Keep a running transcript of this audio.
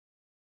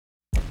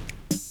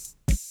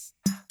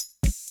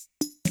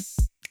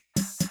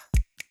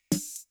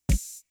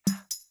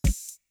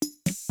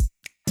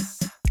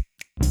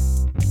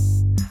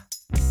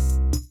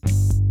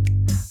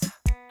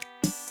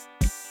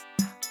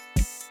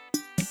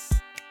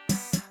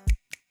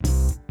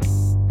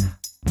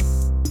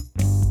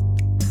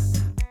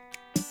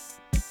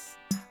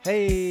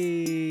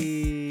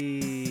Hey,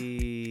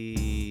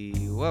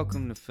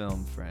 welcome to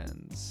Film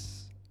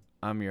Friends.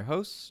 I'm your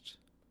host,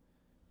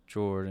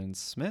 Jordan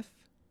Smith,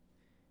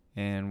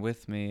 and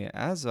with me,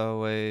 as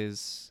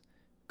always,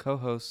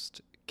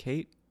 co-host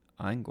Kate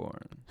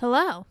Eingorn.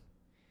 Hello.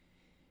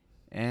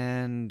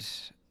 And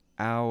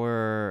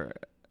our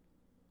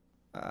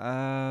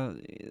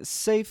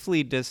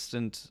safely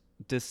distanced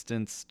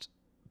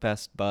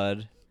best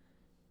bud,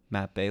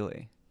 Matt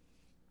Bailey.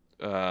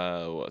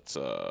 What's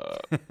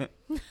up?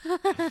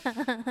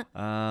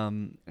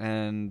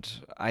 And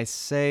I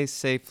say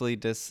safely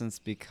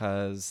distanced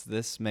because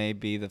this may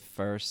be the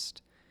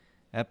first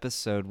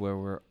episode where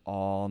we're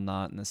all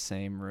not in the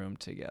same room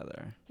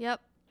together.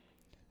 Yep.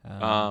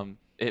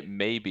 It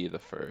may be the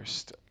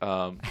first.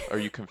 Are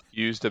you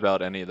confused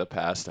about any of the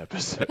past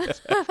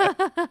episodes?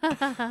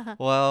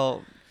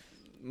 Well,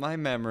 my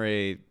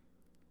memory,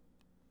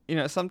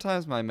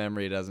 sometimes my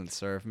memory doesn't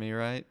serve me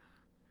right.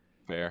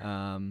 Fair.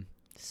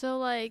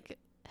 So,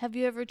 have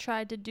you ever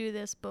tried to do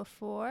this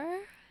before?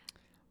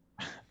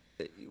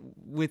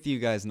 With you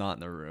guys not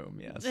in the room,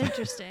 yes.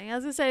 Interesting. I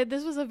was gonna say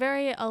this was a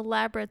very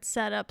elaborate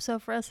setup, so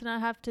for us to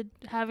not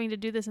having to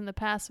do this in the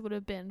past would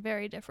have been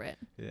very different.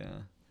 Yeah.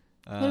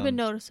 Would have been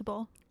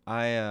noticeable.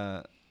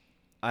 I've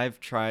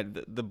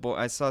tried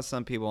I saw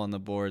some people on the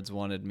boards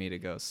wanted me to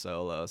go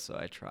solo, so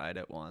I tried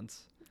it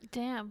once.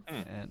 Damn.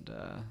 And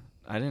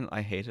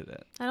I hated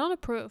it. I don't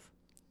approve.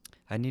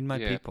 I need my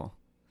people.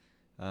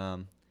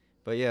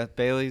 But yeah,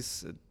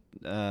 Bailey's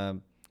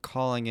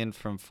calling in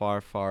from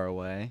far, far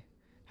away.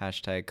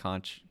 Hashtag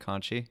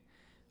Conchi.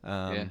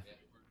 Yeah,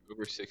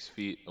 over 6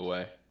 feet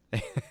away.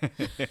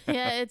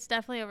 Yeah, it's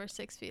definitely over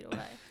 6 feet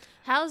away.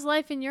 How's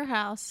life in your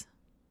house?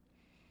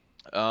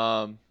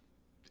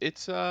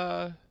 It's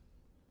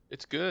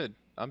good.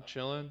 I'm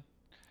chilling.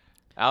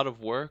 Out of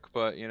work,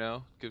 but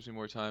gives me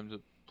more time to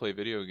play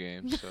video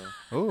games. So.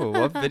 Oh,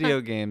 what video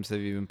games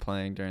have you been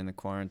playing during the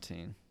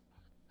quarantine?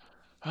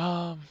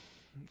 Call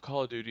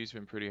of Duty's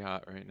been pretty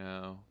hot right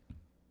now.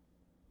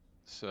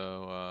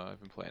 So I've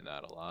been playing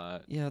that a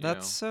lot. Yeah,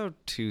 that's so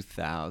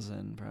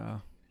 2000,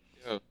 bro.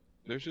 Yeah,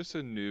 there's just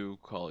a new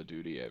Call of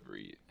Duty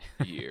every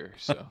year,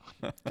 so.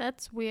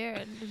 That's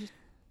weird.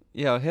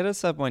 Yo, hit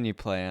us up when you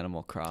play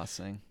Animal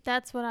Crossing.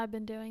 That's what I've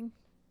been doing.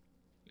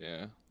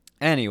 Yeah.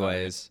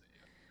 Anyways,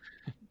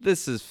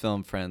 this is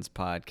Film Friends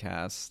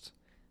Podcast.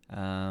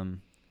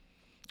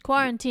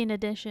 Quarantine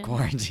edition.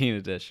 Quarantine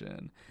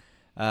edition.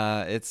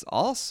 It's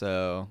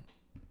also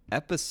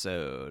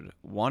episode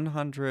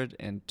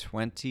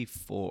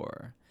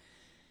 124.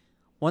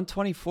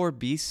 124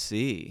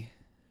 BC.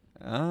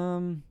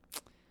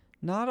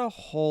 Not a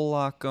whole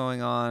lot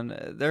going on.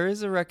 There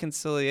is a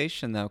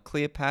reconciliation, though.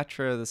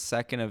 Cleopatra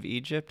II of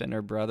Egypt and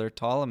her brother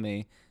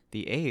Ptolemy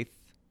VIII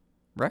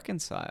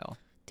reconcile.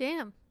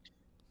 Damn.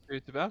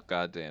 It's about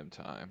goddamn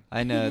time.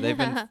 I know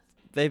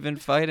they've been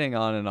fighting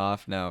on and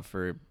off now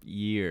for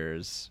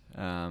years,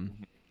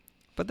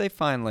 but they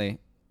finally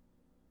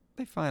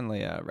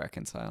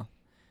reconcile.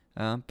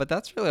 But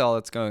that's really all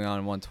that's going on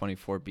in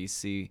 124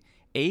 BC.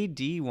 AD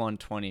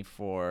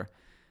 124.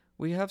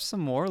 We have some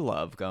more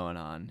love going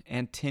on.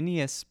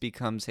 Antinius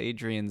becomes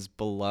Hadrian's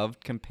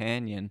beloved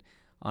companion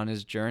on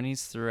his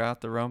journeys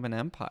throughout the Roman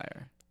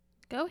Empire.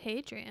 Go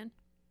Hadrian.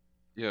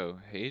 Yo,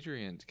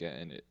 Hadrian's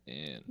getting it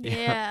in.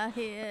 Yeah,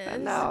 he is.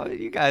 No,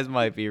 you guys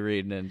might be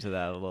reading into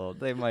that a little.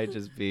 They might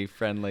just be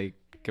friendly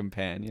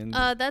companions.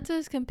 That's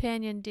his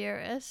companion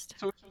dearest.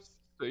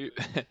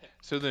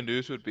 So the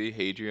news would be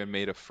Hadrian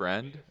made a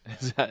friend?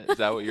 Is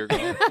that what you're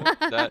going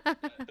for?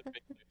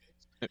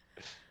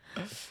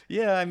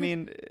 Yeah, I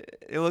mean,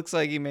 it looks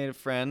like he made a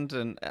friend,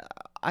 and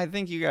I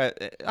think I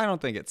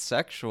don't think it's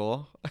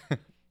sexual.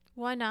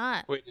 Why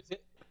not? Wait,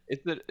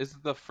 is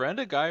the friend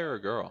a guy or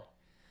a girl?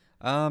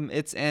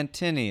 It's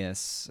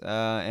Antinius,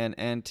 and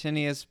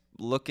Antinius,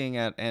 looking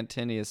at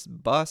Antinius'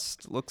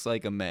 bust, looks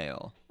like a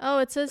male. Oh,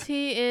 it says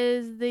he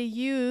is the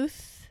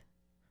youth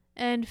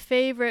and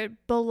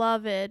favorite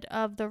beloved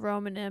of the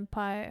Roman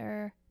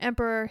Empire,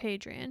 Emperor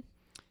Hadrian.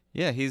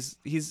 Yeah, he's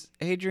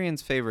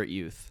Hadrian's favorite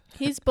youth.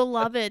 He's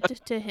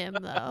beloved to him,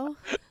 though.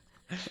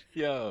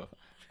 Yo,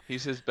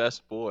 he's his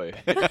best boy.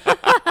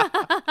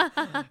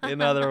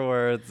 In other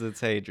words, it's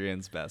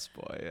Hadrian's best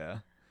boy, yeah.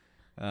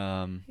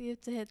 You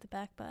have to hit the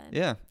back button.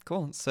 Yeah,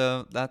 cool.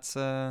 So that's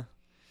all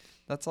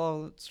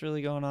that's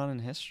really going on in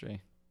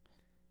history.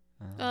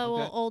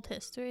 Well, old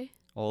history.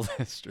 Old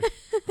history.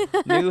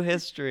 New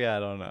history, I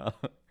don't know.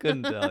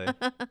 Couldn't tell you.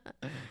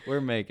 We're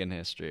making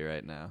history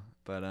right now.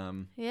 But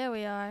Yeah,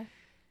 we are.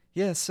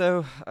 yeah,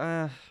 so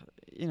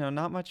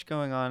not much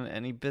going on.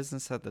 Any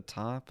business at the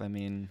top? I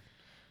mean,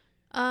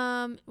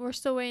 We're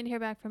still waiting to hear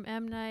back from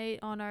M Night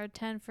on our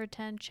 10 for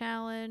 10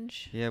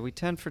 challenge. yeah, we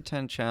 10 for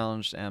 10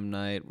 challenged M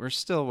Night. We're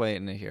still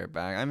waiting to hear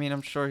back. I mean,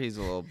 I'm sure he's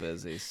a little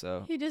busy,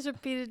 so. He just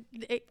repeated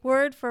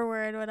word for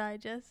word what I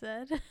just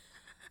said.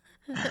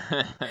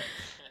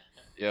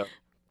 Yeah.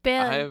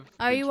 Bailey,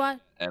 are you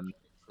on? M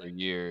for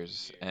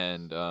years,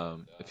 and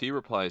if he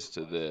replies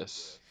to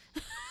this,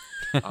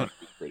 I'm gonna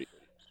be pretty.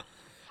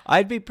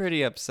 I'd be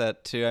pretty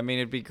upset too. I mean,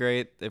 it'd be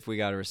great if we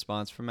got a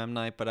response from M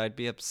Night, but I'd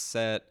be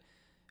upset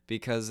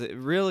because it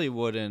really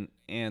wouldn't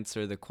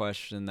answer the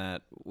question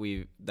that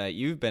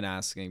you've been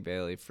asking,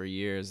 Bailey, for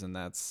years, and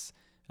that's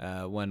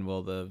when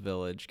will the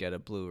Village get a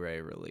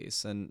Blu-ray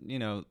release?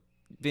 And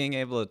being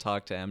able to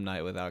talk to M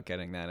Night without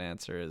getting that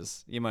answer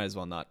is, you might as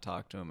well not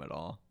talk to him at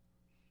all.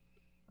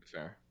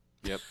 Fair.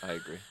 Yep, I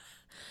agree.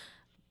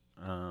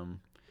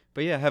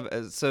 But yeah,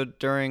 so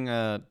during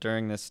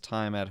this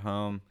time at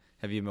home,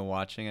 have you been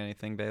watching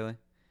anything, Bailey?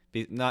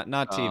 Not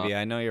TV.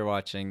 I know you're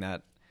watching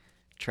that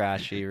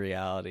trashy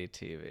reality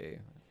TV.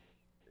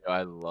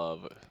 I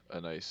love a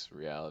nice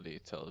reality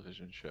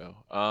television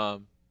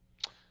show.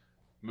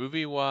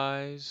 Movie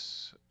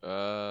wise,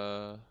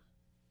 no,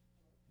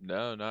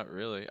 not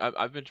really.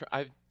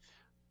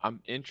 I'm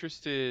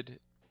interested,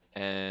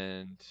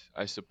 and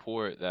I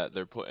support that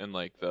they're putting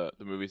like the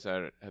movies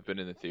that have been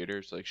in the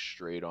theaters like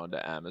straight onto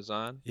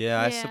Amazon. Yeah,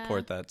 I Yeah.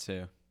 support that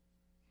too.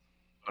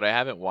 But I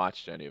haven't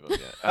watched any of them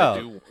yet. Oh, I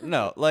do.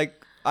 no,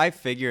 like I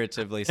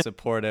figuratively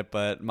support it,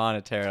 but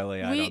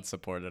monetarily I We- don't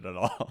support it at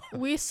all.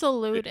 We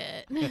salute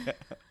it.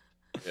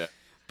 Yeah.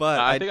 But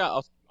I think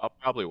I'll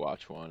probably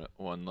watch one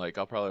like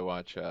I'll probably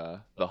watch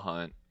The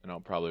Hunt, and I'll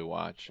probably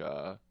watch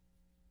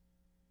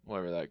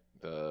whatever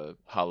the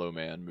Hollow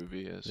Man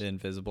movie is. The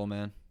Invisible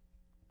Man.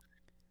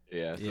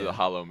 Yeah, it's Yeah. the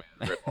Hollow Man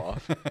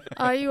ripoff.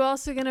 Are you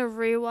also gonna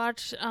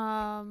rewatch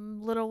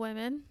Little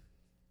Women?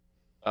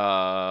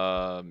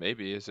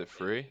 Maybe. Is it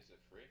free?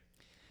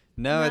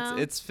 No, No.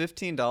 it's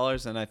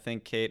 $15, and I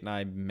think Kate and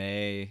I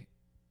may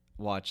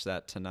watch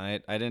that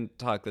tonight. I didn't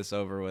talk this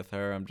over with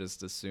her. I'm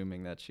just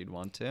assuming that she'd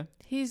want to.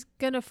 He's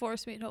gonna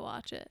force me to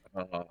watch it.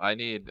 I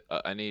need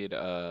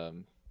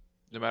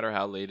no matter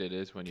how late it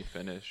is when you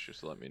finish,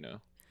 just let me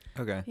know.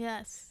 Okay.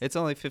 Yes. It's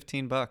only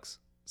 $15,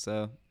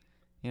 so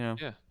Yeah,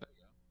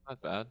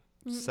 not bad.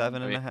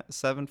 seven I and mean- a half,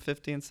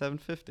 750 and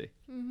 750.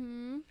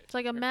 It's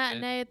like a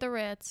matinee at the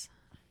Ritz.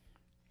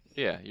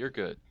 Yeah, you're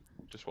good.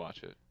 Just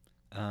watch it.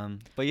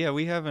 But yeah,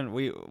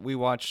 we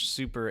watched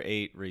Super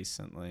 8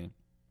 recently.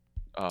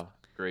 Oh,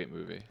 great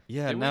movie.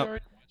 Yeah, Did we now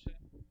already watch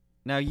it?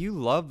 now you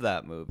love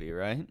that movie,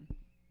 right?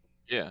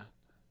 Yeah.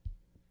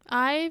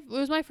 It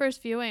was my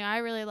first viewing. I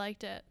really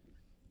liked it.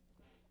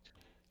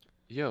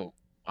 Yo,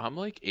 I'm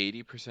like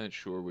 80%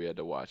 sure we had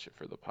to watch it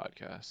for the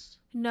podcast.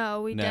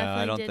 No, we No,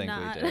 definitely I don't did think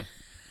not.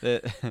 we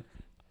did.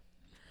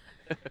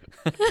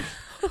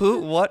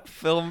 What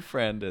film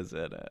friend is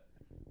in it?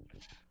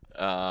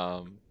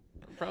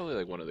 Probably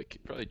like one of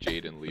probably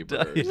Jaden Lieber.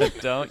 or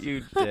something. Don't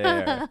you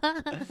dare.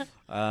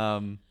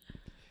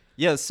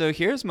 Yeah, so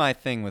here's my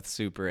thing with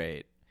Super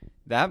 8.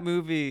 That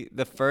movie,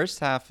 the first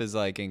half is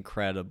like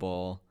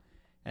incredible,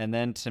 and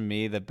then to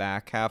me the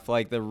back half,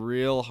 like the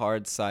real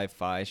hard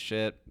sci-fi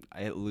shit,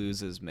 it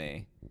loses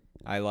me.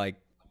 I like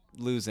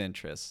lose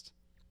interest.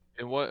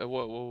 And what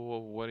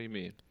do you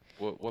mean?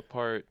 What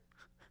part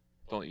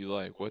don't you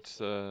like? What's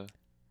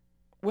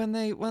When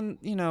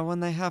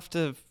they have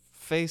to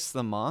face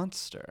the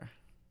monster.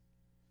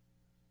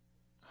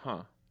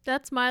 huh?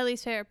 That's my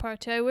least favorite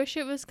part too. I wish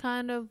it was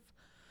kind of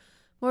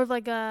more of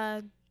like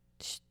a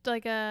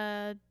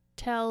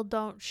tell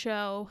don't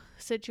show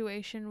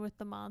situation with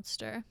the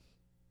monster.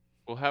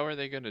 Well, how are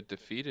they going to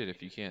defeat it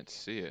if you can't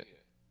see it?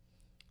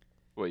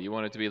 What, you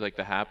want it to be like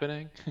The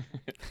Happening?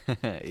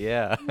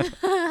 Yeah.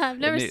 I've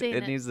never seen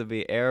it it. needs to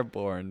be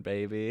airborne,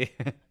 baby.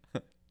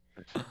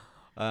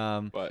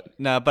 But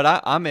No,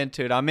 but I'm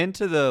into it. I'm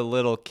into the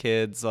little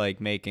kids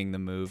like making the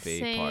movie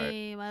part.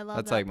 Same. I love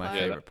That's that like my part.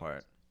 favorite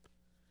part.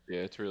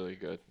 yeah, it's really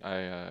good.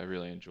 I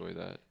really enjoy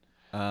that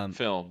Um,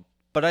 film.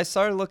 but I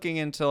started looking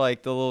into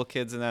like the little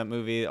kids in that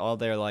movie, all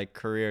their like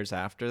careers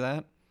after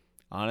that.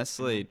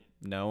 Honestly,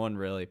 no one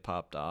really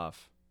popped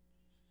off.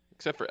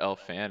 Except for Elle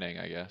Fanning,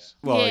 I guess.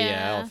 Well, yeah,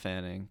 Yeah. Elle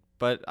Fanning.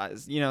 But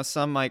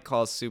some might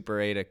call Super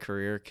 8 a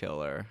career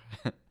killer.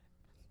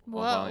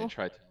 Well, why don't Whoa. you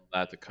try telling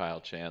that to Kyle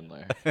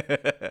Chandler?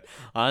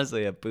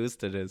 Honestly, it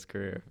boosted his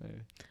career.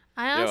 Maybe.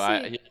 I Yo,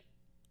 honestly.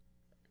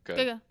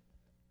 Good. Go.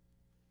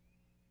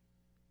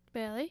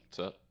 Bailey? What's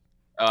up?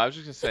 Oh, I was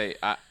just gonna say,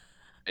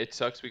 it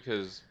sucks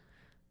because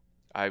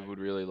I would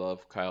really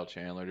love Kyle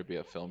Chandler to be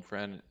a film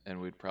friend,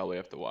 and we'd probably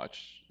have to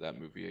watch that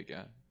movie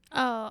again.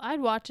 Oh, I'd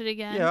watch it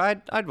again. Yeah,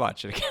 I'd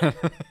watch it again.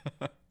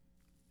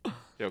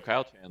 Yo,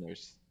 Kyle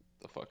Chandler's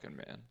the fucking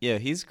man. Yeah,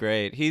 he's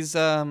great. He's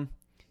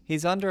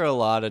under a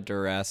lot of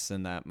duress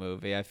in that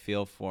movie. I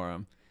feel for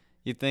him.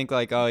 You'd think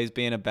like, oh, he's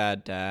being a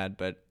bad dad,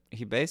 but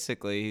he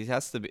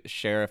has to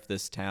sheriff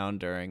this town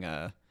during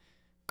a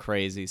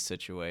crazy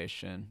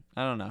situation.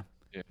 I don't know.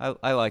 Yeah.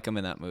 I like him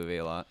in that movie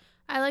a lot.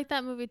 I like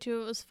that movie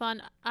too. It was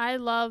fun. I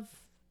love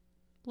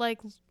like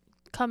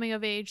coming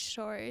of age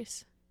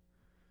stories.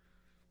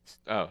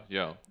 Oh,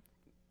 yo,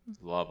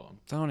 love him.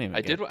 Don't even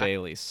I get did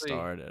Bailey actually-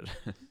 started.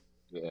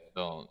 Yeah,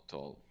 don't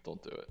do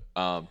it.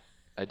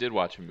 I did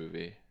watch a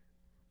movie.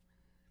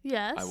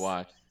 Yes. I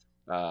watched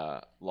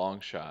Long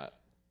Shot.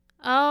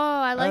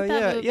 Oh, I like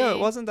that yeah, movie. yeah, it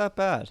wasn't that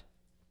bad.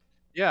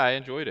 Yeah, I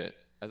enjoyed it.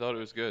 I thought it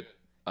was good.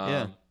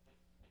 Yeah.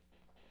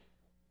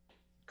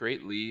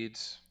 Great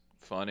leads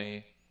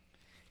funny.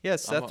 Yeah, I'm,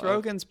 Seth uh,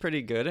 Rogen's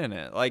pretty good in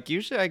it. Like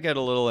usually I get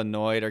a little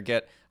annoyed or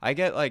I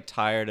get like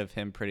tired of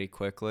him pretty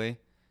quickly,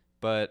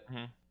 but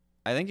mhm.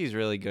 I think he's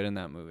really good in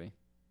that movie.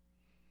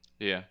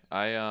 Yeah,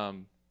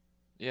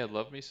 yeah,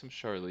 love me some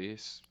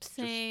Charlize. Just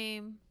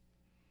Same.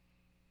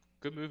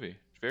 good movie.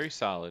 Very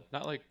solid.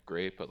 Not like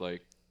great, but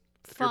like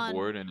if you're Fun.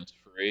 bored and it's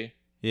free, I'd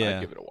Yeah,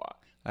 give it a watch.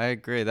 I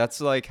agree.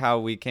 That's like how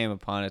we came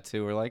upon it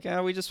too. We're like,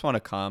 yeah, we just want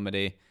a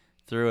comedy.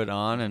 Threw it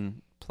on Mhm.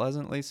 and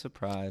pleasantly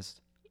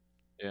surprised.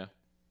 Yeah.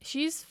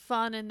 She's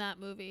fun in that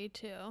movie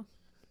too.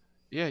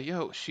 Yeah,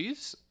 yo,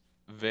 she's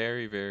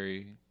very,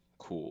 very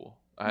cool.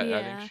 I think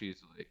Yeah,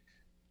 she's like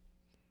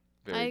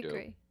I very dope.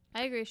 agree.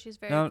 I agree. She's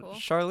very Now, cool.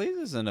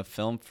 Charlize isn't a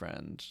film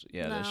friend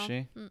yet, is No.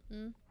 she?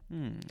 Mm-mm.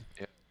 Hmm.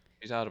 Yeah.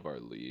 She's out of our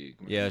league,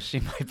 Yeah, man. she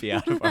might be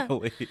out of our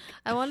league.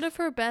 I wonder if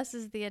her best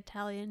is the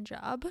Italian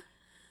Job.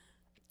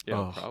 Yeah,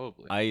 Oh,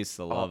 probably. I used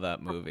to love Oh,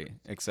 that movie,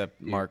 except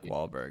yeah, Mark yeah.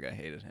 Wahlberg. I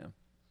hated him.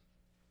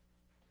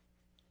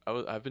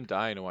 I've been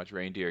dying to watch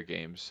Reindeer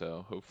Games,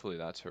 so hopefully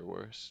that's her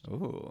worst.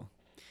 Ooh.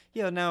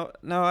 Yeah, now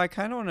I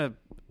kind of want to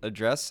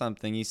address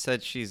something. You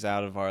said she's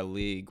out of our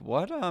league.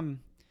 What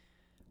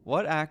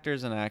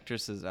actors and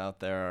actresses out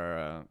there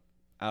are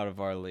out of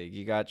our league?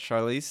 You got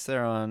Charlize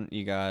Theron.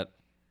 You got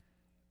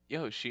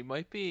Yo, she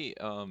might be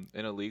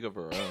in a league of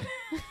her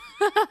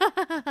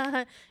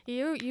own.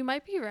 You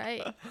might be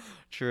right.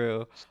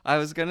 True. I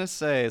was gonna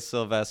say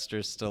Sylvester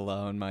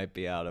Stallone might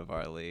be out of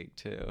our league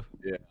too.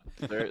 Yeah,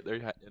 they're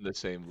in the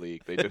same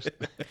league. They just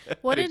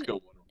What they an just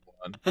go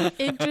 1-on-1.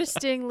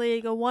 interesting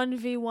league, a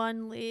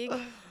 1v1 league.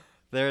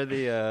 They're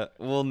the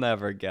we'll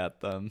never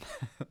get them.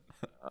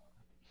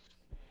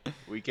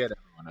 We get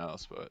everyone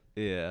else, but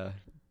Yeah,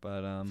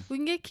 but We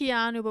can get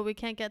Keanu, but we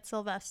can't get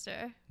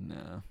Sylvester.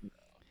 no.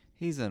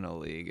 He's in a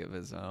league of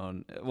his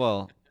own.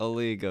 Well, a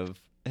league of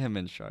him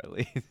and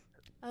Charlize.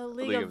 A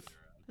league league of of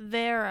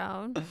their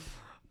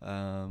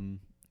own.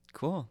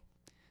 Cool.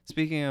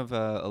 Speaking of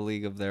a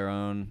league of their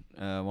own,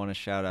 I want to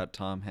shout out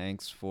Tom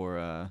Hanks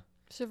for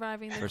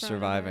Surviving the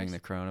surviving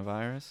the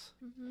coronavirus.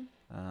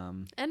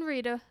 coronavirus. And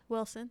Rita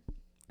Wilson.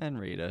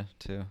 And Rita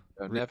too.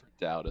 I never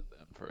doubted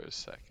them for a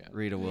second.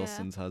 Rita Yeah.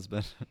 Wilson's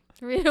husband.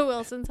 Rita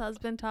Wilson's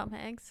husband, Tom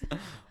Hanks.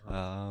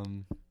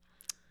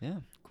 Yeah,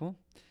 cool.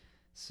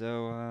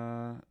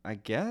 So I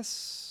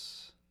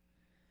guess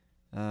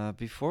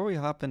before we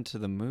hop into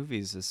the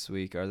movies this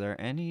week, are there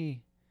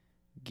any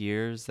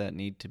gears that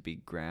need to be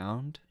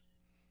ground?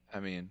 I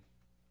mean,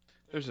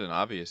 there's an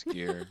obvious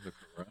gear, the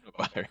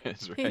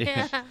coronavirus, right?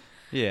 Yeah.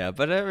 Yeah,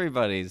 but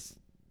everybody's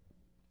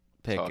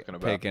Talking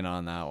about picking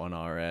on that one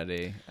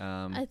already.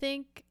 I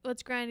think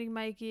what's grinding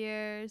my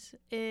gears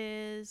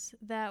is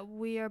that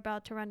we are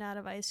about to run out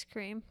of ice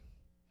cream.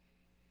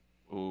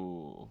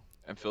 Ooh,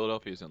 and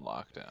Philadelphia's in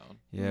lockdown.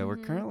 Yeah, we're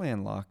Mhm. currently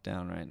in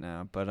lockdown right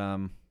now, but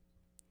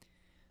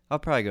I'll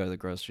probably go to the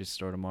grocery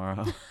store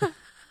tomorrow.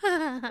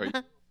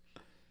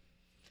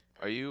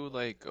 Are you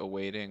like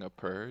awaiting a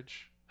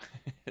purge?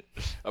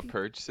 A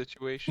purge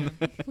situation?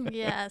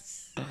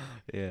 Yes.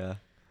 Yeah.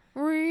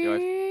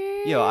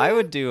 Yo, I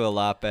would do a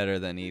lot better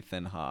than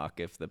Ethan Hawke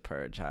if the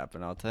purge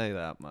happened. I'll tell you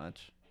that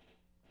much.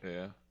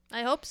 Yeah.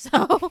 I hope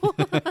so.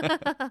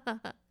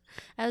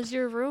 As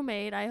your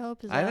roommate, I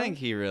hope so. I think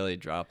he really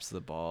drops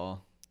the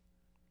ball.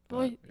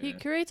 Well, he yeah.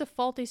 creates a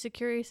faulty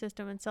security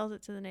system and sells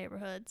it to the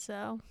neighborhood.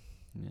 So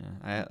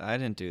Yeah, I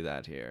didn't do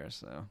that here,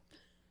 so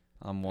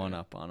I'm one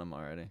up on him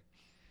already.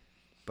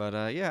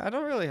 But yeah, I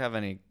don't really have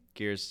any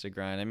gears to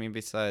grind. I mean,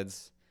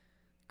 besides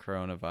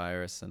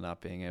coronavirus and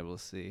not being able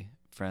to see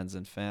friends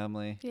and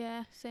family.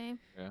 yeah, same.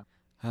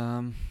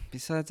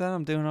 Besides that,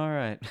 I'm doing all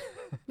right.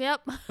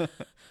 Yep.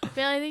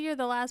 Bailey, I think you're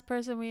the last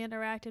person we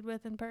interacted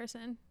with in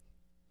person.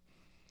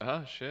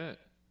 Oh shit.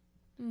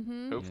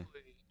 Mm-hmm.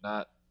 Hopefully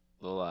not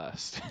the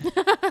last.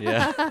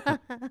 Yeah.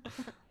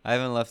 I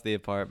haven't left the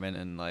apartment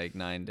in like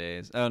 9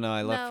 days. Oh no,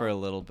 I left for No. a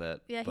little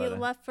bit. Yeah, he but,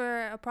 left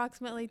for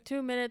approximately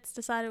 2 minutes,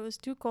 decided it was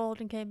too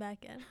cold, and came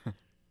back in.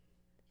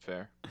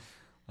 Fair.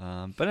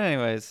 But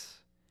anyways,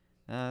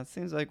 it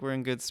seems like we're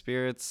in good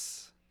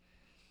spirits.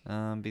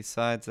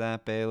 Besides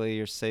that, Bailey,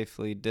 you're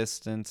safely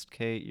distanced.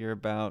 Kate, you're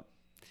about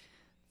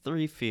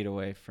 3 feet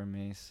away from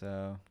me.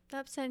 So,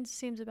 That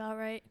seems about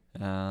right.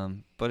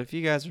 but if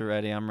you guys are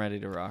ready, I'm ready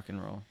to rock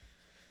and roll.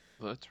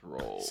 Let's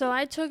roll. So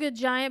I took a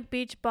giant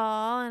beach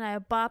ball and I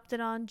bopped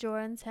it on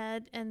Jordan's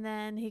head, and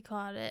then he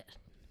caught it.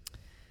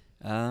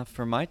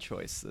 For my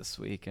choice this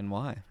week and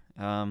why?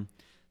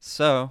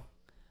 So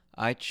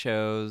I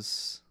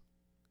chose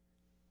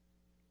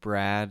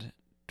Brad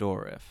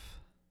Dourif.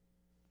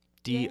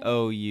 Douriff.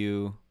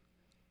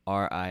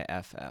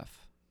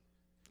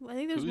 I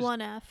think there's Who's-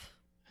 one F.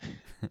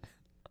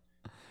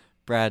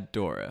 Brad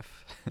Dourif.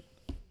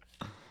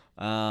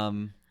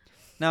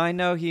 Now I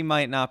know he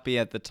might not be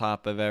at the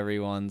top of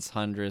everyone's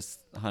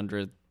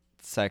 100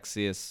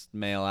 sexiest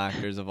male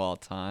actors of all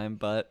time,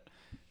 but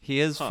he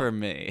is for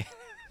me.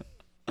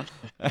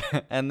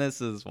 And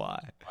this is why.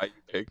 Why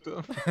you picked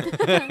him?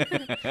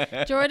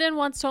 Jordan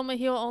once told me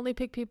he'll only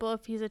pick people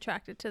if he's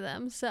attracted to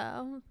them.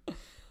 So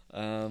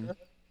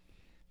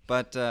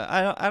But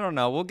I don't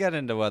know. We'll get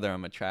into whether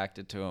I'm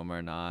attracted to him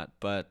or not.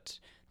 But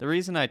the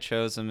reason I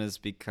chose him is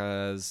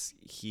because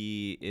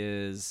he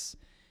is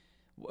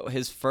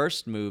his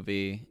first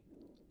movie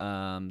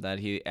that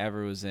he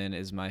ever was in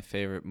is my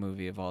favorite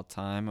movie of all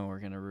time, and we're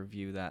gonna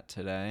review that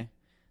today.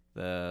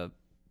 The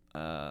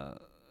uh,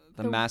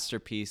 the The-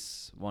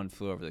 masterpiece One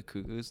Flew Over the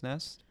Cuckoo's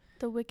Nest.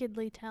 The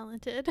wickedly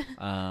talented.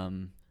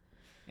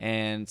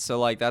 And so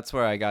like that's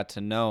where I got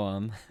to know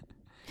him,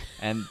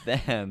 and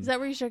then Is that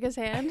where you shook his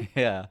hand?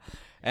 yeah,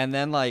 and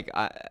then like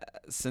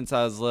since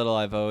I was little,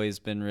 I've always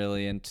been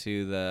really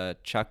into the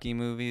Chucky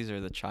movies or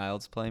the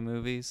Child's Play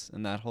movies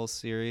and that whole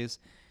series,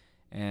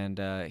 and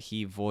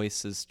he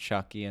voices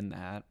Chucky in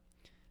that.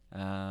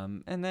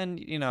 And then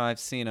I've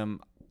seen him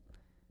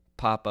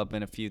pop up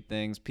in a few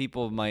things.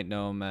 People might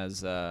know him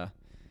as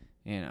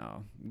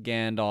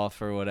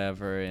Gandalf or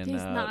whatever in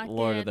He's not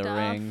Lord of the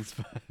Gandalf. Rings.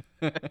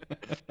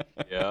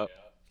 Yep.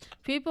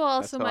 People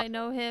also how- might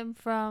know him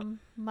from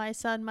My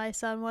Son,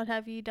 What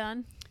Have You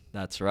Done?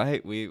 That's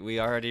right. We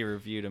already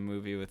reviewed a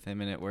movie with him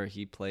in it where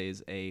he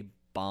plays a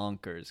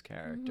bonkers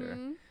character.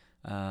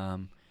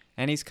 Mhm.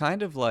 And he's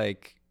kind of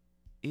like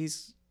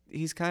he's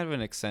kind of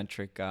an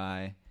eccentric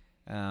guy,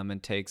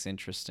 and takes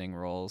interesting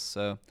roles.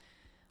 So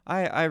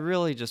I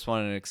really just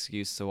wanted an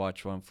excuse to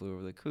watch One Flew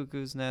Over the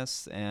Cuckoo's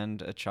Nest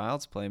and a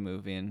Child's Play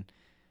movie, and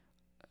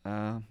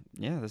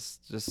yeah, this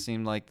just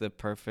seemed like the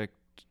perfect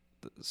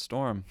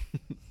storm.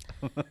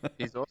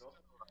 He's also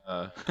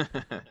uh,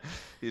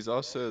 he's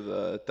also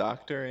the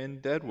doctor in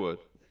Deadwood.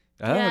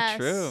 Oh, Yes.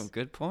 true.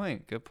 Good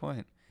point. Good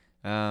point.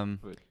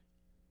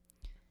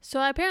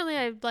 So apparently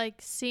I've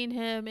like seen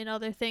him in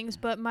other things,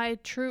 but my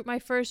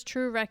first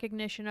true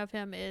recognition of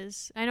him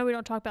is, I know we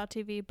don't talk about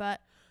TV, but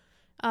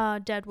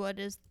Deadwood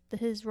is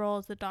his role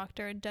as the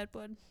doctor in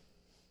Deadwood.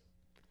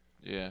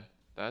 Yeah,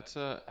 that's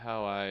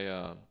how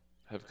I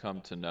have come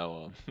to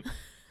know him.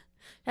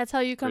 That's how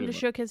you come Pretty to much.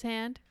 shook his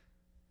hand.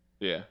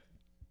 Yeah.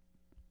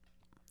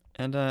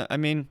 And I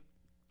mean,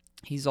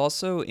 he's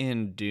also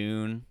in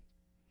Dune.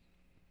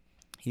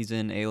 He's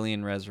in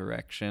Alien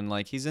Resurrection.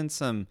 Like he's in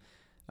some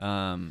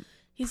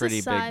He's pretty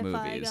a big sci-fi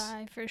movies.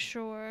 guy for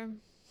sure.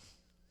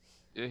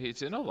 Yeah,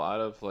 he's in a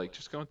lot of like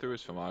just going through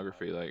his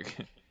filmography. Like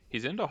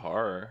he's into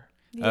horror.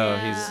 Oh,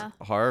 Yeah.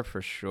 he's horror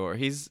for sure.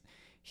 He's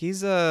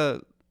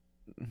a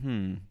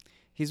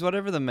he's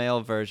whatever the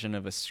male version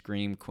of a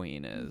scream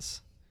queen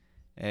is.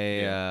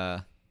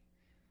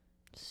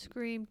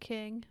 Scream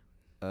King.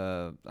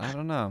 I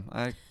don't know.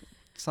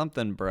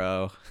 Something,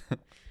 bro.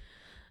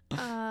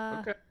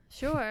 Okay.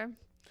 Sure.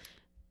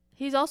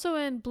 He's also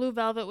in Blue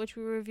Velvet, which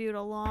we reviewed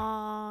a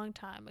long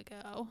time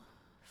ago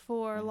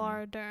for Mhm.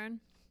 Laura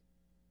Dern.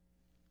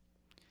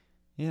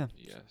 Yeah.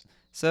 Yes.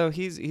 So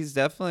he's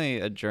definitely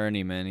a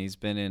journeyman. He's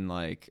been in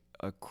like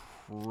a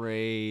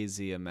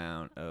crazy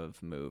amount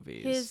of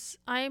movies. His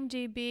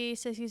IMDb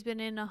says he's been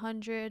in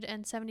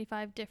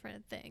 175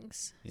 different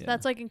things. Yeah. So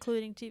that's like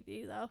including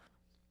TV though.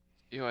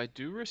 I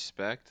do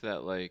respect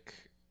that like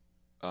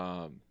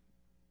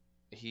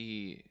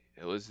he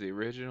was the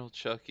original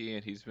Chucky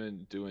and he's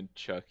been doing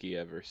Chucky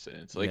ever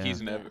since. Like Yeah.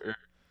 he's Yeah. never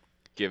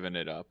given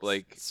it up.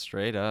 Like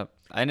Straight up.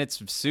 And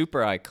it's super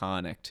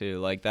iconic too.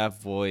 Like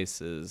that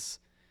voice is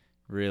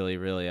really,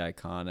 really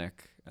iconic.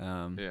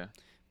 yeah.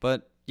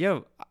 But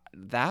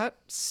that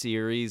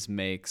series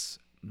makes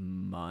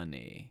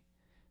money.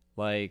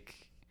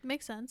 Like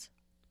Makes sense.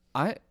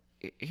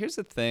 here's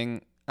the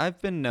thing.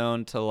 I've been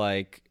known to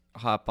like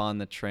hop on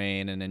the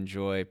train and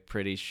enjoy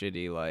pretty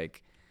shitty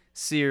like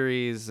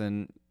series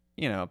and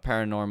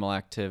Paranormal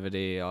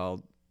Activity.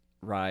 I'll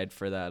ride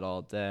for that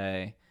all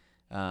day.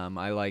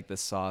 I like the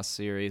Saw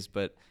series,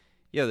 but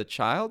the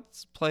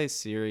Child's Play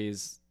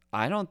series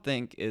I don't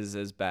think is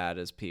as bad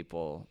as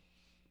people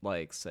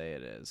like say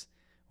it is.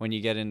 When you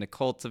get into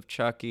Cult of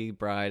Chucky,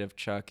 Bride of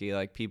Chucky,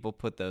 like people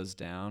put those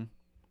down,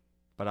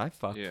 but I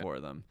fuck Yeah. for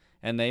them,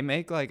 and they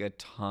make like a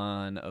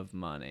ton of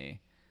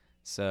money.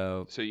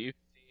 So So you've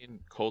seen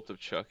Cult of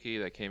Chucky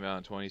that came out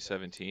in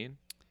 2017?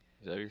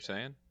 Is that what you're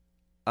saying?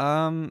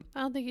 I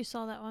don't think you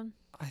saw that one.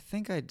 I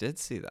think I did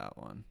see that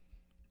one.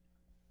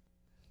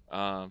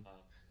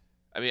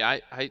 I mean,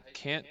 I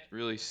can't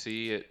really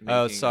see it making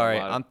Oh, a sorry,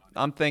 lot of-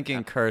 I'm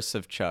thinking Curse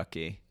of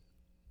Chucky.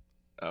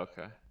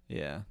 Okay.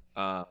 Yeah.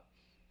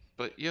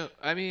 But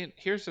I mean,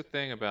 here's the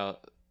thing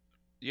about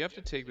you have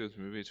to take those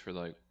movies for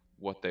like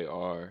what they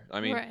are.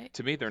 I mean, Right.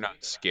 to me they're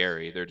not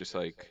scary. They're just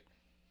like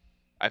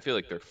I feel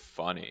like they're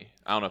funny.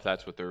 I don't know if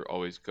that's what they're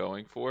always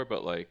going for,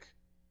 but like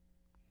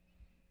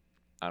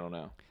I don't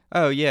know.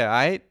 Oh yeah,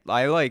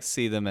 I like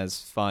see them as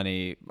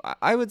funny.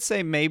 I would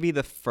say maybe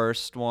the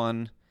first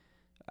one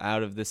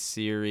out of the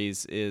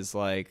series is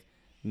like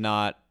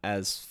not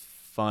as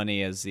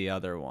funny as the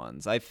other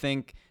ones. I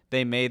think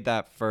they made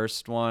that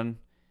first one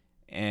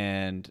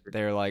and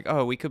they're like,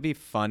 "Oh, we could be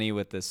funny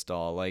with this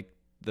doll." Like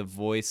the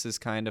voice is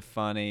kind of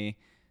funny.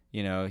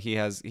 He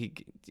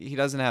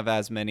doesn't have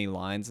as many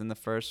lines in the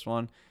first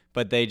one,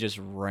 but they just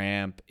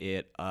ramp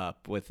it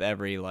up with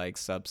every like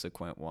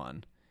subsequent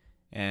one.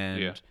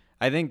 And Yeah.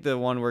 I think the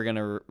one we're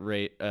gonna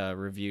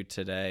review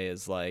today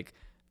is like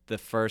the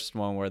first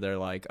one where they're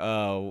like,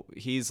 oh,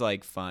 he's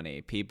like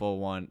funny. People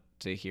want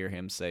to hear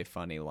him say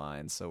funny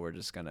lines, so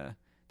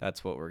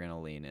that's what we're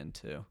gonna lean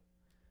into.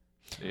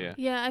 Yeah.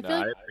 Yeah, I No, feel I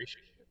like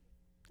appreciate it.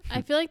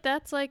 I feel like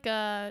that's like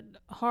a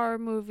horror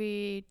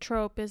movie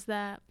trope, is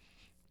that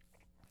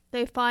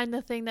they find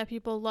the thing that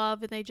people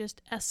love and they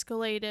just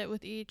escalate it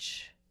with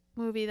each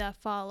movie that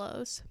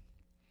follows.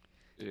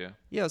 Yeah.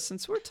 Yeah,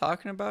 since we're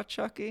talking about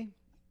Chucky,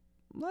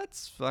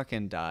 let's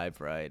fucking dive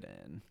right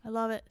in. I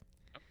love it.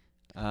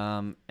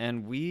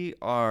 And we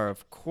are,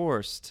 of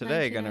course,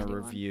 today going to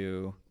 1991.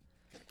 review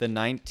the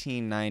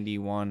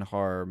 1991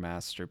 horror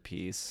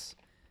masterpiece,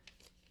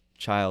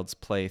 Child's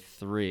Play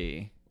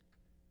 3.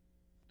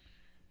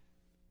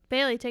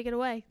 Bailey, take it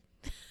away.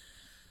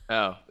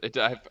 Oh,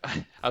 I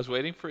was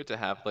waiting for it to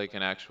have like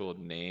an actual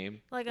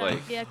name. Like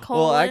Like, a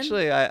colon. Well,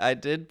 actually, I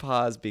did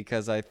pause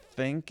because I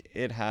think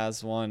it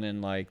has one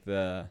in like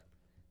the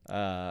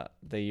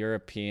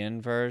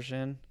European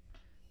version.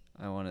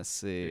 I want to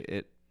see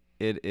it.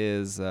 It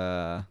is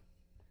It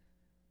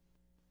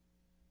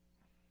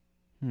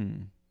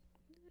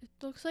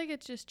looks like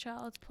it's just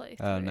Child's Play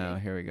 3. Oh no,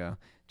 here we go.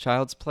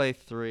 Child's Play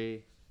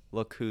 3.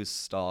 Look who's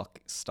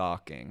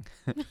stalking.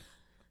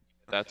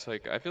 that's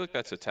like, I feel like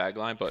that's a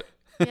tagline, but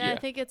Yeah, I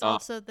think it's Um,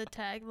 also the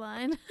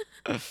tagline.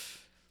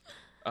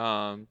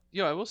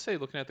 yeah, I will say,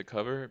 looking at the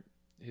cover,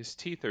 his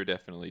teeth are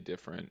definitely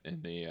different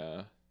in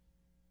the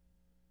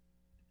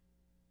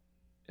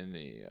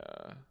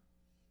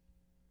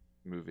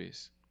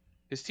movies.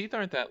 His teeth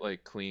aren't that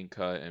like clean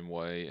cut and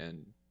white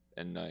and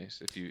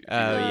nice. If you Oh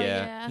Oh, yeah.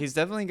 yeah. He's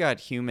definitely got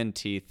human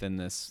teeth in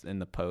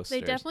the posters.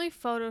 They definitely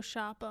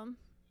Photoshop them.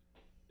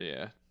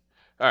 yeah.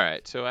 All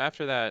right. So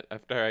after that,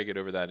 after I get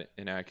over that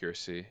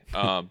inaccuracy,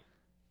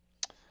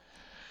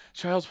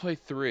 Child's Play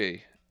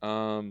 3.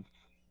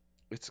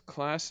 It's a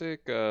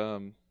classic.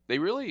 They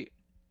really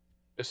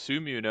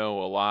assume you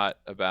know a lot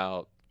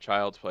about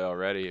Child's Play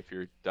already if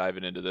you're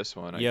diving into this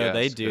one, I Yeah, guess.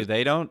 they do. 'Cause-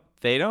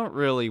 They don't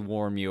really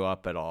warm you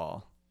up at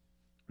all.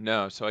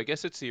 No, so I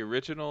guess it's the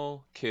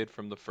original kid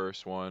from the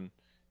first one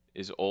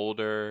is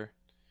older.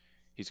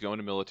 He's going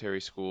to military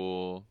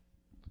school,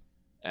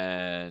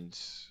 and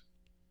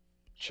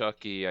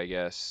Chucky, I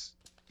guess,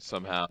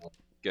 somehow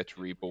gets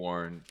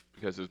reborn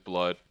because his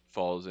blood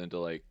falls into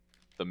like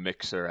the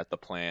mixer at the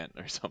plant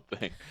or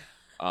something,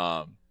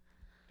 um,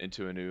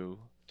 into a new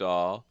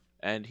doll.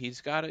 And he's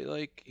got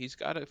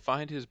to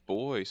find his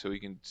boy so he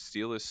can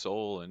steal his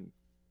soul and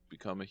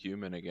become a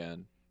human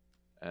again.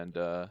 And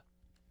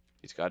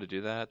he's got to do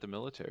that at the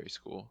military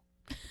school.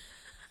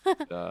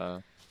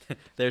 uh,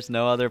 There's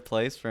no other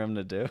place for him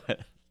to do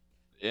it.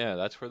 yeah,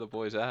 that's where the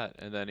boy's at.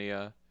 And then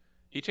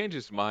he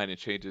changes his mind and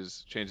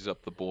changes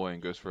up the boy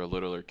and goes for a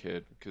littler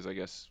kid because I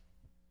guess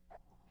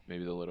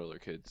maybe the littler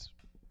kid's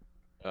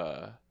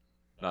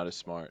not as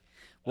smart.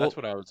 That's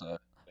what I was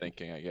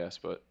thinking, I guess.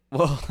 But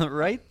Well,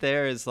 right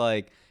there is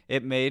like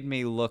it made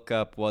me look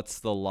up what's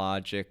the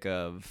logic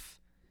of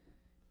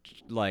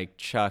like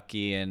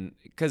Chucky, and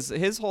because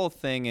his whole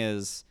thing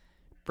is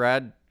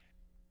Brad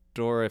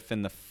Dourif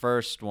in the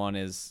first one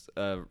is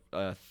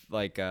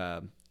like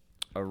a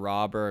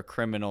robber, a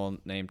criminal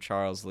named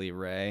Charles Lee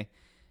Ray,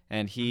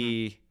 and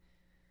he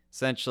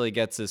essentially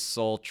gets his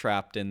soul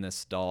trapped in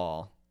this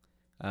doll.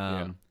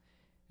 Yeah.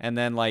 And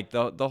then like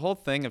the whole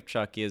thing of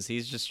Chucky is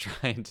he's just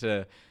trying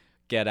to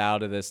get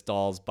out of this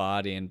doll's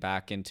body and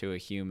back into a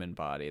human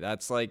body.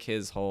 That's like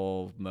his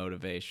whole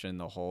motivation,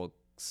 the whole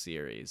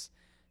series.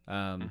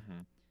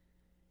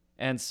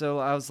 And so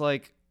I was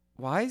like,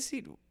 why is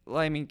he?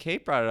 I mean,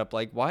 Kate brought it up.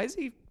 Like, why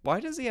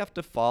does he have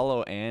to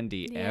follow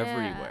Andy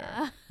everywhere?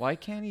 Yeah. Why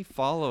can't he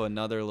follow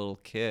another little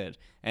kid?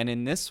 And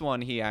in this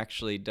one, he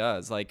actually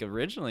does. Like,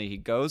 originally, he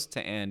goes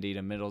to Andy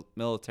to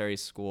military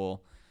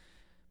school,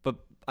 but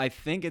I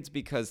think it's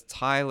because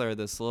Tyler,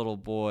 this little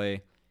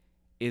boy,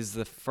 is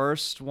the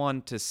first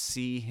one to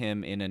see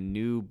him in a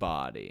new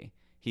body.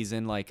 He's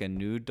in like a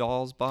new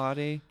doll's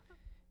body.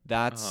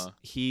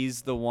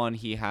 He's the one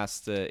he has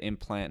to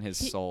implant his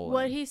soul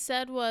What in. he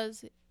said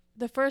was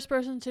the first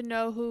person to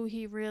know who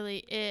he really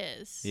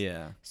is.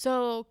 Yeah.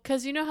 So,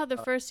 because you know how the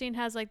first scene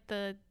has like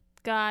the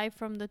guy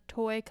from the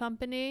toy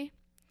company?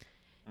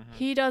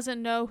 He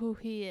doesn't know who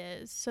he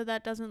is, so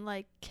that doesn't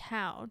like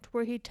count.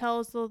 Where he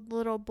tells the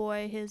little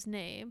boy his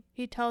name,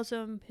 he tells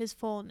him his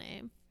full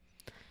name.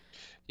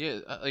 yeah,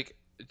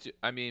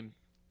 I mean,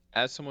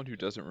 as someone who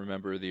doesn't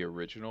remember the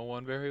original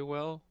one very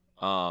well,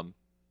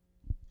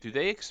 do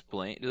they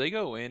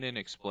go in and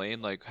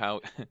explain like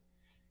how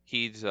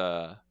he's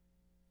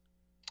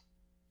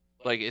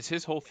like is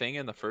his whole thing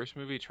in the first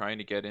movie trying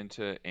to get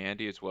into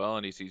Andy as well,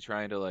 and is he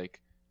trying to like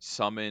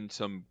summon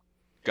some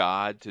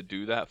god to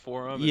do that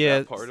for him? Is Yeah.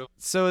 that part of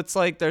So it's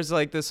like there's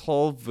like this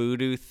whole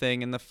voodoo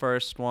thing in the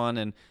first one,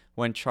 and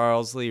when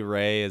Charles Lee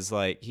Ray is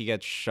like he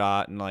gets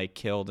shot and like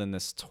killed in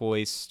this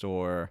toy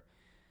store,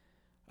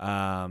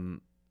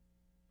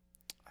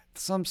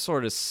 some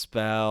sort of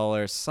spell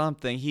or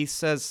something. He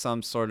says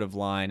some sort of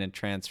line and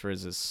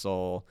transfers his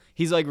soul.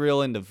 He's like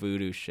real into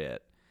voodoo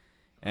shit.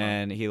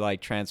 And he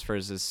like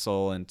transfers his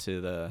soul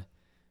into the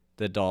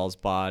the doll's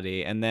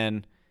body, and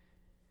then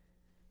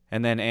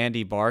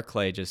Andy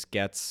Barclay just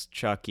gets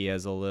Chucky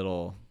as a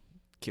little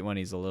when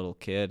he's a little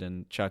kid,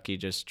 and Chucky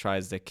just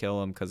tries to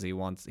kill him because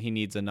he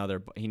needs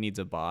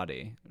a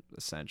body,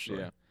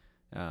 essentially.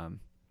 Yeah.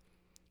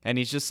 And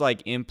he's just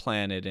like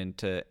implanted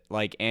into,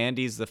 like,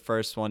 Andy's the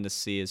first one to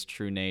see his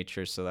true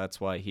nature, so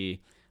that's why he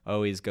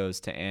always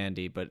goes to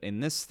Andy. But in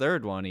this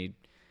third one, he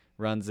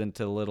runs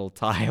into little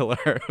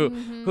Tyler,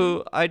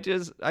 who I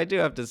do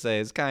have to say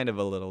is kind of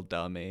a little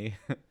dummy.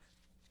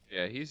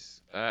 Yeah,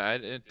 he's. I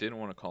didn't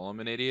want to call him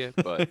an idiot,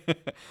 but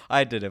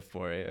I did it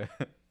for you.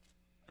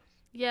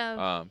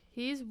 Yeah,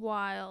 he's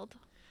wild.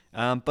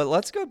 But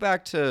let's go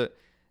back to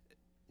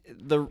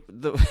the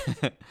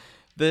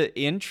the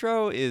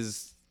intro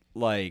is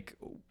like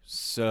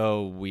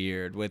so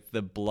weird with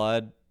the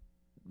blood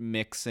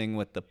mixing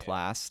with the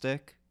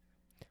plastic.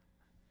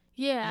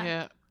 Yeah.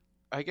 yeah,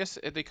 I guess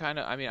they kind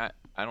of. I mean,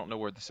 I don't know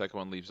where the second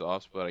one leaves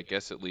off, but I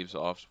guess it leaves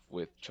off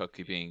with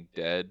Chucky being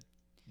dead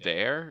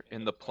there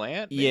in the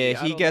plant. Maybe? Yeah, I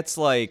don't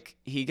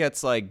he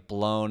gets like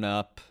blown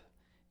up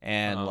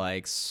and Uh-huh.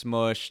 like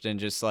smushed and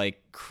just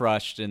like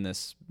crushed in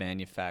this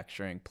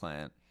manufacturing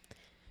plant.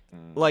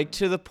 Like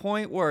to the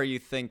point where you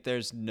think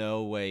there's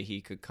no way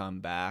he could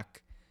come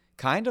back.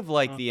 Kind of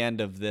like the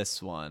end of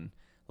this one.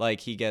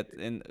 Like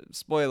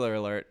spoiler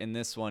alert, in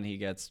this one he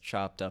gets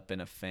chopped up in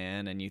a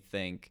fan and you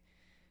think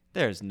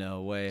there's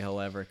no way he'll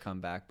ever come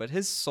back. But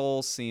his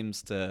soul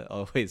seems to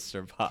always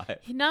survive.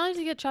 He not only does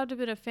he get chopped up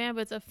in a fan,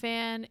 but it's a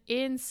fan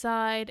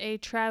inside a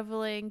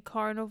traveling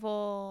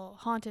carnival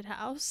haunted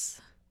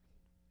house.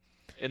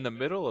 in the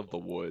middle of the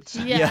woods.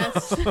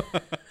 Yes.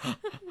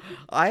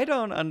 I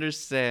don't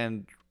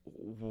understand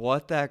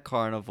what that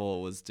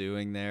carnival was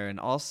doing there, and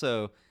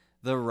also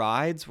the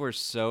rides were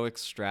so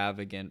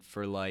extravagant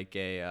for like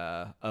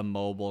a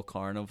mobile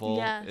carnival.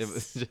 Yes. It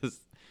was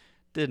just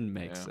didn't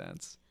make Yeah.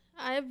 sense.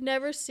 I've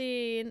never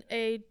seen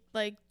a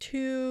like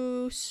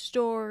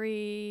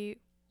 2-story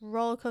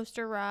roller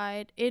coaster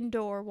ride,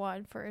 indoor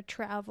one for a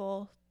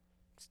travel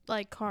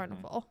like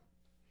carnival.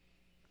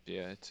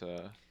 Yeah, it's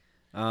definitely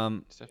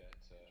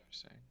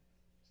interesting.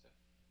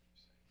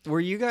 Were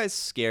you guys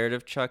scared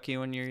of Chucky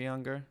when you were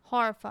younger?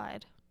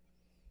 Horrified.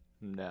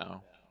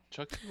 No,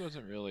 Chucky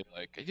wasn't really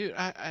like, dude.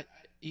 I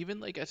even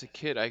like as a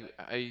kid,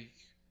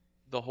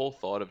 the whole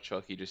thought of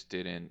Chucky just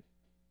didn't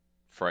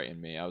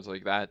frighten me. I was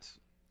like,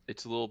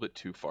 it's a little bit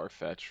too far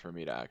fetched for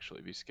me to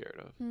actually be scared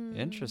of.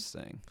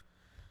 Interesting.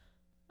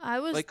 I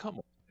was Like, come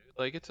on, dude.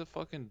 Like, it's a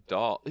fucking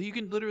doll. You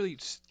can literally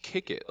just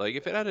kick it. Like,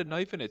 if it had a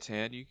knife in its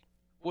hand,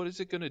 what is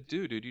it gonna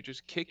do, dude? You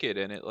just kick it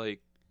and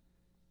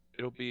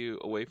it'll be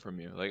away from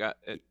you. Like,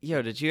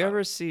 Yo, did you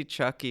ever see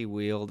Chucky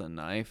wield a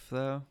knife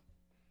though?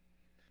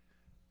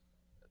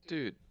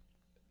 dude,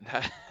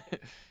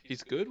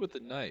 he's good with the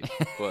knife,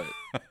 but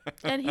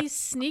and he's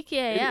sneaky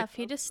AF.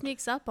 He just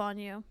sneaks up on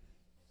you.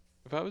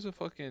 if I was a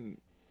fucking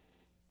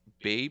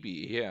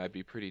baby, yeah, I'd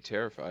be pretty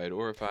terrified.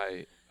 Or if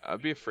I'd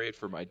be afraid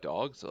for my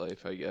dog's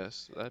life, I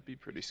guess. That'd be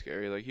pretty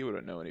scary. Like, he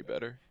wouldn't know any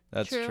better.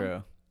 That's True.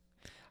 true.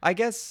 I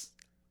guess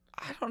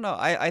I don't know.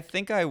 I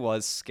think I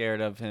was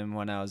scared of him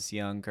when I was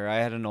younger. I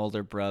had an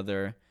older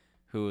brother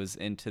who was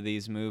into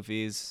these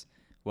movies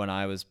when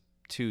I was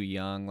too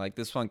young. Like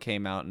this one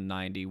came out in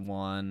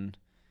 91.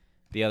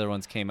 The other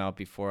ones came out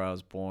before I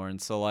was born.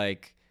 So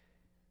like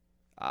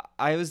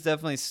I was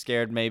definitely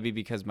scared maybe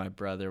because my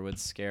brother would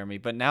scare me.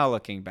 But now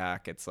looking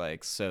back, it's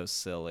like so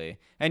silly.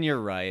 And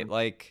you're right.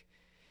 Like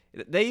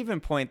they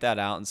even point that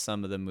out in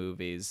some of the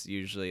movies.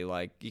 Usually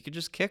like you could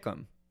just kick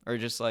him. Or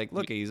just like,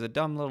 look, he's a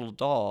dumb little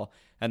doll.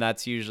 And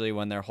that's usually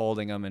when they're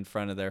holding him in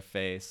front of their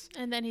face.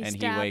 And then he and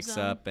stabs he wakes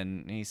him. up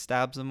and he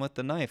stabs him with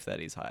the knife that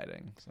he's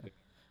hiding. So,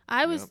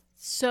 I was Yep.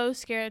 so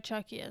scared of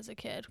Chucky as a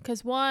kid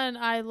because one,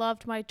 I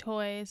loved my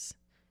toys,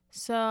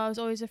 so I was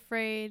always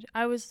afraid.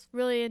 I was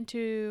really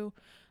into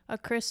a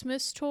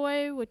Christmas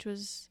toy, which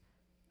was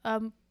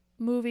a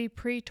movie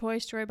pre-Toy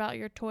Story about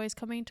your toys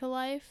coming to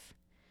life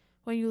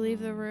when you leave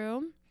the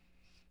room.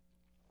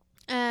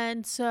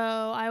 And so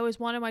I always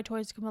wanted my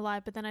toys to come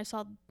alive, but then I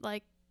saw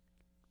like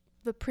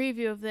the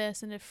preview of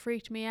this and it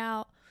freaked me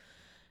out.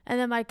 And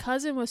then my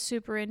cousin was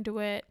super into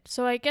it.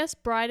 So I guess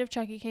Bride of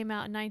Chucky came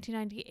out in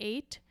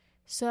 1998.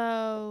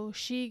 So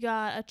she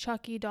got a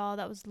Chucky doll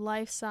that was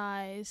life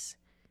size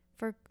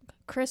for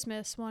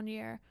Christmas one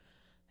year.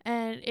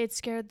 And it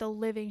scared the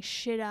living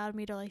shit out of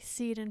me to like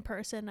see it in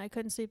person. I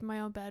couldn't sleep in my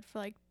own bed for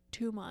like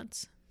 2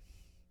 months.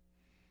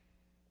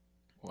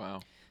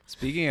 Wow.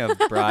 speaking of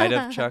Bride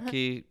of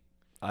Chucky,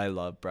 I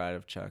love Bride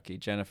of Chucky.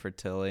 Jennifer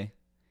Tilly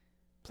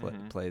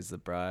plays the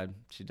bride.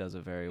 She does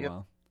it very Yep.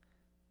 well.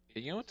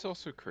 You know what's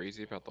also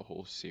crazy about the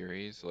whole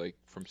series? Like,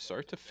 from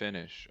start to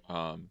finish,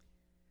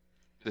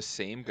 the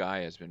same guy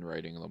has been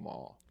writing them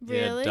all.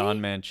 Really? Yeah, Don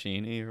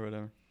Mancini or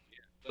whatever.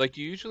 Like,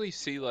 you usually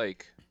see,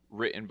 like,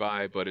 written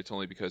by, but it's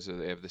only because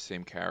they have the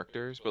same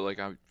characters. But, like,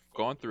 I've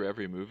gone through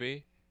every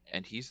movie,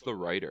 and he's the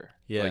writer.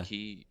 Yeah. Like,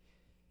 you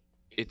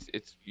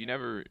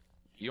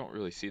don't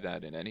really see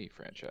that in any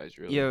franchise,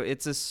 really. Yo,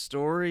 it's a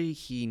story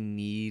he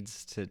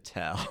needs to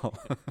tell.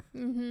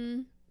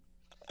 Mm-hmm.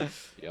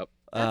 Yep.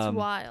 That's Um,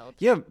 wild.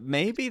 yeah,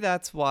 maybe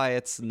that's why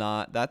it's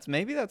not.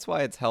 Maybe that's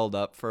why it's held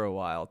up for a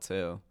while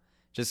too.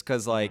 Just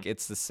because like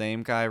it's the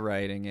same guy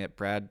writing it.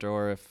 Brad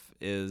Dourif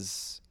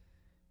is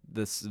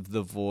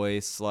the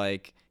voice.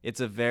 Like it's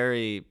a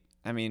very.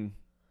 I mean,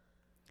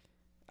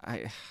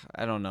 I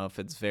don't know if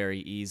it's very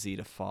easy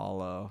to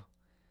follow,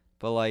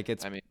 but like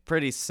it's I mean,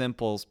 pretty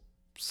simple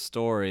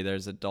story.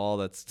 There's a doll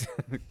that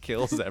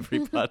kills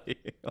everybody.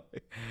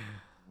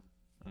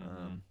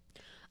 um,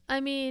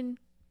 I mean,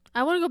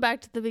 I want to go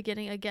back to the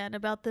beginning again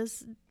about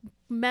this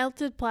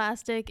melted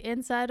plastic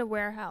inside a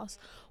warehouse.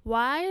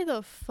 Why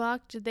the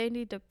fuck did they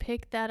need to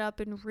pick that up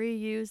and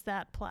reuse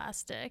that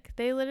plastic?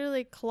 They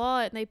literally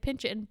claw it and they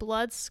pinch it and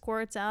blood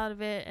squirts out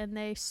of it and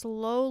they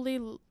slowly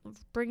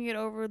bring it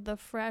over the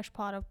fresh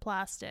pot of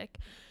plastic.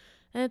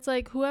 And it's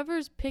like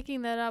whoever's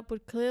picking that up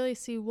would clearly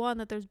see, one,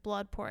 that there's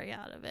blood pouring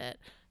out of it,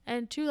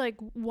 and two, like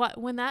what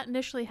when that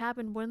initially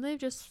happened, wouldn't they have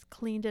just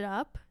cleaned it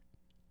up?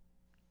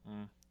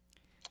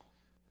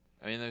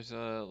 I mean, there's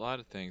a lot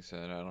of things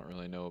that I don't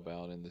really know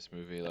about in this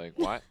movie. Like,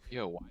 why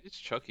does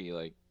Chucky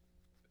like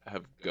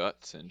have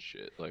guts and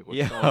shit? Like,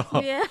 what's going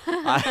on? Yeah.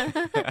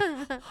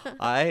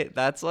 I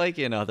that's like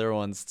in other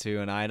ones too,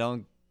 and I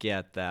don't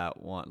get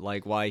that one.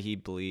 Like why he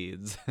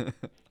bleeds.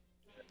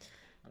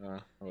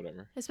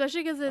 Whatever.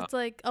 Especially because it's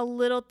like a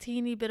little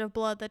teeny bit of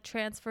blood that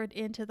transferred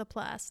into the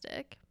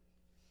plastic.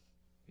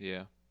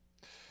 Yeah.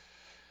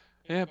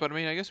 Yeah, but I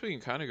mean, I guess we can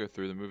kind of go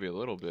through the movie a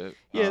little bit.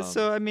 Yeah,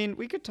 so I mean,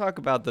 we could talk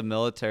about the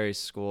military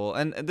school,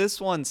 and this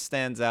one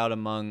stands out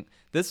among.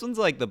 This one's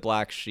like the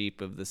black sheep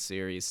of the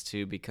series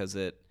too, because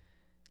it,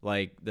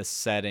 like, the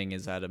setting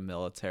is at a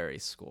military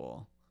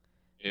school,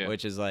 yeah.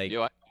 which is like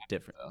Yo,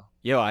 different. though.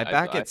 Yo, I I-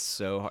 back I- it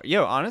so hard.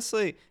 Yo,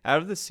 honestly,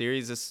 out of the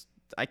series, this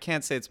I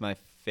can't say it's my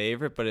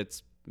favorite, but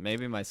it's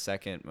maybe my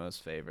second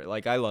most favorite.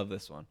 Like, I love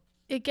this one.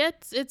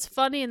 It's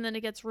funny and then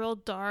it gets real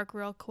dark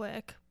real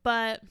quick.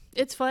 But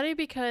it's funny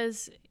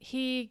because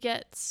he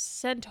gets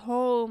sent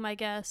home, I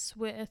guess,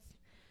 with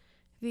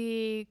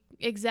the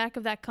exec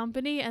of that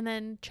company, and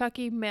then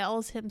Chucky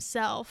mails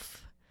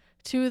himself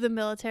to the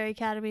military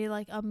academy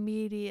like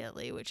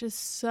immediately, which is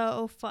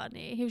so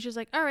funny. He was just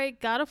like, all right,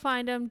 gotta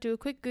find him, do a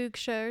quick Goog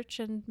search,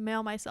 and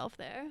mail myself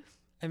there.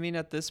 I mean,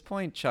 at this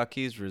point,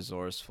 Chucky's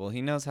resourceful.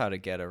 He knows how to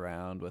get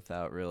around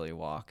without really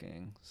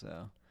walking.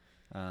 So,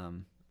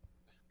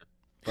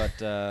 but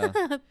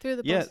Through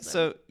the yeah. post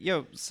So,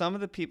 some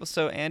of the people.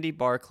 So Andy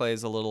Barclay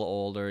is a little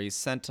older. He's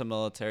sent to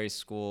military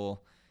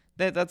school.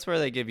 That's where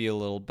they give you a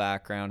little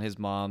background. His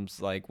mom's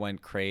like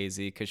went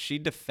crazy because she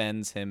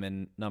defends him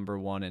in number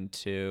 1 and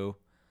 2,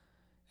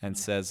 and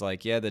says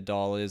like, yeah, the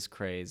doll is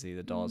crazy.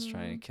 The doll's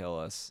trying to kill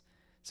us.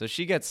 So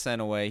she gets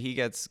sent away. He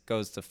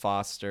goes to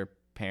foster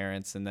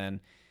parents, and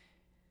then,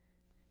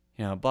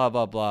 blah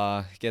blah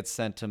blah, gets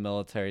sent to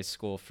military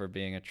school for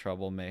being a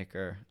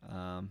troublemaker.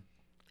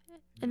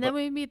 and then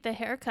we meet the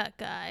haircut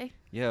guy.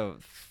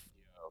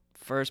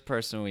 First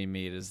person we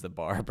meet is the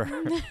barber.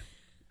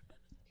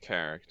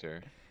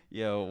 Character.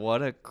 Yo,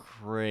 what a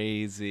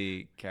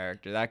crazy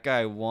character. That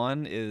guy,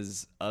 one,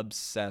 is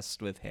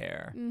obsessed with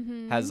hair.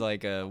 Has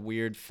like a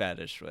weird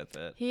fetish with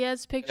it. He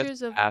has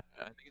pictures of I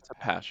think it's a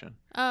passion.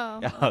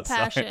 Oh, sorry.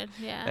 passion.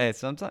 Yeah. Hey,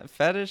 sometimes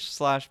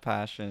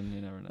fetish/passion,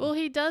 you never know. Well,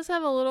 he does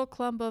have a little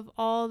clump of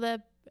all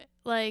the,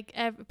 like,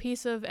 every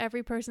piece of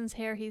every person's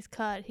hair he's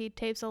cut. He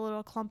tapes a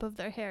little clump of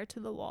their hair to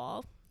the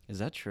wall. Is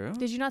that true?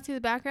 Did you not see the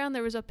background?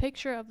 There was a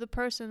picture of the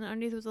person, and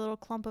underneath was a little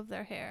clump of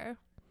their hair.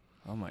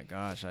 Oh my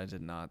gosh, I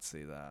did not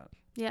see that.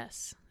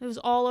 Yes. It was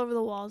all over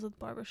the walls of the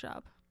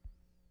barbershop.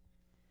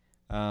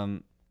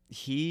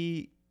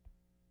 He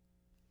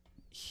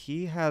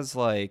has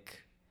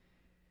like,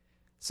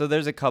 so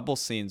there's a couple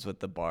scenes with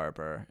the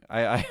barber.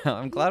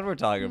 I'm glad we're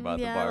talking about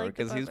the Yeah, I barber, like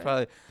the because he's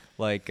barber. probably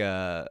like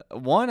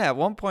at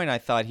one point I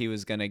thought he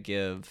was gonna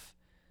give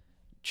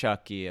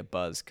Chucky a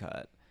buzz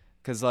cut,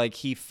 because like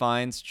he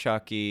finds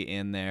Chucky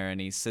in there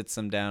and he sits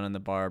him down in the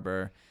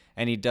barber,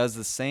 and he does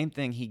the same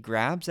thing. He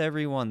grabs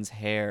everyone's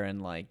hair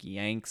and like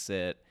yanks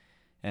it,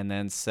 and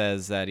then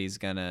says that he's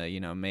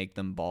gonna make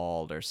them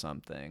bald or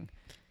something.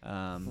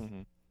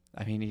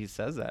 I mean, he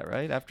says that,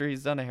 right? After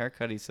he's done a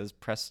haircut, he says,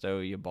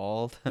 "Presto, you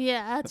bald."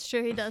 Yeah, that's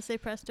true. He does say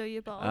presto,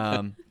 you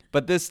bald.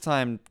 But this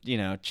time,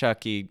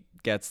 Chucky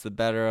gets the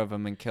better of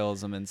him and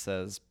kills him and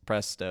says,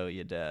 "Presto,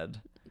 you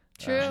dead."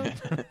 True.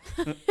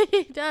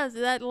 He does.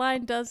 That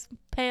line does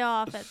pay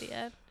off at the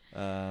end.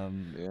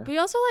 Yeah. But he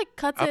also, like,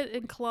 cuts it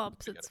in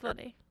clumps. It's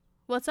funny.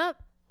 What's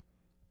up?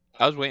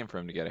 I was waiting for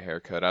him to get a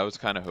haircut. I was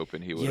kind of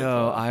hoping he would.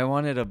 I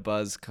wanted a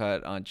buzz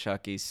cut on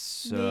Chucky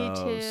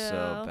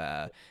so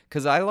bad.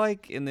 Because I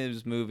like in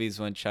those movies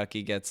when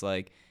Chucky gets,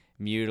 like,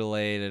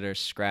 mutilated or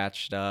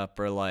scratched up,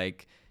 or,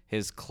 like,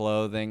 his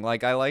clothing.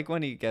 Like, I like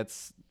when he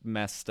gets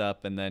messed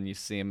up and then you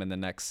see him in the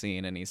next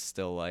scene and he's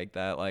still like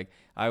that. Like,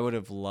 I would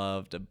have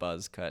loved a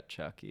buzz cut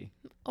Chucky.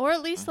 Or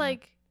at least,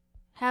 like,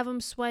 have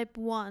him swipe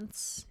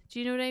once. Do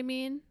you know what I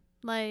mean?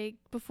 Like,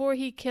 before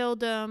he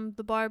killed him,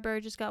 the barber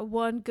just got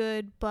one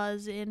good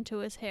buzz into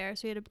his hair,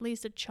 so he had at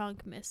least a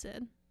chunk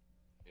missing.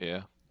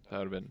 Yeah. That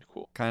would have been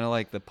cool. Kind of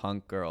like the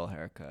punk girl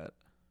haircut.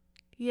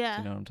 Do Yeah,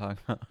 you know what I'm talking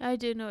about? I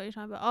do know what you're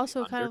talking about.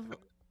 Also,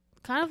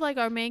 kind of like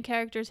our main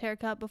character's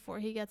haircut before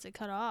he gets it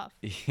cut off.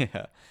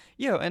 Yeah.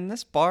 Yo, and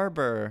this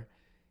barber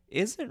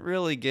isn't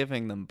really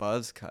giving them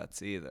buzz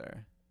cuts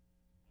either.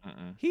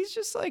 Mm-mm. He's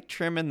just like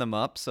trimming them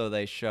up so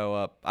they show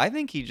up. I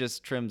think he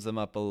just trims them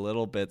up a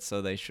little bit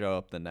so they show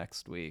up the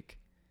next week.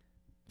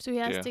 So he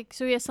has Yeah. to.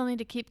 So he has something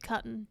to keep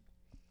cutting.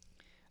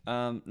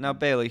 Now,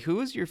 Bailey, who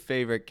is your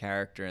favorite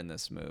character in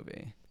this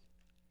movie?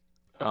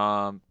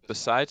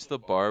 Besides the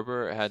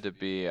barber, it had to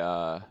be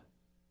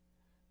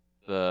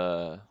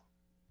the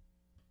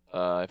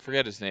I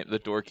forget his name, the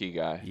dorky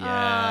guy,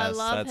 I Yes,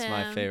 love that's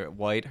my him. favorite.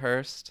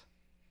 Whitehurst.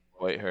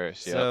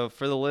 Whitehurst. Yep. So,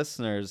 for the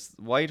listeners,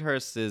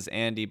 Whitehurst is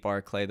Andy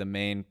Barclay, the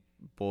main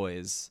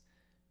boy's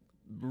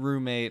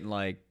roommate and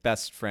like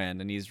best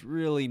friend, and he's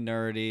really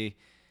nerdy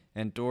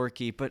and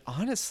dorky. But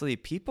honestly,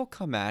 people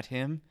come at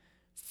him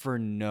for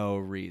no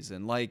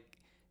reason. Like,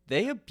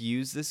 they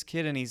abuse this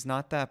kid, and he's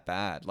not that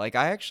bad. Like,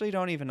 I actually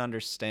don't even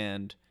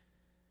understand.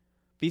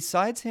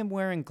 Besides him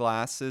wearing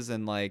glasses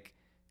and like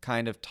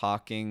kind of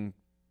talking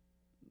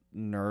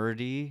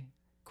nerdy,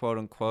 quote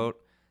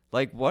unquote.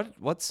 Like,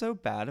 what's so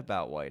bad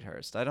about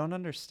Whitehurst? I don't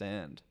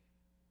understand.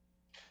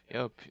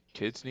 Yeah,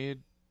 kids need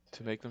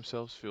to make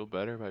themselves feel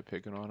better by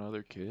picking on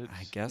other kids.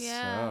 I guess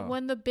Yeah, so.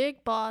 when the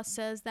big boss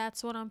says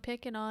that's what I'm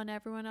picking on,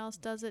 everyone else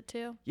does it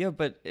too. Yeah,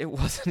 but it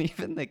wasn't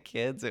even the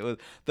kids. It was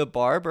the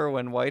barber.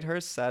 When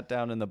Whitehurst sat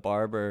down in the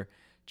barber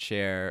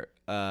chair,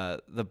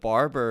 the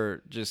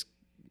barber just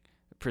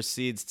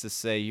proceeds to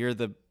say, "You're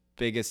the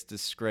biggest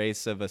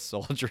disgrace of a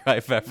soldier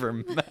I've ever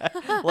met."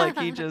 Like,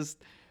 he just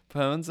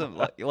pones him.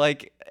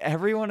 Like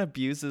everyone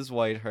abuses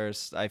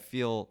Whitehurst. I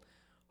feel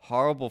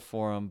horrible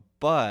for him,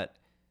 but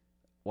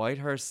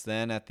Whitehurst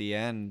then at the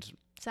end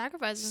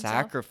Sacrifices himself.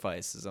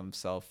 sacrifices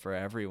himself for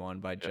everyone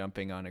by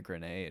jumping on a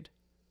grenade.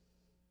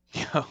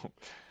 Yo,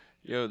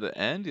 yo, the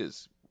end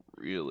is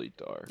really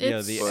dark. Yeah,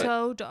 It's the-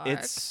 so dark.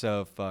 It's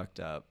so fucked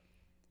up.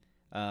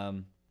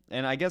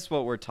 And I guess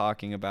what we're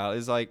talking about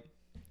is like,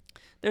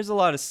 there's a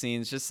lot of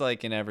scenes, just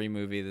like in every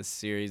movie this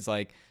series.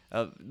 Like,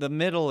 the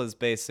middle is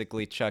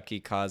basically Chucky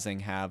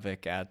causing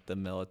havoc at the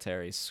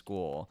military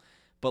school.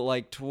 But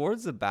like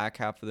towards the back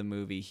half of the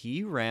movie,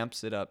 he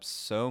ramps it up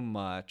so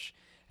much.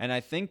 And I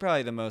think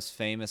probably the most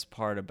famous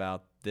part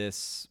about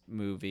this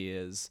movie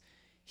is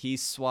he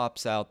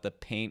swaps out the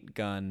paint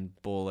gun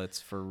bullets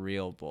for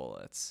real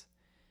bullets.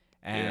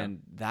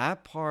 And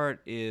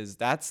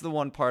that's the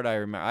one part I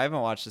remember. I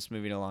haven't watched this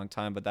movie in a long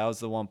time, but that was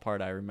the one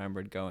part I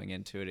remembered going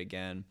into it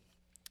again.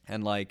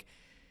 And like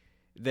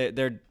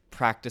they're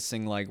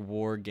practicing like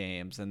war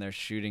games and they're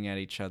shooting at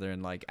each other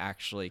and like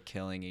actually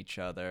killing each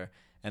other.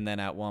 And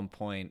then at one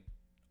point,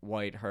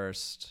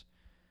 Whitehurst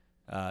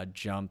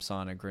jumps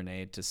on a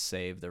grenade to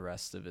save the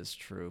rest of his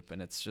troop.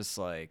 And it's just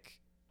like,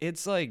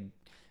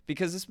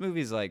 because this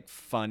movie's like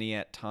funny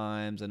at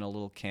times and a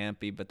little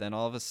campy, but then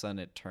all of a sudden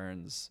it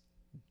turns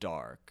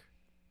dark.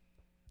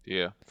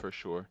 Yeah, for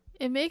sure.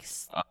 It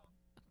makes. Uh,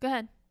 Go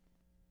ahead.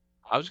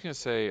 I was gonna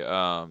say,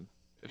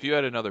 if you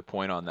had another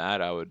point on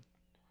that, I would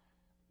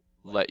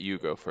let you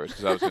go first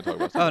because I was gonna talk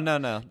about Oh, something. no.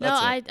 No,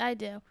 That's it. I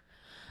do.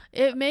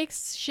 It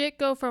makes shit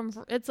go from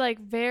it's like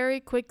very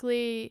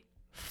quickly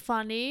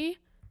funny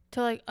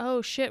to like,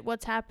 oh shit,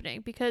 what's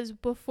happening? Because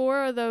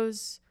before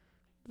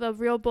the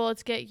real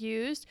bullets get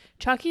used,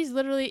 Chucky's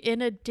literally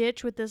in a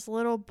ditch with this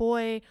little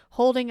boy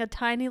holding a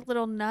tiny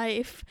little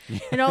knife,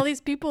 and all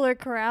these people are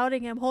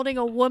crowding him, holding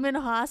a woman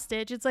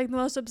hostage. It's like the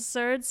most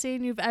absurd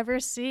scene you've ever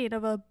seen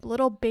of a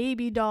little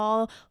baby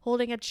doll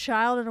holding a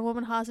child and a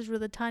woman hostage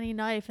with a tiny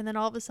knife, and then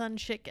all of a sudden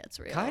shit gets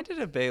real. Kind of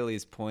to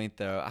Bailey's point,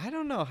 though, I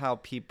don't know how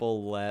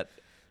people let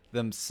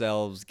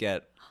themselves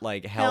get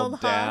like held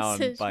Held down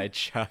hostage. by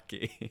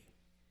Chucky.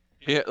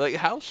 Yeah, like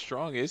how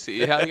strong is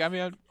he? Yeah, like, I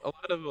mean, a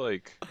lot of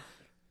like,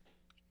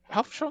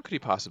 how strong could he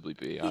possibly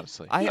be?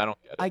 Honestly, I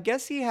don't get it. I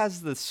guess he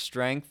has the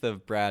strength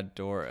of Brad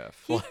Dourif.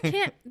 He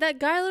can't. That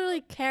guy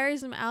literally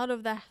carries him out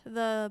of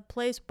the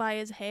place by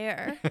his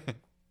hair.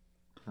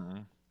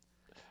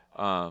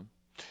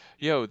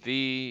 Yo,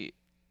 the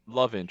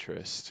love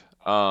interest.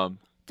 De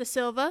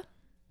Silva.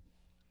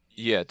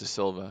 Yeah, De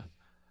Silva.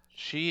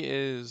 She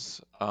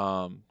is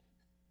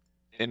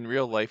in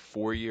real life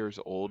 4 years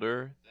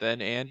older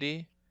than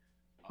Andy.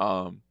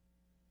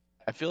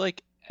 I feel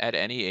like at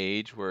any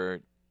age where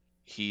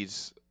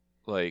he's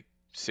like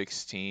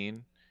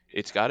 16,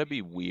 it's got to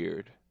be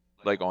weird,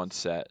 like on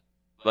set.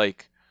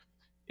 Like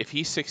if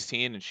he's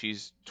 16 and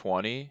she's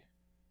 20,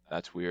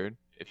 that's weird.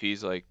 If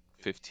he's like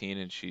 15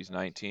 and she's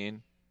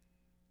 19,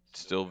 it's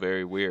still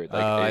very weird.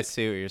 Like I it,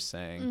 see what you're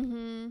saying.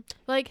 Mm-hmm.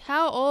 Like,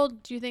 how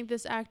old do you think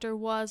this actor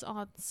was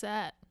on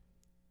set?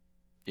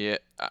 yeah,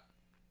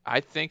 I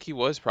think he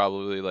was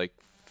probably like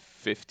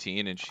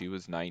 15 and she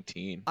was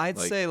 19. I'd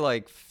Like, say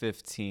like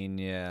 15,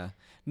 yeah.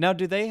 Now,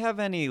 do they have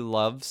any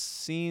love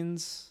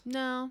scenes?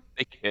 No.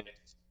 they kiss.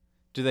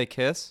 Do they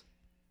kiss?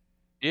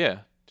 Yeah,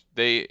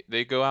 they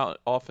go out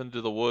off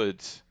into the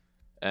woods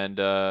and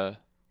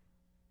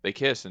they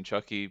kiss and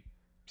Chucky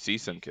see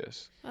some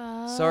kiss.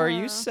 So are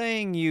you Oh.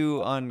 saying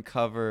you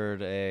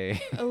uncovered a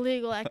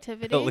Illegal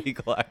activity?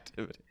 illegal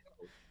activity?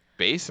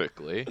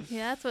 Basically.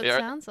 Yeah, that's what it Yeah,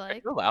 sounds are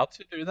like. you allowed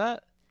to do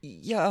that?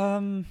 Yeah,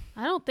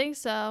 I don't think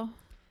so.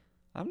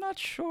 I'm not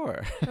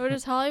sure. Or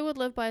does Hollywood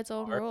live by its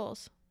own Or-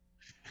 rules?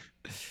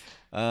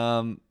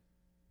 Um,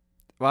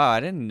 wow, I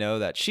didn't know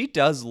that. She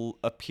does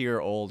appear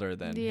older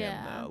than him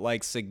Yeah. though,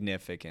 like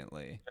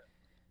significantly.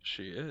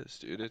 She is,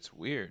 dude. It's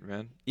weird,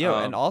 man. Yo,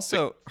 and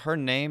also her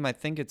name, I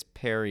think it's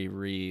Perry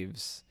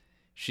Reeves.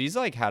 She's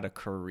like had a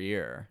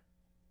career.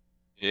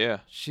 Yeah.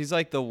 She's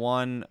like the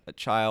one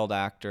child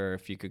actor,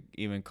 if you could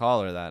even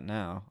call her that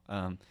now.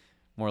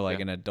 More like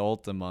Yeah. an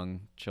adult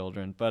among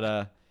children.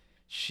 But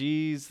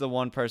she's the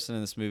one person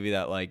in this movie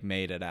that like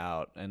made it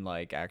out and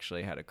like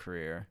actually had a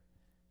career.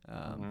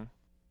 Mhm.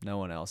 No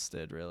one else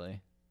did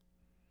really.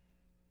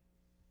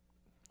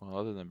 Well,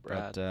 other than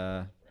Brad.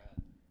 But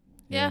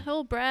Yeah,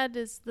 old Brad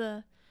is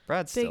the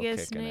Brad's still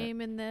biggest kicking it.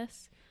 name in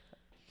this.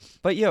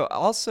 But yo,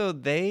 also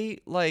they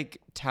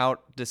like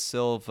tout De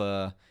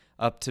Silva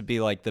up to be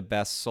like the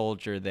best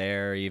soldier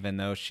there, even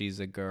though she's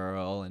a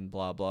girl and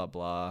blah blah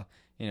blah.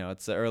 You know,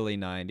 it's the early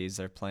 '90s.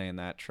 They're playing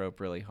that trope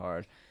really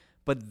hard.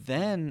 But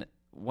then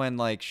when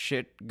like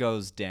shit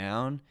goes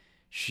down,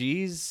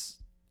 she's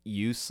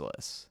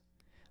useless.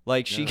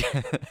 Like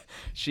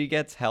she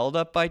gets held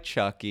up by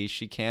Chucky.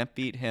 She can't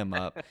beat him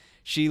up.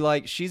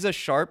 She's a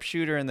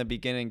sharpshooter in the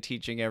beginning,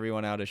 teaching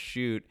everyone how to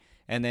shoot,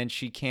 and then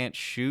she can't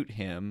shoot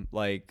him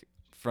like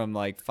from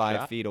like 5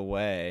 Shot? feet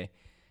away.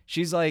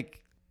 She's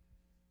like,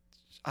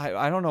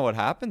 I don't know what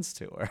happens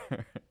to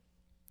her.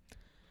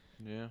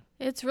 Yeah.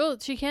 It's real.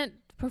 She can't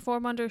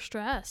perform under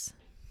stress.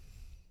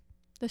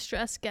 The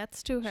stress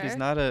gets to her. She's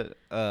not a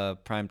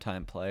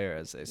primetime player,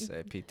 as they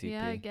say. PTP.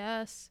 Yeah, I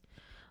guess.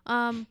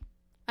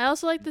 I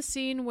also like the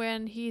scene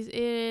when he's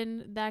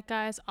in that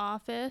guy's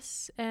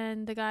office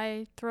and the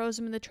guy throws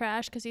him in the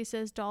trash because he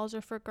says dolls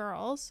are for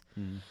girls.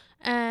 Mm.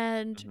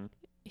 And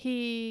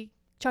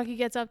Chucky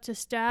gets up to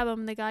stab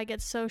him. The guy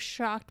gets so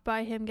shocked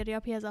by him getting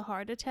up, he has a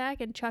heart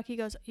attack. And Chucky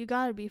goes, "You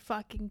gotta be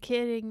fucking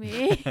kidding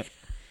me."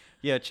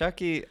 Yeah,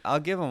 Chucky, I'll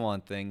give him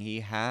one thing. He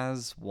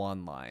has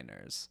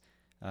one-liners.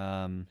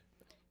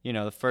 You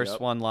know, the first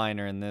Yep.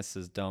 one-liner in this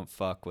is "Don't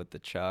fuck with the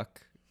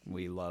Chuck."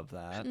 We love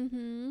that.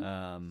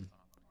 Mm-hmm.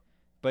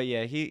 But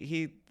yeah,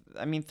 he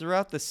I mean,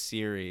 throughout the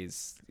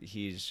series,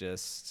 he's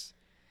just...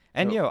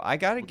 And Yo, I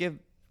gotta give...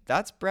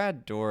 That's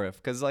Brad Dourif,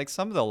 because like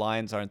some of the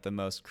lines aren't the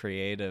most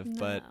creative,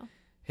 but No.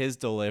 his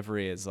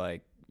delivery is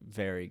like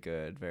very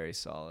good, very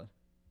solid.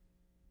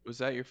 Was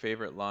that your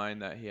favorite line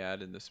that he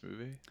had in this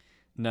movie?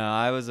 No,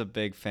 I was a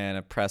big fan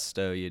of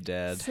Presto, You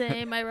Dead.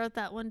 Same. I wrote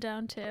that one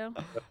down too.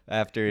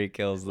 After he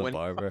kills the When-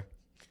 barber.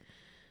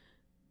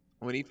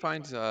 When he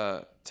finds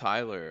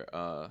Tyler,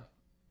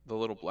 the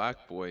little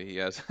black boy, he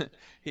has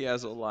he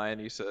has a line.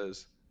 He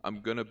says, "I'm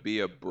gonna be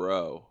a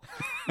bro."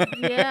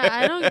 Yeah,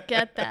 I don't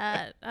get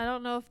that. I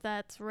don't know if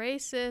that's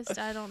racist.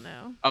 I don't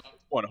know. I'm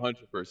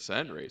 100%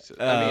 racist.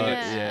 I mean,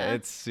 it's Yeah.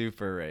 It's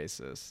super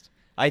racist.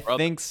 I brother,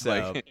 think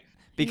so. like,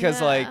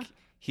 Because Yeah. like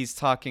he's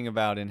talking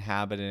about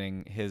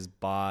inhabiting his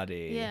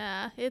body.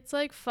 Yeah, it's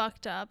like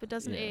fucked up. It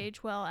doesn't Yeah.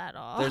 age well at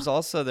all. There's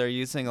also they're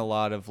using a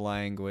lot of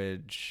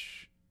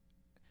language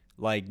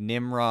like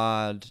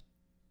Nimrod,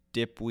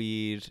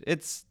 dipweed.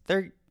 It's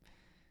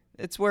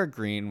where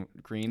Green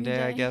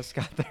Day, I Day. guess,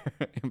 got their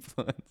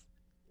influence.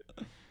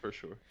 for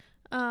sure.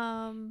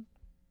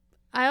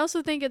 I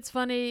also think it's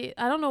funny.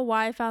 I don't know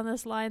why I found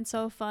this line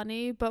so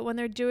funny, but when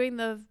they're doing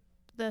the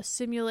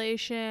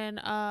simulation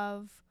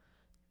of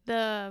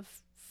the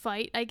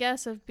fight, I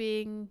guess, of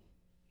being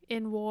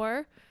in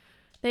war,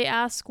 they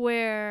ask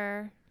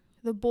where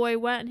the boy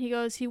went, and he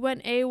goes, he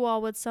went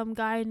AWOL with some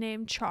guy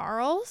named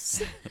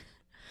Charles.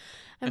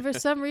 And for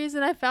some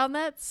reason, I found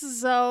that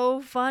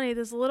so funny.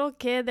 This little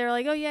kid, they're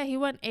like, "Oh yeah, he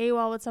went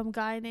AWOL with some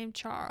guy named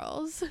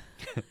Charles."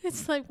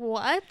 It's like,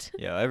 what?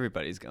 Yeah,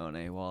 everybody's going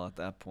AWOL at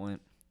that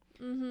point.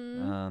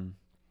 Mm-hmm.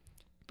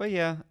 But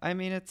yeah, I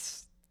mean,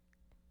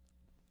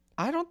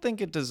 I don't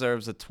think it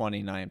deserves a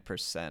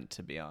 29%,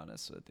 to be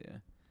honest with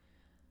you.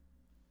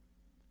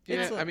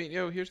 Yeah, It's I mean,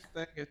 here's the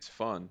thing. It's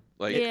fun.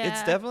 Like, Yeah.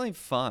 It's definitely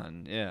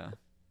fun, yeah.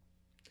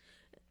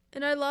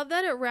 And I love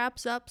that it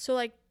wraps up. So,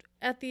 like,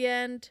 at the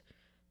end,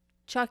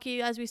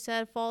 Chucky, as we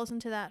said, falls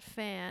into that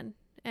fan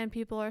and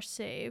people are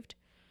saved.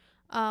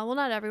 Well,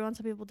 not everyone.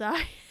 Some people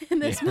die in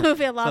this Yeah.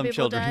 movie. A lot Some of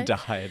people children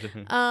die.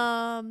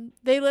 died.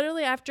 They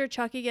literally, after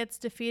Chucky gets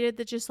defeated,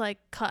 they just, like,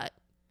 cut.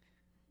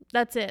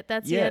 That's it.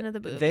 That's the end of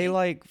the movie. They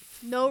like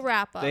no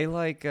wrap up. they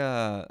like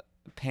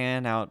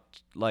pan out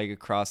like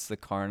across the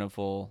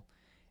carnival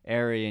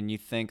area, and you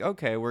think,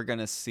 okay, we're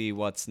gonna see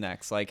what's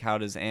next. Like, how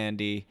does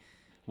Andy?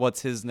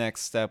 What's his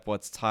next step?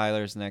 What's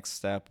Tyler's next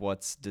step?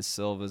 What's De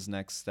Silva's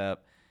next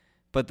step?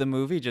 But the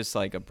movie just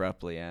like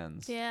abruptly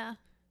ends. Yeah.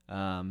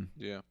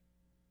 yeah.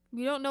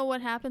 We don't know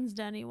what happens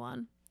to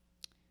anyone.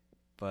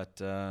 But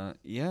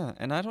yeah,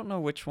 and I don't know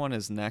which one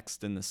is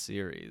next in the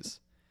series.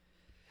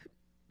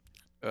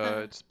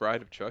 It's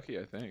Bride of Chucky,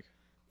 I think.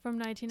 From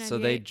 1998.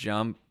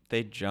 So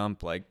they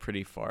jump like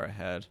pretty far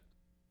ahead.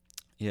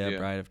 Yeah, Yeah.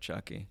 Bride of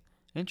Chucky.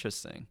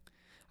 Interesting.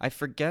 I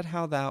forget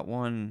how that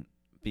one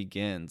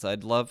begins.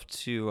 I'd love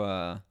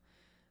to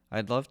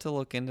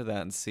look into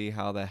that and see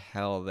how the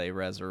hell they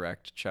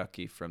resurrect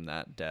Chucky from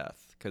that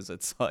death, cuz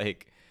it's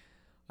like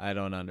I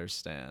don't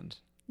understand.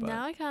 But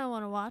Now I kind of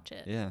want to watch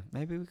it. yeah,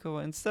 maybe we go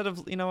instead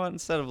of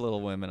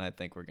Little Women, I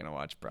think we're going to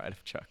watch Bride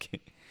of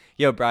Chucky.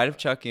 Yo, Bride of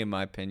Chucky in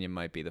my opinion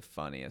might be the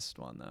funniest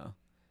one though.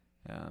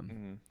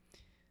 Mhm.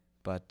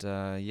 But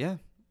yeah,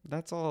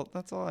 that's all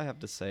I have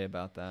to say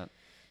about that.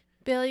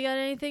 Bill, you got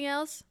anything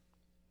else?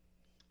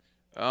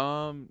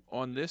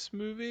 On this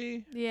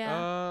movie,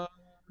 Yeah.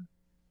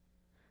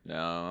 no,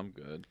 I'm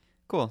good.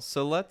 Cool.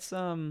 So let's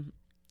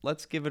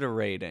give it a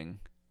rating.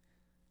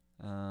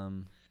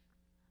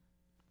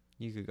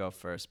 You could go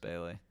first,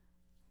 Bailey.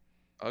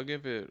 I'll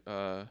give it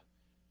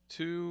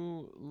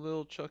 2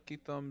 little Chucky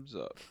thumbs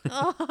up.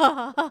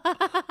 Oh,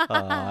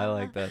 I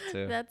like that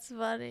too. That's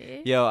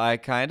funny. Yo, I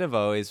kind of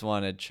always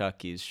wanted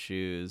Chucky's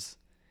shoes,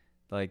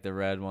 like the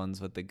red ones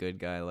with the good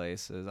guy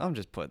laces. I'm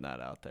just putting that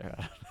out there.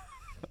 I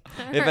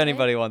don't know. If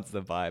anybody wants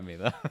to buy me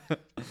though,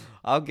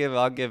 I'll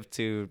give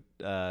 2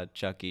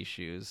 Chucky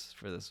shoes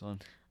for this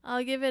one.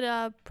 I'll give it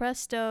a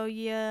presto,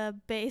 yeah,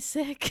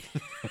 basic.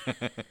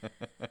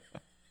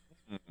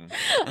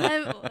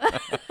 That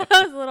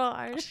was a little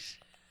harsh.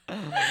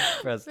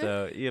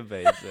 Presto, you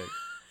basic.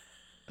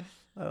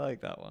 I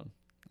like that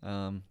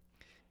one.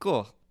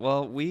 Cool.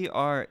 Well, we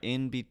are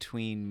in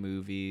between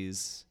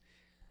movies.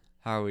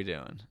 How are we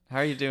doing? How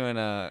are you doing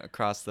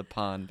across the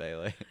pond,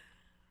 Bailey?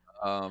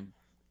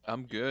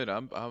 I'm good.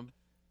 I'm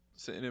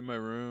sitting in my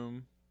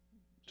room,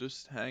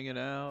 just hanging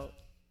out.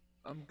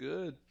 I'm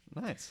good.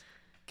 Nice.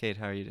 Kate,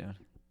 how are you doing?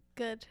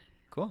 Good.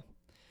 Cool.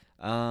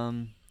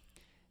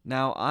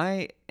 Now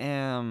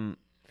I'm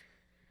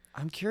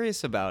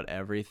curious about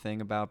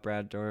everything about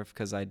Brad Dourif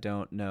because I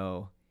don't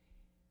know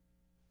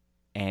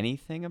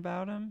anything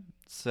about him.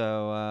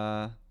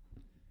 So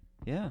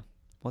yeah.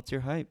 What's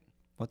your hype?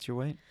 What's your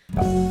weight?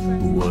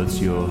 What's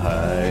your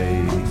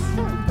height?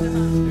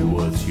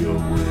 What's your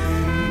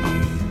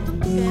weight?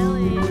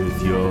 Billy.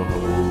 With your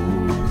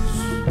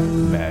host,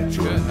 Matt Good.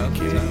 Jordan How's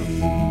it McKay.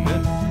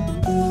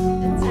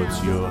 sound?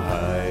 What's your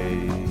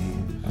height?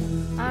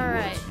 All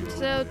right.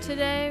 So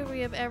today we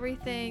have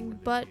everything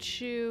but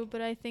shoe,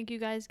 but I think you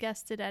guys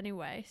guessed it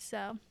anyway.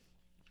 So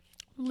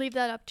leave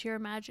that up to your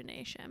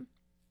imagination.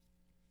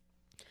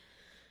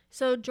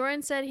 So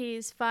Jordan said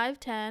he's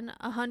 5'10",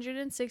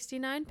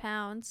 169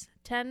 pounds,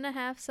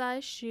 10.5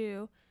 size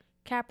shoe,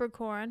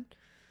 Capricorn,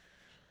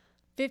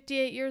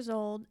 58 years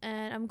old,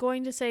 and I'm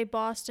going to say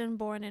Boston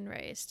born and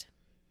raised.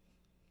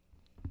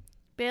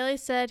 Bailey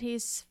said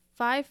he's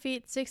 5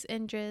 feet 6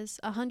 inches,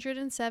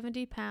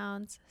 170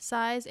 pounds,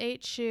 size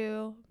 8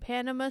 shoe,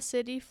 Panama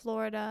City,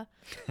 Florida,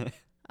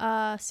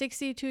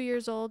 62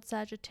 years old,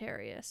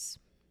 Sagittarius.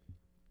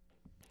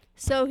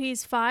 So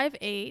he's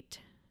 5'8",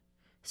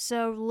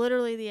 so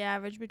literally the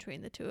average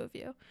between the two of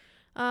you.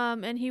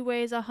 And he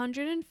weighs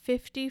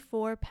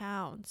 154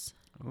 pounds.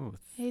 Ooh,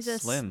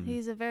 He's slim.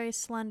 He's a very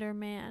slender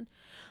man.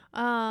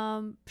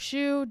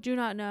 Shoe, do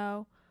not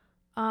know.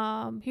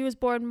 He was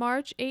born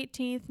March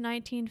 18th,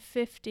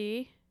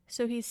 1950.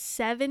 So he's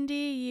 70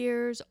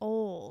 years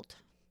old.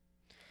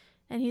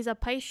 And he's a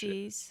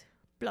Pisces.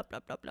 Blah, blah,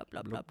 blah, blah,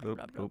 blah, blah, blah,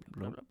 blah, blah,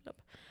 blah, blah,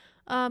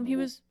 blah. He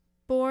was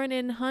born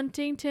in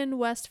Huntington,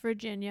 West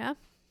Virginia.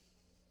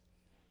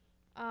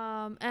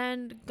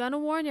 And gonna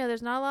warn you,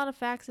 there's not a lot of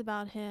facts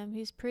about him.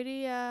 He's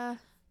pretty,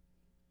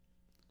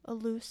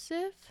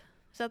 elusive?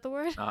 Is that the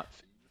word? Not.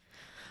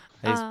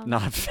 He's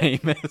not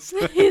famous.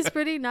 He's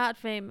pretty not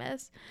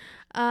famous.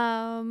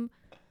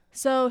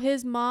 So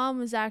his mom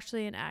was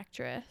actually an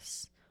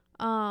actress.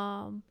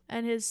 And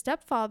his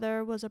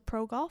stepfather was a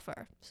pro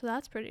golfer. So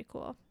that's pretty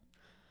cool.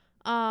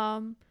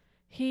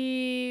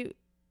 He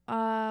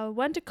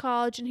went to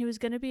college and he was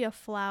going to be a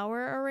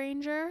flower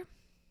arranger.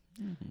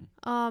 Mm-hmm.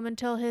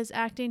 Until his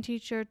acting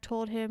teacher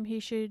told him he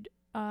should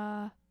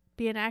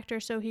be an actor.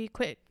 So he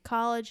quit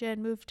college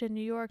and moved to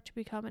New York to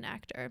become an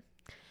actor.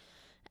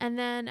 And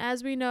then,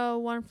 as we know,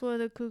 One Flew Over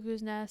the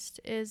Cuckoo's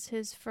Nest is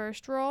his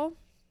first role.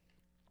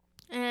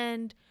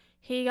 And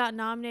he got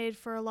nominated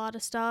for a lot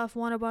of stuff,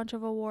 won a bunch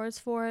of awards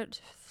for it,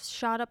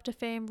 shot up to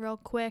fame real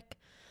quick.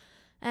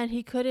 And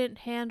he couldn't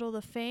handle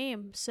the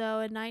fame.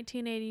 So in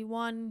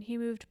 1981, he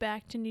moved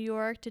back to New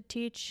York to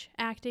teach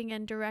acting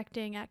and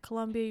directing at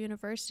Columbia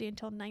University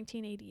until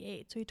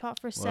 1988. So he taught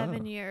for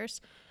 7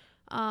 years.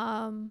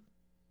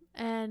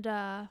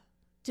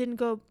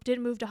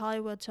 Didn't move to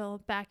Hollywood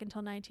back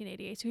until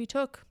 1988. So he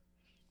took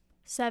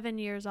 7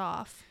 years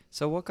off.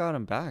 So what got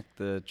him back?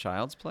 The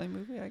Child's Play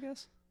movie, I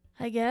guess?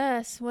 I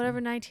guess whatever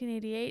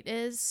 1988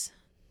 is.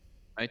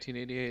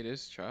 1988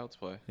 is Child's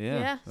Play.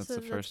 Yeah, that's so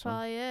the first one.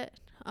 probably it.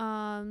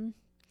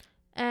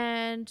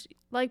 And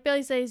like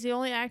Billy said, he's the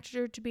only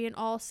actor to be in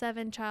all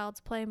 7 Child's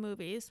Play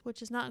movies,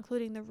 which is not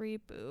including the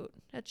reboot.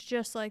 That's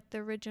just like the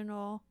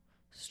original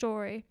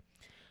story.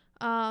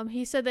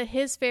 He said that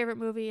his favorite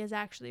movie is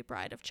actually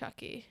Bride of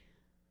Chucky.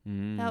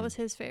 That was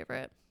his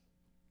favorite.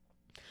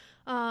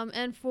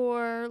 And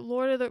for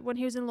when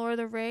he was in Lord of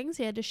the Rings,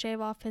 he had to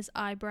shave off his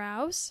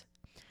eyebrows.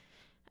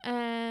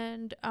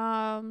 And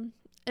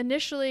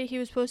initially he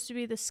was supposed to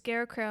be the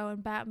Scarecrow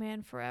in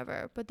Batman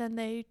Forever, but then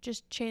they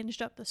just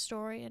changed up the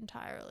story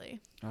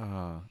entirely.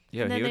 Oh,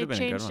 yeah, And he then would they have been a good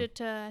changed one. it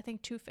to, I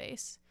think,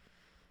 Two-Face.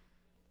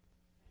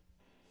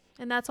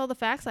 And that's all the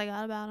facts I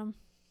got about him.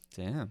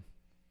 Damn.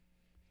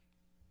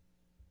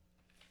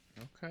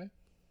 Okay.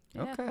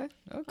 Yeah. Okay.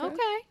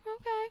 Okay.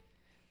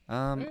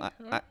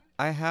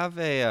 I have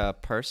a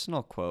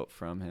personal quote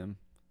from him.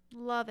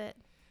 Love it.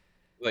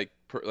 Like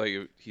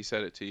he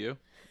said it to you.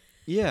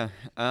 Yeah.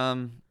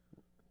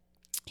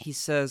 He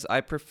says,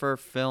 "I prefer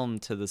film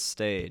to the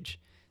stage.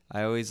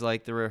 I always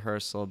like the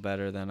rehearsal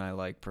better than I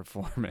like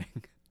performing."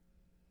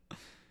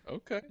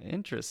 Okay.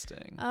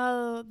 Interesting.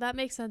 Oh, that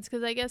makes sense,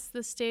 because I guess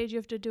the stage you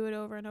have to do it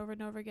over and over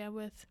and over again.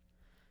 With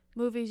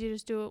movies, you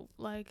just do it,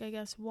 like, I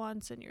guess,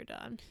 once and you're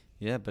done.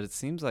 Yeah, but it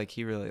seems like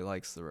he really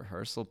likes the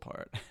rehearsal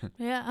part.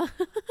 Yeah.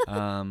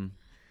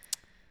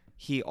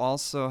 He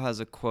also has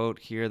a quote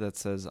here that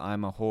says,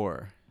 "I'm a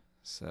whore."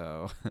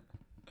 So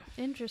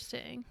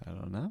Interesting. I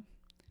don't know.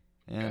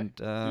 Okay. And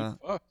Dude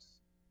fucks.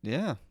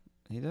 yeah,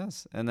 he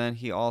does. And then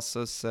he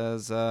also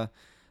says,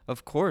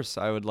 "Of course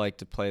I would like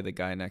to play the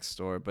guy next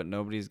door, but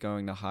nobody's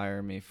going to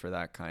hire me for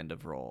that kind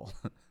of role."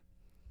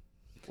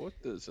 What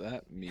does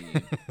that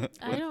mean?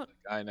 I don't.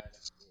 The guy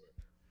next door.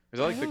 Is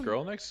that like the don't-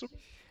 girl next door?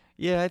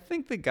 Yeah, I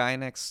think the guy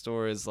next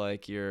door is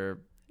like your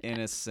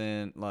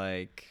innocent,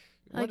 like,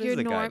 Like what is your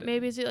the guy?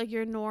 maybe is it like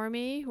your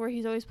normie, where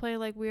he's always playing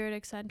like weird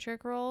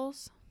eccentric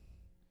roles?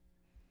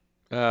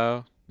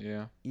 Oh,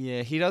 yeah.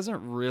 Yeah, he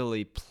doesn't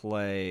really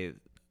play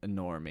a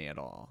normie at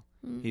all.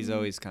 He's Mm-mm.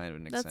 always kind of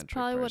an eccentric That's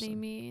probably what he person.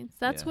 means.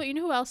 That's Yeah. what, you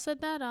know who else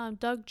said that?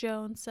 Doug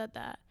Jones said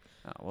that.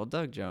 Oh, well,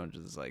 Doug Jones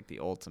is like the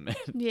ultimate,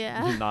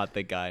 Yeah. not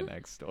the guy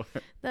next door.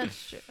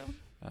 That's true.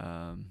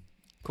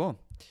 Cool.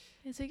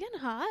 Is it getting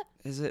hot?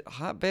 Is it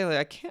hot, Bailey?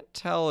 I can't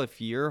tell if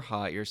you're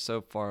hot. You're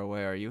so far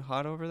away. Are you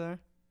hot over there?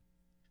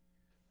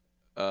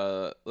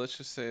 Let's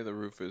just say the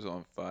roof is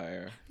on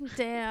fire.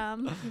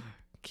 Damn.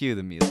 Cue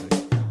the music.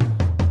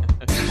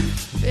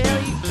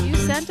 Bill, you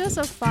sent us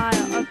a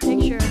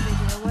picture of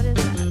video. What is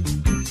that?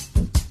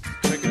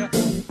 Check it out.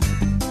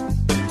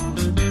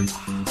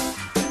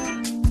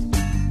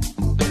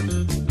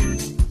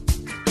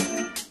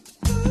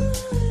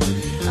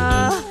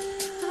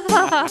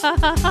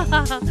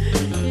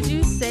 Did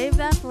you save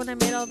that for when I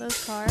made all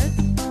those cards?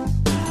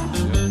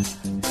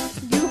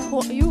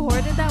 You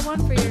hoarded that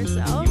one for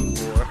yourself?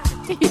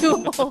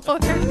 You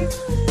hoard.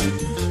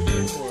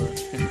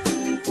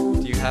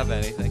 Do you have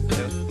anything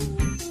too?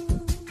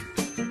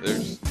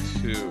 There's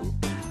two.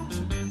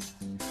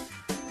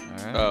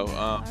 All right. Oh,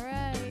 All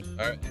right.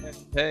 all right.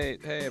 Hey,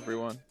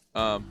 everyone.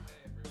 I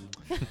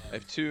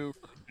have two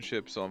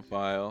relationships on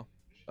file.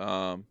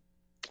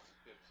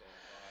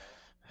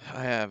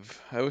 I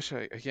wish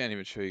I can't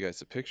even show you guys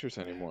the pictures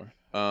anymore.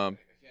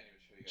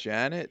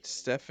 Janet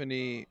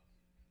Stephanie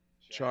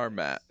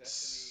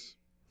Charmatz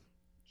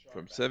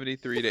from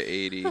 73 to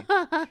 80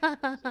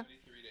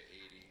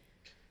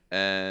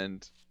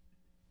 and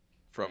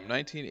from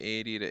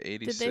 1980 to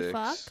 86. Did they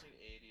fuck?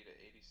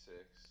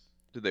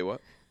 Did they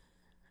what?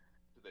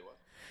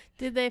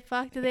 Did they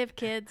fuck? Did they have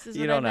kids? Is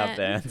You what don't I have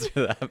to meant.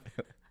 answer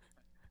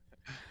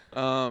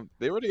that.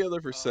 They were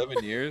together for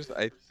 7 years.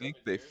 I think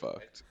they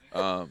fucked.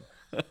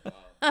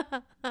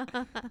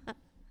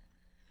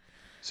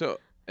 So,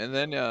 and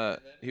then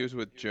he was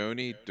with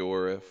Joni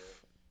Dorif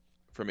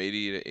from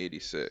 80 to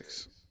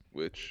 86,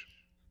 which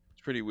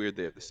is pretty weird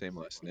they have the same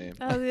last name.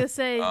 I was gonna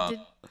say, Um,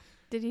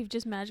 did he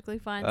just magically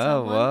find Oh,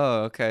 someone?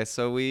 whoa. Okay,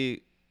 so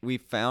we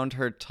found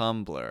her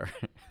Tumblr.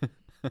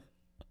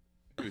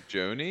 With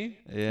Joni?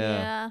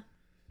 Yeah.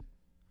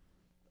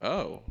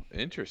 Oh,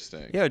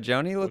 interesting. Yo,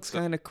 Joni looks What's the-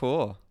 kind of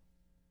cool.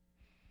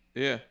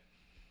 Yeah.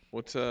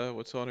 What's on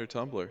her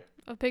Tumblr?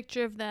 A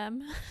picture of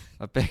them.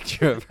 A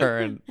picture of her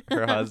and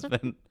her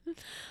husband.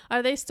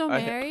 Are they still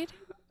I- married?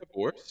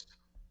 Divorced?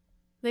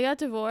 They got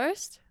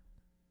divorced?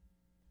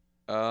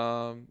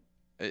 I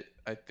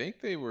think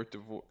they were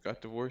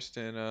got divorced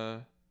in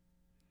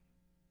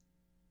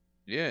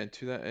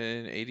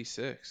in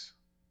 86.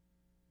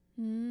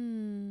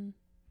 Hmm.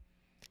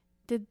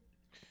 So,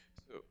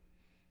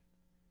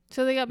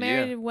 So they got Yeah.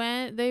 married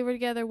when? They were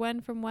together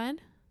when from when?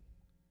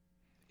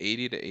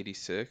 80 to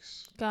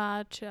 86.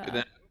 Gotcha. And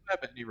then I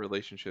don't have any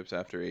relationships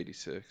after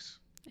 86.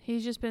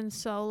 He's just been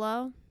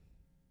solo.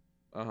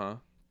 Uh-huh.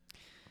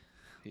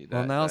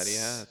 Well, now That he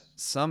has.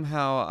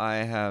 somehow I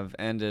have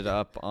ended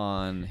up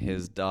on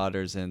his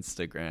daughter's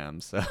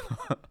Instagram, so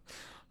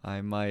I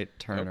might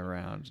turn Yep.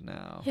 around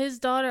now. His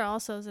daughter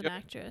also is an Yep.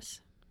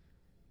 actress.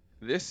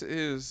 This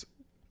is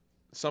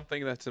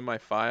something that's in my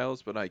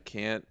files, but I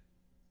can't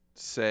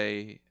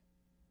say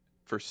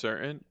for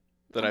certain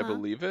that I Uh-huh.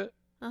 believe it.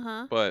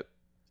 Uh-huh. But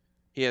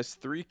he has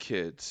 3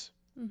 kids.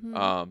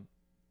 Mm-hmm.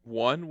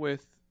 One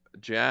with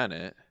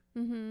Janet,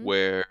 Mm-hmm.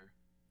 where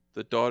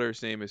the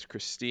daughter's name is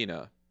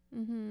Christina.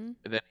 Mm-hmm.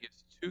 And then he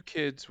has 2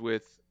 kids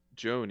with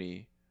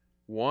Joni.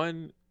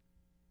 One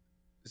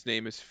His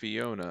name is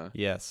Fiona,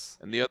 Yes.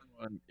 and the other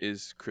one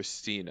is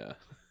Christina.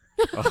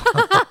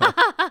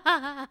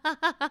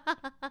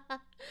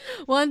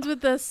 One's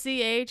with a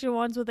CH and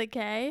one's with a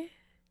K.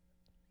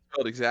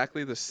 Spelled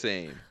exactly the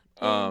same.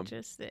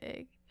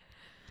 Interesting.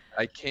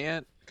 I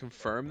can't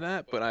confirm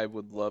that, but I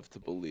would love to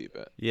believe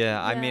it.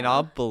 Yeah, I mean, Yeah.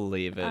 I'll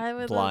believe it I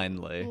would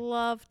blindly.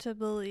 love to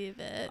believe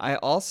it. I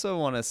also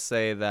want to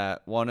say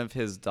that one of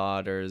his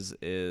daughters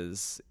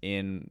is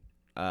in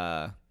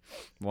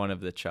one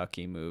of the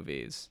Chucky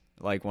movies,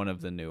 like one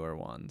of the newer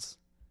ones,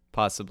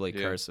 possibly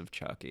Yeah. Curse of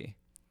Chucky.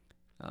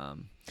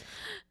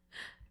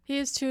 He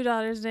has 2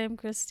 daughters named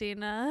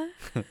Christina.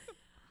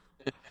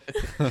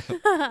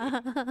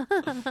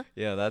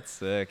 Yeah, that's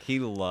sick. He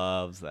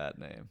loves that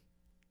name.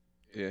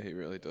 Yeah, he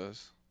really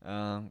does.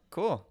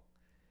 Cool.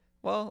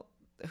 Well,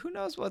 who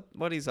knows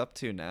what he's up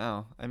to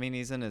now? I mean,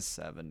 he's in his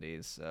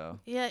 70s, so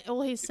Yeah,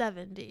 well, he's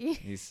 70.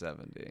 he's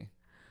 70.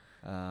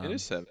 In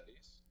his 70s.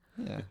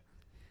 Yeah.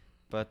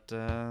 But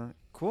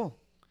cool.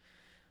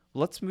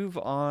 Let's move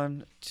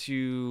on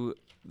to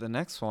the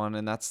next one,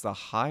 and that's the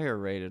higher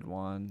rated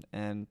one,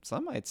 and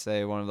some might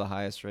say one of the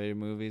highest rated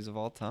movies of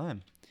all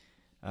time.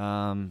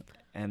 And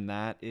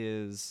that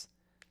is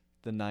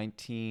the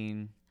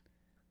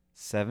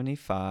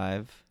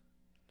 1975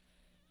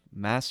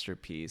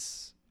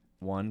 masterpiece,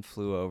 One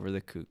Flew Over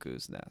the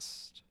Cuckoo's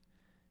Nest.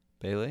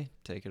 Bailey,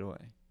 take it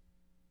away.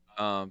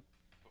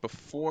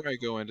 Before I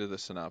go into the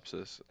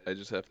synopsis, I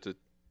just have to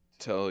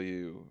tell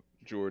you,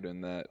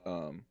 Jordan, that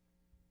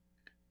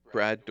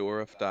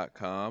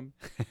BradDourif.com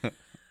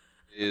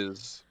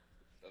is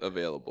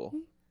available.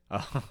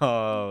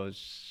 Oh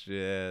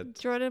shit.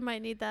 Jordan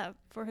might need that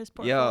for his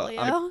Yo,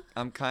 portfolio.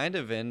 I'm kind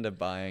of into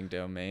buying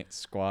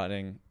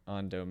squatting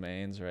on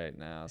domains right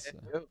now. So.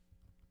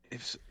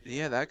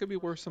 Yeah, that could be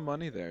worth some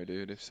money there,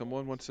 dude. If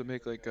someone wants to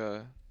make like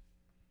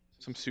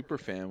some super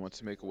fan wants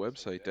to make a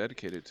website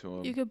dedicated to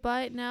him. You could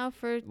buy it now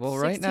for Well,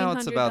 right now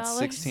it's about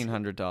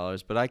 $1,600.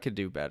 $1,600, but I could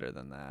do better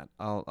than that.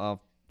 I'll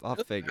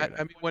figure it out.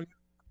 I mean,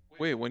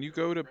 when you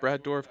go to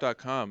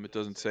BradDourif.com, it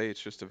doesn't say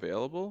it's just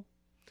available.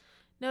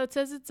 No, it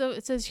says it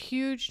says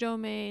huge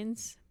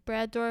domains.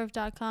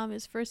 BradDourif.com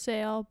is for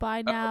sale.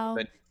 Buy now.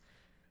 And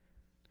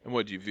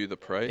what, do you view the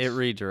price? It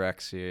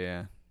redirects you,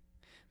 yeah.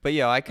 But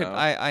yeah, I could. Oh.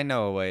 I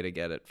know a way to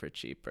get it for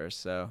cheaper.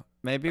 So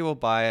maybe we'll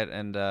buy it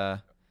and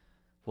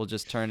we'll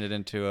just turn it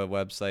into a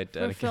website For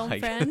dedicated. Film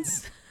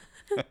Friends.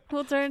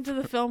 We'll turn it to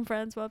the Film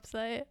Friends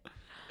website.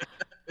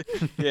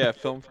 Yeah,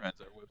 Film Friends.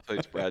 Our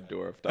website's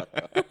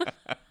BradDourif.com.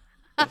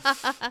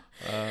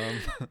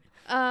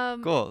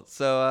 Cool.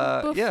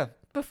 So yeah.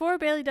 Before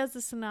Bailey does the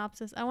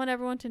synopsis, I want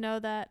everyone to know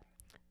that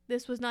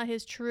this was not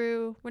his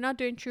true. We're not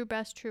doing true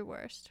best, true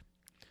worst.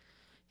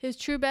 His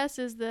true best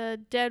is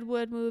the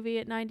Deadwood movie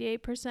at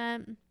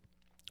 98%.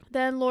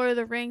 Then Lord of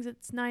the Rings,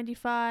 it's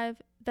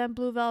 95. Then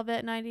Blue Velvet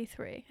at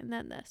 93. And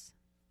then this.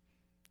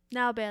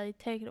 Now, Bailey,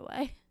 take it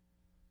away.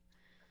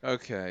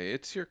 Okay,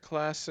 it's your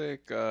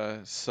classic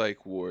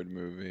psych ward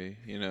movie.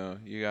 You know,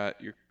 you got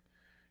your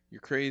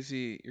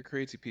crazy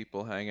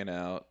people hanging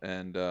out,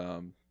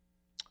 and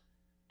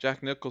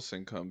Jack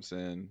Nicholson comes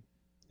in.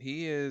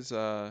 He's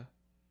hanging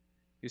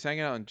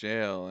out in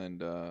jail,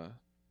 and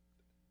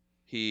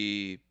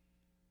he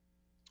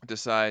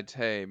decides,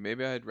 hey,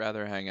 maybe I'd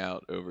rather hang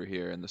out over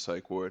here in the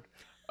psych ward.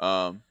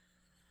 So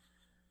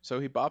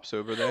he bops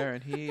over there,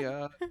 and he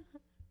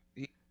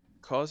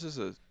causes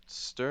a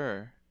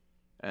stir,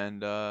 and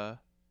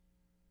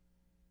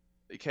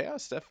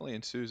chaos definitely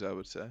ensues, I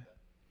would say.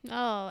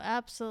 Oh,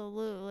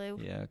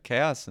 absolutely. Yeah,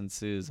 chaos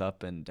ensues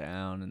up and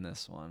down in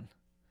this one.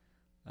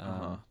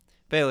 Uh-huh.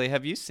 Bailey,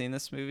 have you seen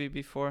this movie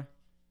before?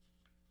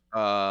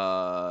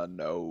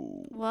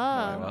 No.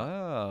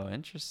 Whoa. Oh,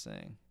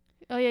 interesting.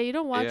 Oh, yeah, you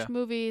don't watch Yeah.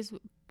 movies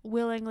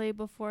willingly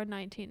before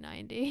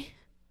 1990.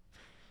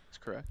 That's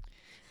correct.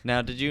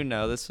 Now, did you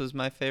know this was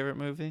my favorite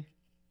movie?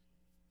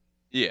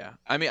 Yeah,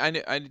 I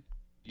mean,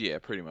 yeah,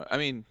 pretty much. I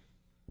mean,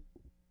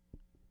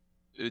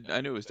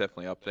 I knew it was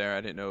definitely up there.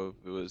 I didn't know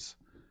if it was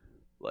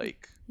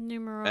like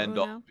Numero end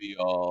uno. all be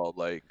all,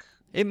 like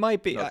It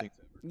might be. nothing.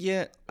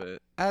 Yeah, But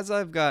as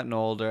I've gotten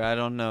older, I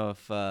don't know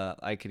if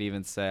I could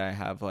even say I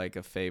have like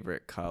a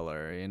favorite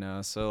color, you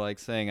know? So like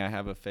saying I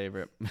have a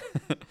favorite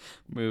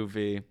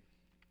movie,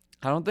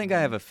 I don't think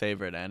I have a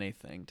favorite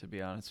anything, to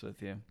be honest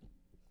with you.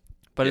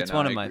 But Yeah, it's no,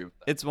 one I of my agree with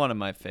that. it's one of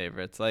my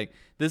favorites. Like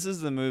this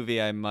is the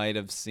movie I might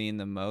have seen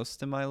the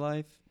most in my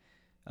life.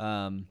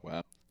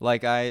 wow.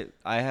 Like I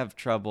have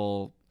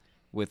trouble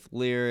with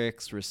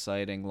lyrics,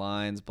 reciting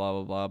lines, blah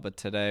blah blah, but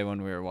today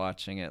when we were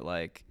watching it,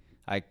 like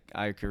I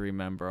could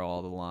remember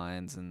all the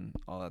lines and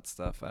all that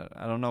stuff.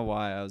 I don't know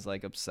why I was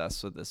like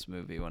obsessed with this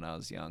movie when I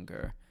was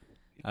younger.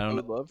 I I don't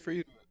would know. love for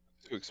you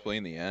to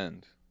explain the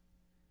end.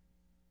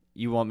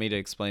 You want me to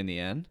explain the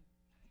end?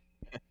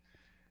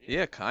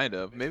 Yeah, kind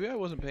of. Maybe I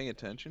wasn't paying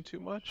attention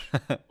too much,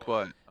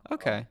 but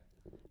Okay.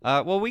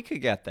 Well, we could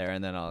get there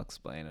and then I'll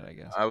explain it, I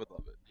guess. I would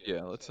love it.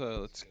 Yeah,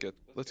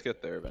 let's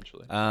get there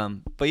eventually.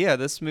 But yeah,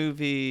 this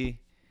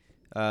movie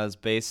is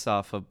based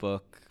off a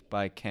book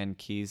by Ken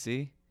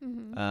Kesey.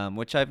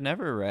 which I've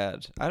never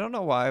read. I don't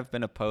know why I've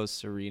been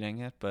opposed to reading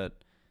it, but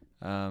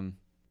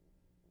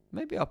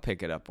maybe I'll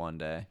pick it up one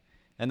day.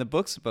 And the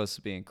book's supposed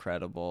to be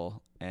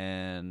incredible,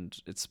 and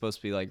it's supposed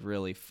to be like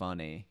really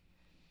funny.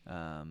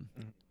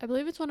 I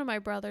believe it's one of my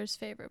brother's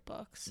favorite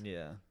books.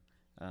 Yeah.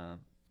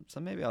 So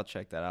maybe I'll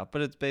check that out.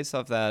 But it's based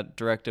off that,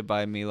 directed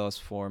by Milos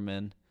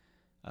Forman,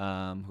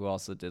 who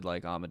also did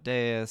like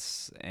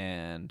Amadeus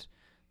and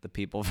The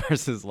People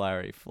versus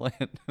Larry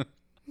Flint.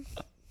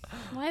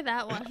 Why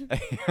that one?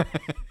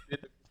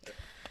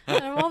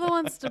 Out of all the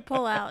ones to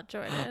pull out,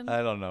 Jordan.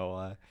 I don't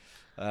know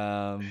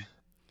why.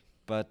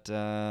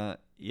 But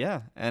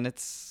yeah, and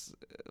it's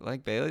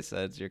like Bailey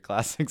said, it's your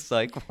classic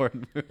psych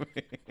ward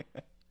movie.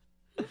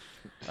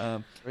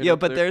 Yeah,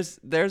 but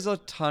there's a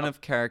ton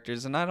of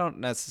characters, and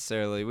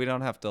we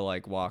don't have to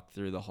like walk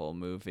through the whole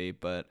movie,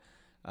 but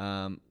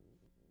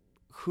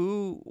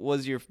who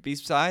was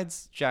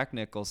besides Jack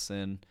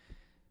Nicholson,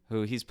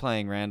 who he's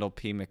playing Randall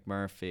P.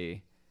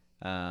 McMurphy,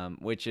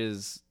 which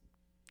is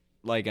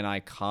like an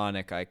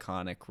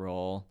iconic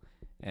role,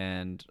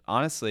 and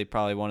honestly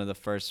probably one of the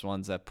first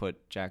ones that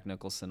put Jack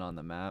Nicholson on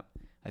the map.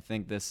 I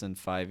think this and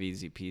Five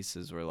Easy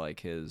Pieces were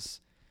like his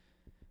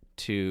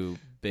two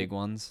big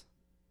ones.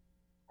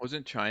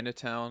 Wasn't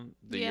Chinatown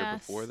the year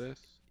before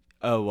this?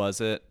 Oh, was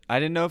it? I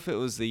didn't know if it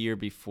was the year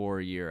before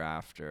or year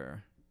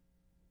after.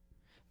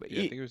 But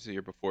Yeah, I think it was the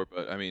year before,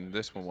 but I mean,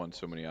 this one won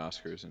so many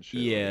Oscars and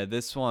shit. Yeah,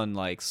 this one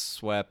like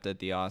swept at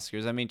the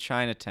Oscars. I mean,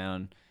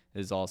 Chinatown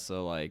is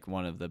also like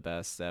one of the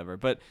best ever.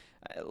 But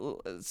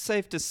it's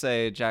safe to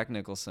say Jack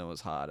Nicholson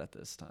was hot at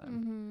this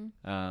time.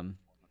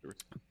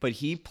 But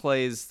he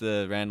plays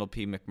the Randall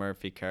P.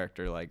 McMurphy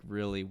character like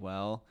really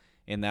well,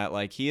 in that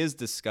like he is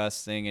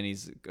disgusting and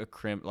he's a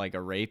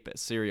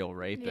rapist, serial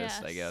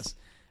rapist, I guess.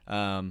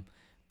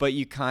 But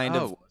you kind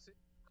of...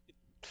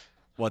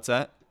 What's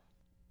that?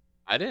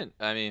 I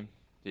mean,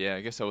 yeah,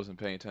 I guess I wasn't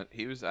paying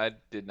attention. I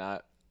did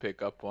not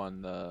pick up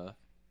on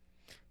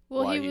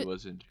why he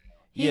was in jail.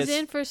 He's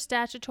in for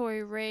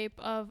statutory rape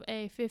of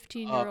a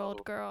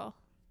 15-year-old girl.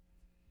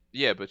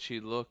 Yeah, but she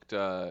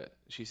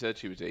said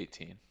she was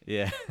 18.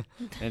 Yeah,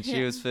 and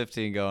she was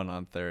 15 going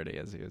on 30,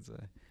 as you would say.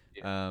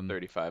 Yeah,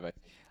 35, I think.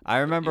 I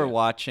remember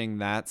watching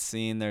that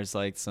scene. There's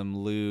like some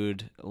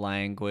lewd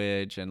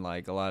language and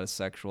like a lot of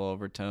sexual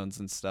overtones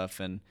and stuff,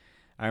 and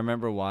I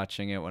remember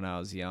watching it when I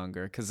was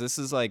younger, because this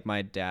is like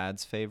my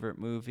dad's favorite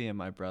movie, and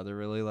my brother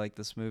really liked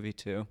this movie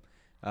too.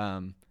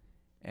 And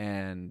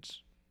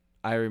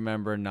I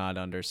remember not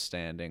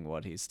understanding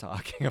what he's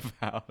talking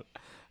about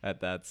at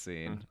that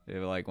scene. It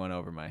like went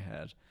over my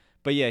head.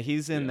 But yeah,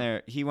 he's in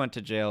there. He went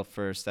to jail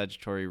for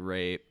statutory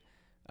rape.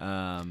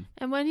 And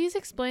when he's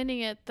explaining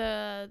it,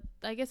 I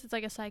guess it's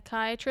like a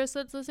psychiatrist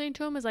that's listening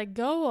to him is like,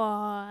 "Go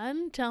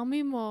on, tell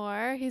me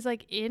more." He's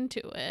like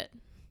into it.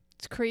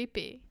 It's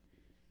creepy.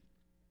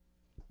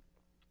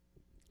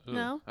 Ugh.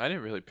 No? I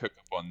didn't really pick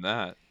up on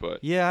that,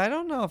 but Yeah, I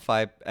don't know if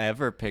I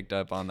ever picked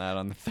up on that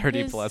on the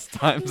 30 plus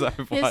times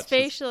I've watched his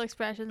facial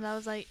expressions. I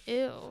was like,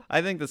 ew.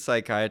 I think the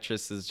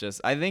psychiatrist is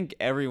I think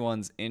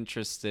everyone's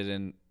interested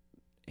in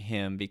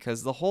him,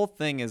 because the whole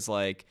thing is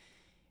like,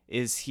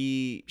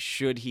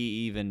 should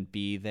he even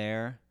be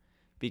there?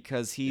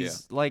 Because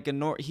he's like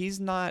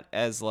he's not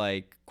as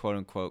like quote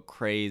unquote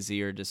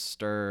crazy or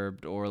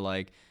disturbed or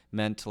like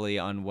mentally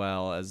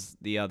unwell as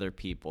the other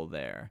people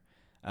there.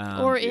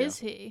 Or is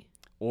he?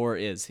 Or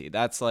is he?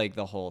 That's like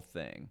the whole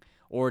thing.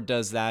 Or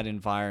does that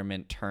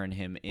environment turn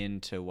him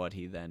into what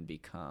he then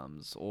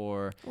becomes?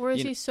 Or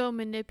is he so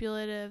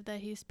manipulative that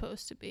he's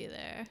supposed to be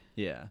there?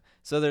 Yeah.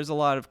 So there's a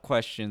lot of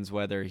questions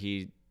whether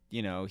he's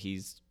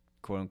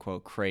quote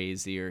unquote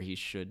crazy or he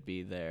should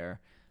be there.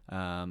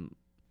 Or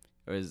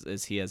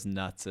is he as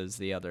nuts as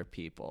the other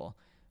people?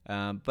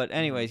 But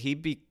anyway,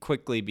 he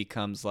quickly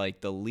becomes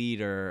like the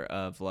leader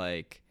of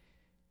like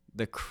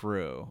the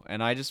crew.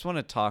 And I just want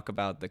to talk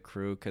about the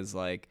crew, because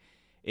like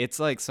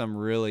it's like some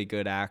really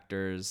good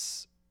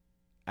actors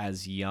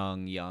as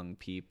young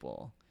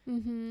people.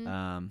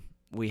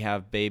 We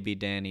have baby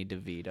Danny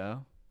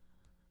DeVito.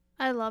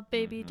 I love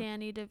baby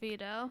Danny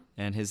DeVito.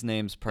 And his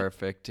name's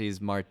perfect.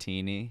 He's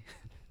Martini.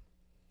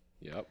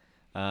 Yep.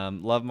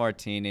 Love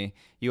Martini.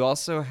 You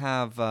also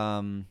have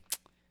the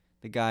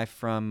guy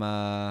from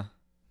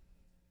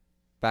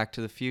Back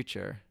to the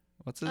Future.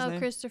 What's his name?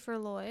 Christopher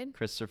Lloyd.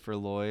 Christopher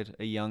Lloyd.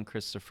 A young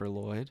Christopher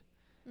Lloyd.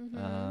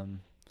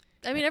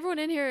 I mean, everyone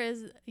in here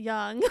is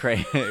young.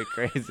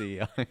 Crazy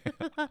young.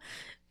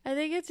 I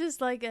think it's just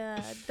like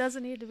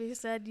doesn't need to be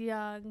said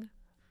young.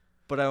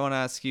 But I want to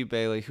ask you,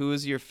 Bailey, who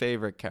is your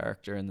favorite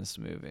character in this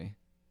movie?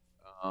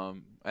 I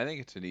think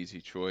it's an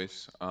easy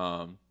choice.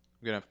 I'm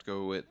gonna have to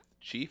go with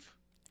Chief.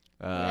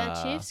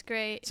 Yeah, Chief's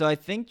great. So I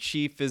think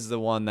Chief is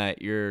the one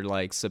that you're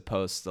like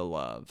supposed to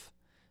love.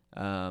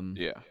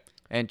 Yeah.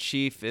 And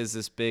Chief is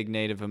this big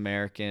Native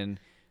American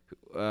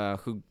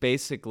who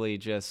basically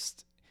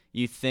just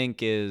you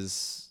think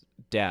is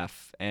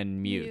deaf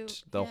and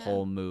mute the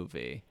whole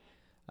movie.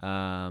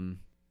 And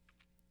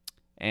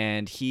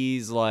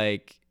he's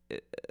like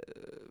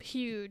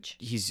huge.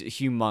 He's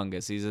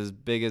humongous. He's as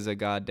big as a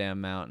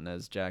goddamn mountain,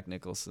 as Jack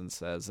Nicholson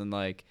says. And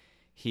like,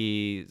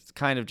 he's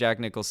kind of Jack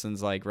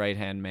Nicholson's like right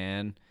hand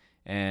man.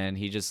 And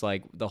he just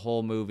like, the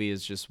whole movie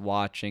is just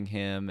watching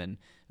him and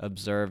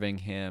observing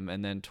him.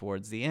 And then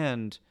towards the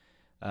end,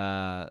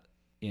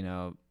 you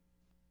know,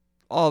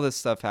 all this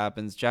stuff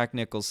happens. Jack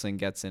Nicholson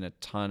gets in a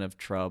ton of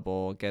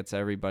trouble, gets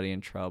everybody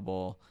in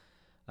trouble.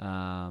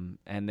 And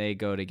they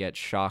go to get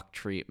shock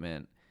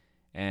treatment.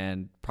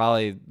 And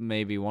probably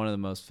maybe one of the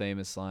most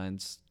famous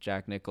lines,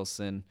 Jack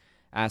Nicholson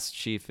asks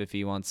Chief if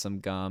he wants some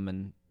gum,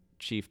 and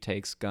Chief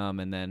takes gum,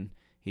 and then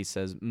he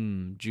says,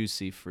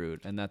 juicy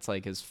fruit. And that's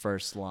like his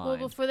first line.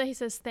 Well, before that, he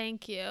says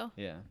thank you.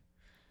 Yeah.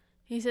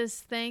 He says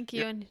thank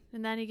you, and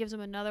then he gives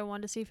him another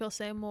one to see if he'll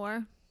say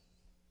more.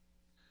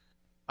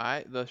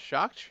 The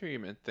shock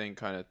treatment thing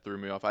kind of threw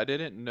me off. I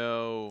didn't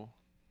know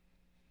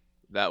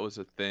that was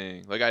a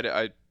thing. Like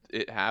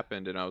it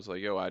happened, and I was like,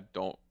 yo, I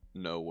don't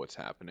know what's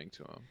happening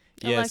to him.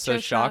 Yeah, so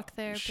shock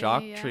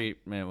therapy,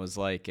 treatment was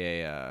like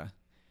a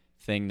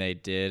thing they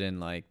did in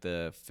like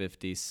the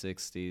 50s,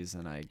 60s,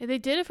 and they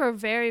did it for a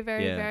very,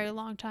 very, Yeah. very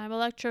long time.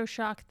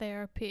 Electroshock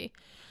therapy.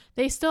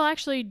 They still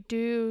actually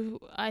do,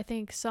 I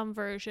think, some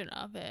version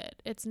of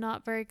it. It's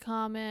not very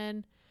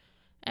common,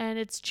 and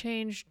it's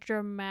changed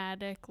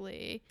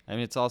dramatically. I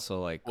mean, it's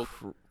also like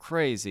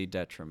crazy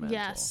detrimental.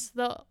 Yes,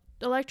 the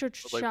But,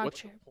 electroshock. like,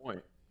 what's the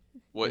point?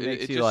 What It it,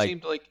 makes it you, just like,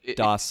 seemed like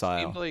docile.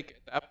 It seemed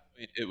like at that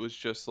point it was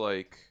just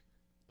like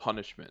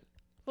punishment,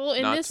 Well,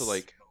 in not this to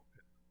like.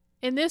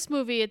 in this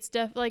movie, it's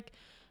like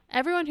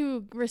everyone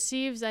who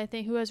receives, I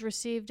think, who has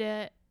received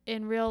it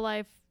in real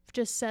life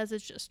just says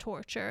it's just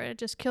torture. It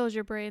just kills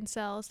your brain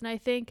cells. And I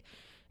think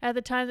at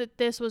the time that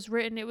this was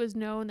written, it was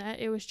known that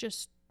it was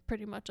just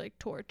pretty much like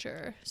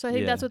torture. So I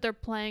think that's Yeah. what they're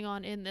playing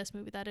on in this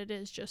movie, that it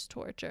is just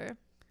torture.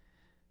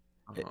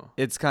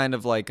 It's kind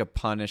of like a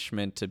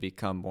punishment to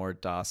become more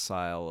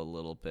docile a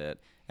little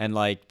bit. And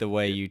like the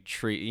way you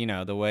treat,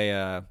 the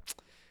way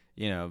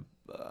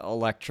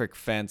electric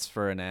fence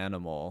for an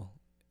animal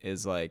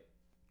is like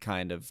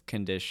kind of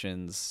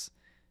conditions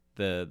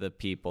the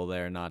people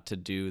there not to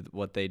do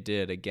what they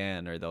did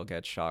again, or they'll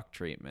get shock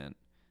treatment.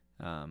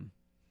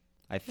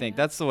 I think Yeah.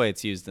 that's the way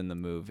it's used in the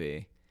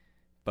movie.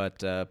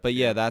 But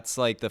yeah, that's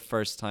like the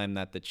first time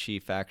that the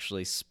chief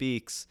actually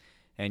speaks,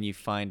 and you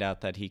find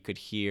out that he could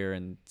hear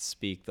and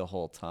speak the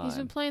whole time. He's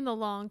been playing the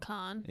long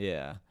con.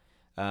 Yeah.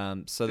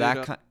 So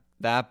Dude,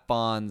 that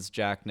bonds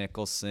Jack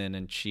Nicholson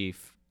and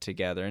Chief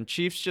together. And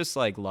Chief's just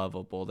like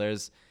lovable.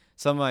 There's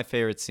some of my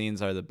favorite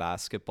scenes are the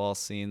basketball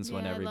scenes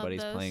when Yeah, I love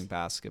everybody's those. playing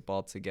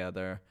basketball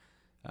together.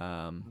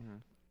 Mm-hmm.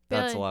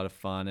 That's a Billy. lot of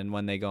fun. And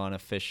when they go on a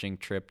fishing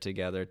trip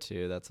together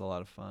too, that's a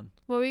lot of fun.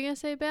 What were you going to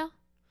say, Bale?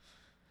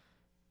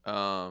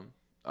 I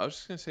was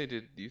just gonna say,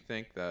 do you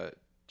think that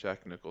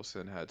Jack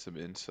Nicholson had some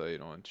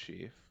insight on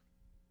Chief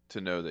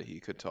to know that he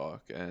could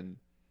talk and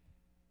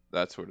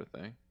that sort of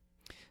thing?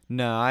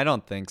 No, I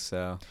don't think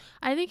so.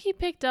 I think he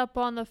picked up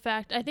on the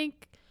fact. I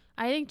think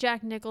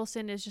Jack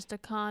Nicholson is just a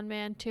con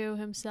man too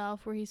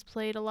himself, where he's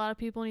played a lot of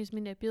people and he's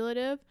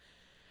manipulative.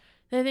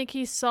 I think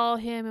he saw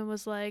him and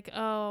was like,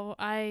 "Oh,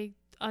 I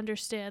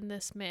understand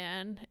this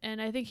man,"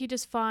 and I think he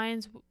just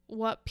finds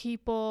what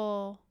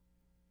people,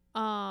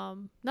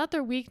 not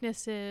their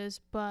weaknesses,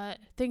 but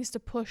things to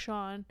push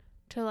on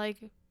to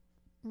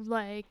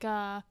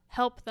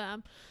help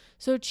them.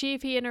 So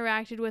Chief, he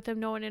interacted with him.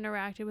 No one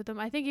interacted with him.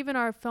 I think even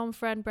our film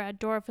friend Brad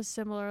Dourif is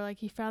similar. Like,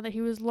 he found that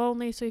he was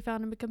lonely, so he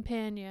found him a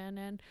companion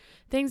and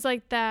things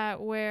like that,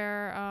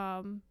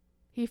 where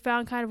he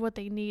found kind of what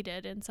they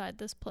needed inside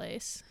this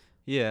place.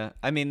 Yeah,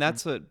 I mean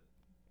that's what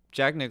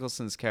Jack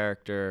Nicholson's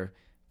character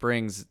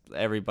brings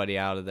everybody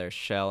out of their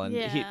shell, and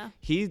Yeah.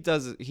 he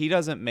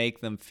doesn't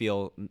make them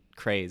feel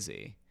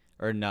crazy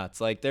or nuts.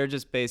 Like, they're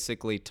just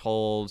basically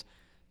told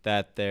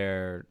that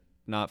they're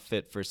not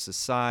fit for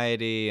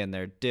society and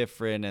they're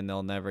different and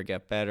they'll never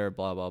get better,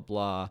 blah blah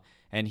blah.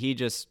 And he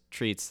just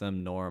treats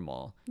them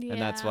normal, and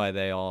that's Yeah. why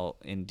they all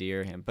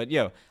endear him. But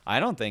I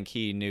don't think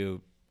he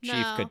knew Chief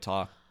No. could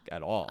talk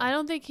at all. I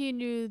don't think he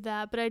knew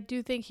that, but I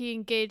do think he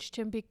engaged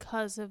him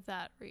because of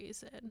that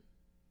reason.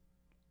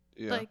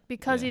 Yeah. Like,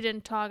 because Yeah. he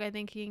didn't talk, I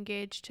think he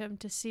engaged him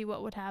to see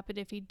what would happen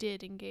if he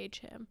did engage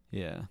him.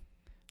 Yeah.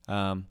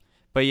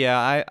 But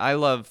yeah, I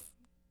love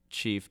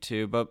Chief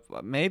too,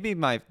 but maybe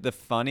the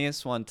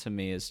funniest one to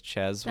me is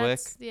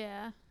Cheswick,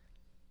 Yeah.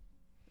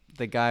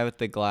 the guy with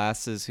the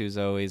glasses who's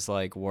always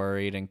like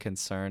worried and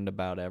concerned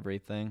about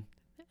everything.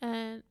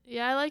 And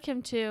yeah, I like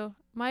him too.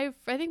 I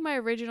think my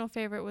original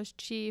favorite was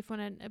Chief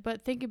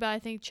but thinking about it, I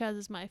think Ches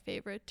is my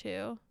favorite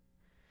too.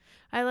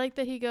 I like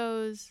that he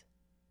goes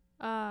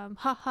ha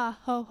ha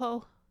ho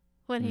ho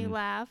when he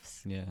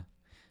laughs. Yeah.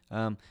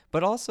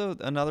 But also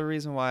another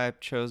reason why I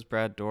chose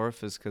Brad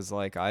Dourif is because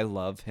like I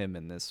love him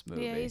in this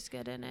movie. Yeah, he's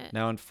good in it.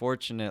 Now,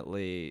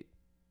 unfortunately,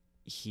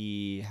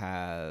 he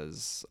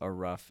has a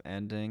rough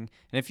ending.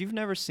 And if you've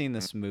never seen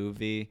this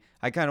movie,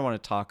 I kind of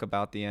want to talk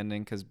about the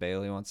ending because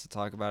Bailey wants to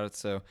talk about it.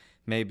 So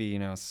maybe,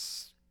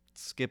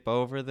 skip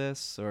over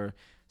this or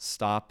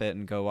stop it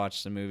and go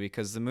watch the movie,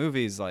 because the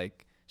movie's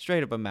like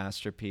straight up a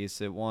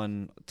masterpiece. It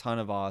won a ton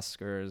of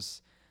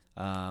Oscars.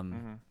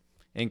 Mhm.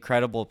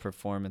 Incredible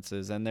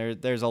performances, and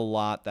there's a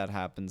lot that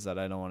happens that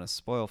I don't want to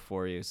spoil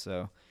for you.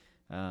 So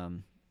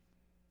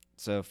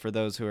for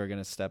those who are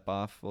gonna step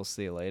off, we'll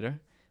see you later.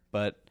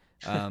 But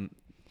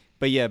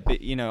yeah,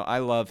 I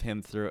love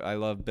him I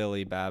love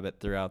Billy Babbitt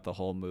throughout the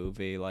whole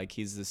movie. Like,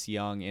 he's this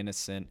young,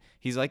 innocent.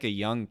 He's like a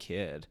young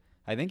kid.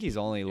 I think he's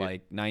only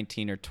like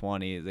 19 or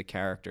 20. The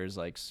character's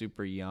like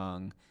super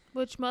young.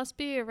 Which must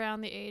be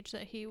around the age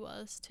that he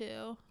was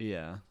too.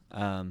 Yeah.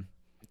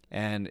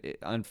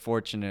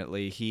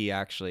 Unfortunately, he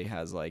actually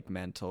has like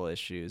mental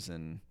issues,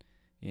 and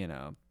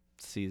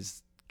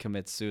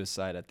commits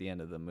suicide at the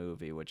end of the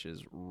movie, which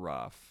is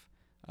rough.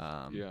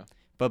 Yeah.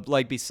 But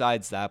like,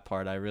 besides that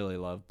part, I really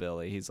love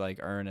Billy. He's like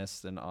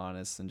earnest and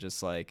honest, and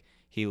just like,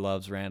 he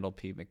loves Randall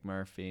P.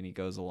 McMurphy, and he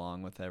goes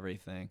along with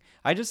everything.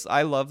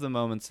 I love the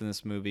moments in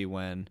this movie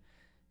when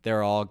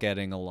they're all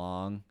getting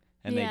along,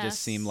 and they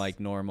just seem Yes. like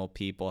normal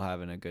people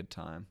having a good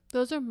time.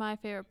 Those are my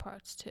favorite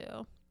parts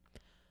too.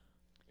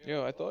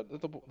 I thought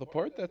that the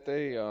part that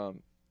they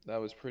that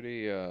was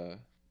pretty I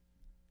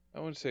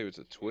wouldn't say it was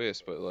a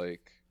twist, but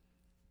like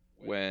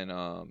when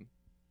a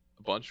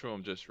bunch of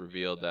them just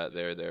revealed that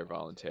they're there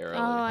voluntarily.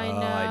 Oh, I Oh,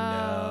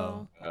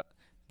 know. I know.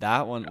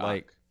 That one, Shock.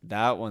 like,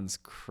 that one's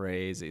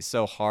crazy.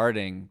 So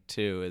Harding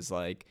too is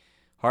like,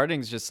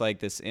 Harding's just like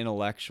this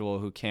intellectual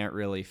who can't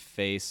really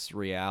face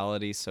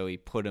reality, so he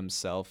put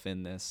himself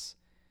in this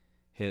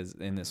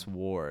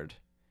ward,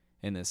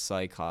 in this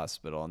psych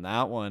hospital, and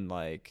that one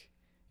like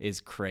is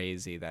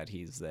crazy that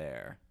he's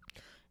there.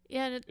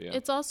 Yeah, and Yeah.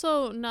 it's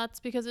also nuts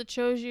because it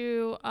shows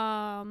you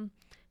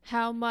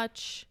how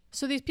much.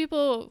 So these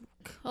people,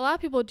 a lot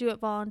of people do it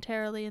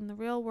voluntarily in the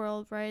real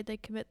world, right? They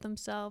commit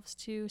themselves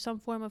to some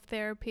form of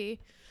therapy.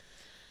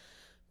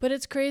 But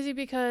it's crazy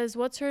because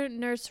what's her,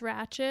 Nurse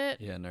Ratched?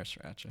 Yeah, Nurse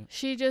Ratched.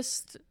 She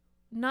just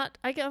I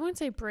wouldn't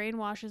say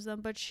brainwashes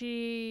them, but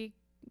she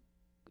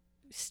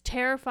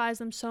terrifies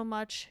them so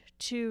much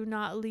to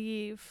not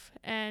leave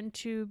and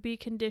to be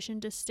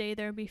conditioned to stay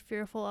there and be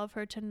fearful of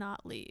her to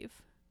not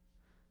leave.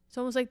 It's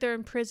almost like they're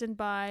imprisoned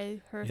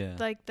by her, Yeah.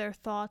 like their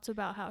thoughts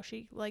about how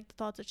she, like the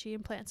thoughts that she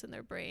implants in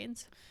their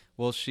brains.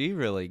 Well, she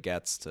really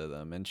gets to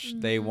them, and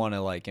they Mhm. want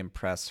to like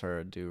impress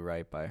her, do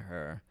right by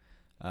her,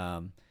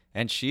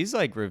 and she's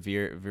like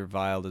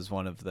reviled as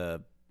one of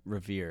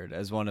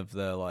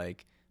the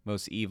like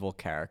most evil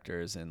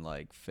characters in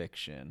like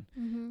fiction.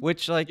 Mm-hmm.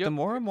 Which, like, the Yep.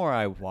 more and more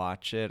I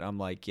watch it, I'm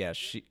like, yeah,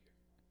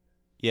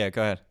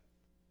 go ahead.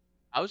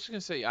 I was just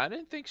gonna say, I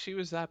didn't think she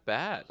was that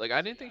bad. Like,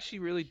 I didn't think she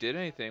really did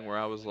anything where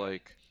I was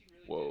like,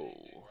 whoa,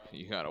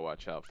 you gotta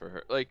watch out for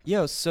her. Like,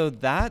 Yo, so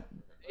that's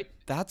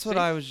what They-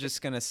 I was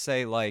just gonna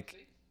say.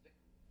 Like,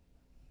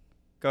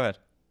 go ahead.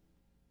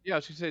 yeah, I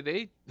was gonna say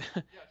they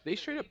they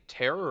straight up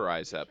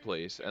terrorized that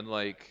place, and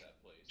like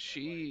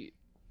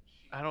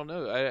I don't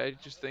know. I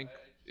just think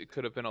it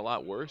could have been a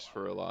lot worse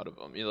for a lot of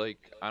them.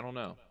 Like, I don't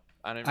know.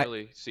 I didn't I-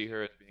 really see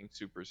her as being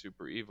super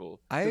super evil.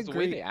 I 'Cause the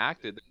way agree. they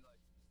acted,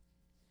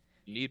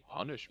 they need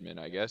punishment,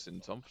 I guess,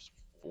 in some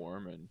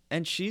form. And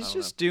And she's I don't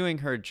just doing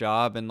her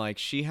job, and like,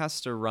 she has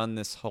to run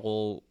this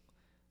whole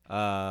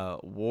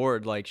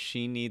ward. Like,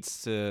 she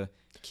needs to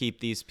keep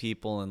these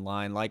people in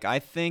line. Like,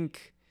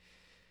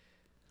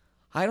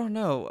 I don't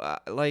know,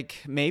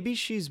 like, maybe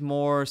she's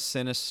more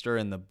sinister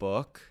in the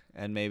book,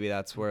 and maybe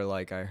that's where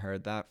like I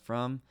heard that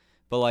from.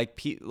 But like,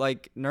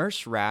 like,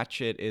 Nurse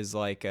Ratched is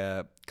like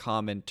a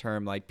common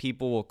term. Like,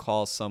 people will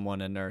call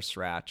someone a Nurse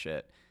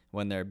Ratched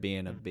when they're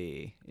being a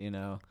bee,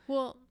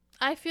 Well,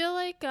 I feel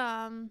like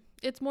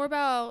it's more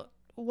about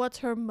what's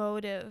her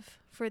motive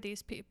for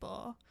these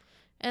people.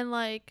 And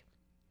like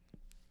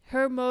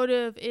her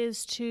motive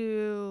is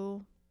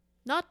to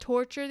not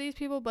torture these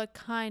people, but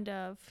kind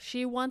of.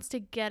 She wants to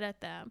get at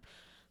them.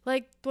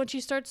 Like when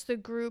she starts the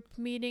group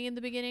meeting in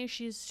the beginning,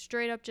 she's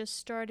straight up just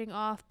starting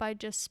off by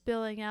just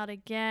spilling out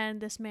again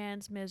this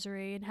man's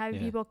misery and having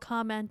Yeah. people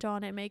comment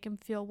on it, make him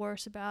feel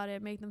worse about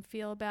it, make them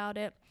feel about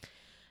it.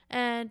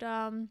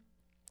 And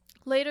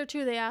later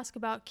too, they ask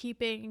about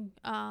keeping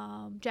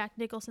Jack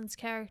Nicholson's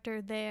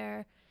character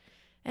there,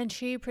 and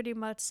she pretty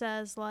much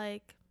says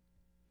like,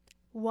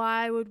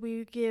 why would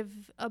we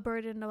give a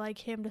burden like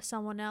him to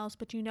someone else?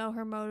 But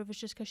her motive is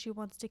just because she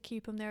wants to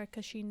keep him there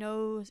because she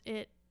knows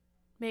it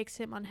makes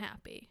him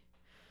unhappy.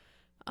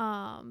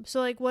 So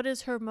like, what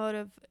is her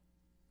motive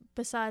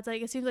besides,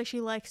 like, it seems like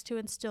she likes to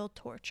instill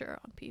torture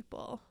on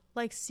people,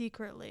 like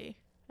secretly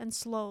and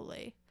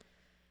slowly.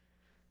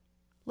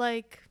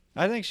 Like,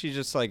 I think she's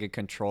just like a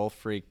control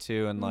freak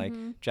too, and like,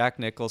 Mhm. Jack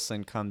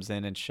Nicholson comes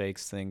in and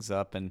shakes things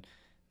up, and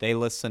they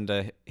listen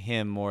to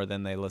him more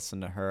than they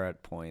listen to her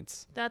at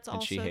points, that's and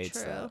also she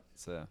hates true. that.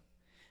 So,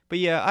 but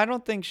yeah, I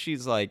don't think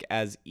she's like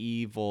as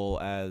evil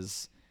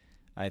as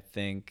I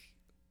think,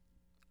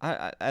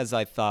 as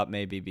I thought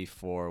maybe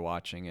before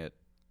watching it,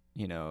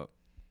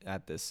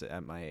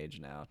 at my age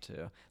now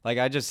too. Like,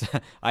 I just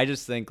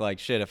think like,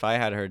 shit, if I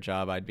had her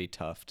job, I'd be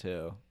tough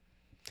too.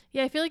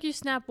 Yeah, I feel like you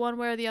snap one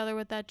way or the other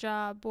with that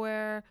job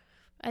where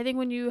I think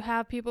when you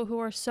have people who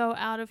are so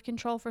out of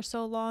control for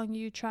so long,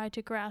 you try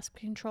to grasp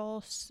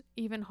control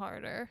even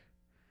harder.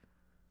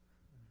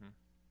 Mhm.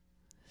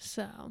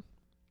 So,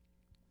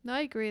 no,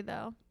 I agree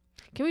though.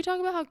 Can we talk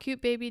about how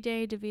cute baby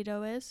Danny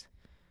DeVito is?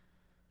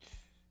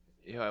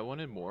 Yeah, I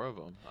wanted more of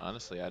him.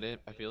 Honestly, I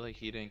feel like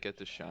he didn't get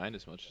to shine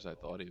as much as I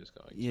thought he was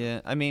going to.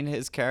 Yeah, I mean,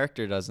 his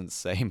character doesn't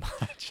say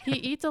much. He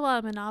eats a lot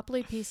of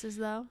Monopoly pieces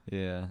though.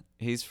 Yeah,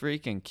 he's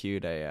freaking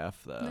cute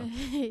AF though.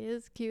 He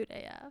is cute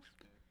AF.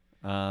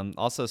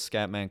 Also,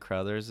 Scatman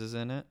Crothers is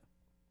in it.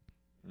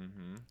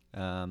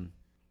 Mm-hmm.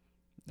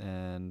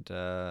 And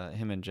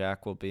him and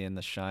Jack will be in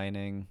The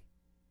Shining.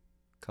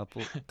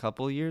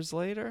 Couple years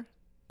later?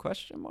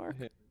 Question mark.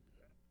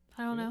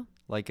 I don't know.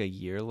 Like a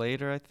year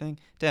later, I think.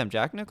 Damn,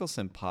 Jack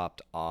Nicholson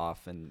popped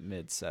off in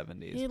mid He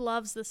 70s.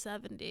 loves the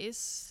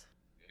 70s.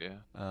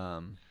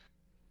 Yeah.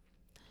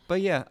 But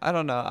yeah, I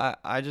don't know.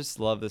 I just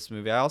love this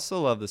movie. I also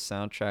love the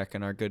soundtrack,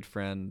 and our good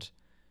friend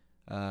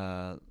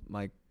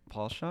Mike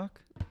Paulshock,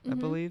 I Mhm.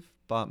 believe,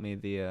 bought me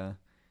the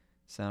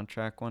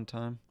soundtrack one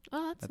time.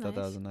 Oh, that's I nice. thought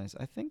that was a nice.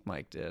 I think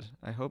Mike did.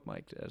 I hope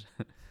Mike did.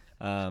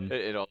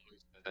 It always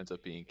ends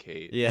up being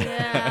Kate. Yeah.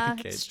 Yeah,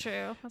 Okay. it's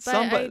true. But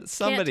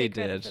Somebody take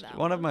credit did. for that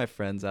One of my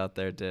friends out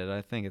there did.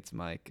 I think it's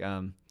Mike.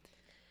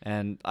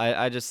 And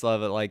I just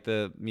love it. Like,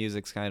 the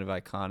music's kind of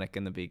iconic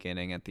in the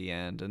beginning, at the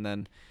end, and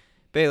then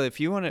Bailey, if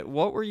you want to,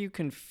 what were you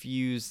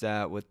confused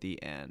at with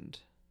the end?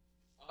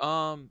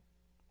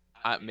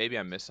 Maybe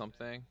I missed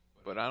something,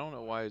 but I don't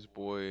know why his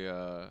boy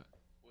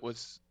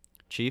was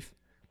Chief?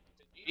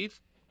 Chief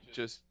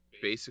just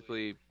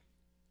basically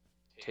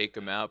take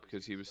him out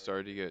because he was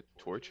starting to get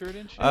tortured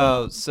and shit.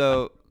 Oh,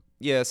 so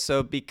yeah,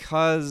 so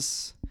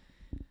because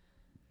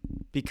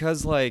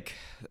like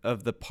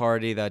of the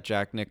party that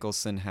Jack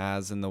Nicholson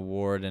has in the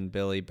ward, and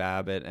Billy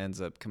Babbitt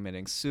ends up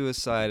committing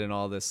suicide and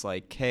all this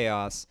like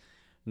chaos,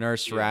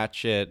 Nurse Yeah.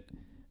 Ratched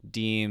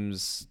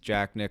deems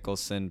Jack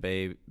Nicholson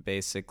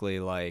basically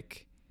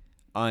like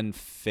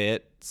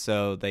unfit,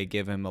 so they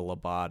give him a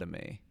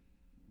lobotomy.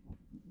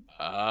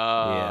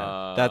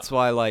 Yeah, that's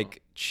why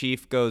like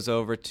Chief goes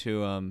over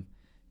to him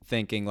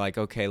thinking like,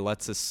 okay,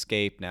 let's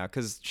escape now,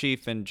 because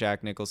Chief and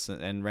Jack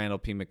Nicholson and Randall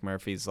P.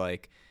 McMurphy's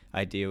like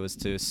idea was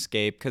to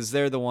escape, because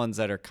they're the ones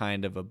that are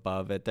kind of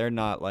above it. They're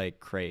not like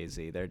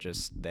crazy, they're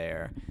just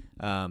there.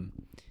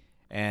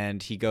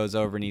 And he goes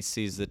over and he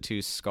sees the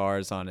two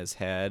scars on his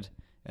head,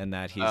 and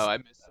that he's I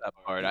missed that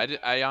part.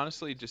 I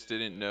honestly just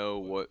didn't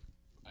know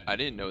I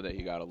didn't know that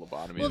he got a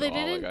lobotomy Well, at they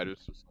all. didn't- Like, I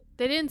just was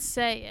They didn't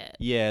say it.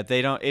 yeah,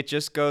 they don't. It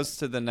just goes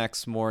to the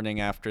next morning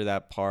after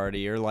that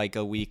party, or like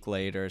a week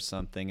later or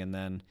something, and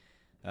then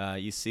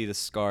you see the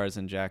scars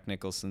in Jack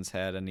Nicholson's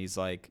head, and he's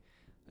like,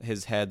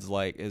 his head's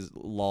like is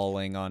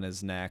lolling on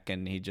his neck,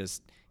 and he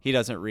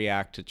doesn't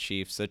react to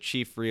Chief. So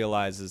Chief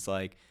realizes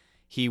like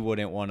he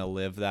wouldn't want to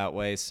live that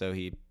way, so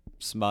he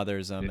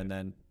smothers him, and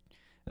then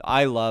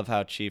I love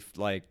how Chief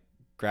like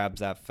grabs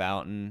that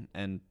fountain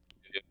and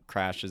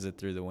crashes it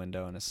through the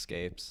window and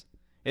escapes.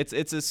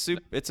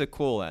 It's a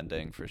cool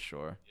ending for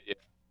sure.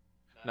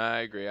 No, I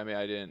agree. I mean,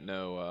 I didn't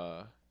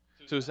know.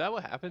 So is that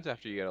what happens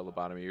after you get a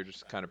lobotomy? You're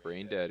just kind of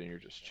brain dead and you're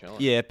just chilling.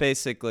 Yeah,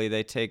 basically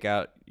they take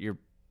out your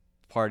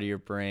part of your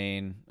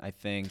brain, I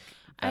think.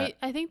 I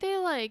think they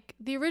like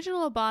the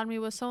original lobotomy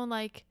was someone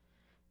like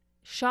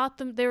shot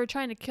them. They were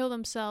trying to kill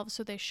themselves,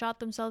 so they shot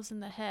themselves in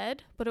the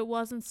head, but it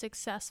wasn't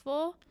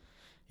successful.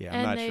 Yeah, and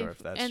I'm not they- sure if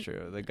that's and-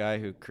 true. The guy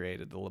who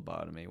created the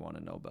lobotomy won a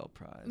Nobel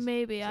Prize.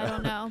 Maybe, I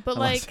don't know, but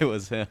Unless like it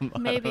was him.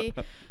 maybe,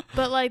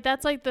 but like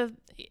that's like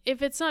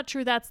if it's not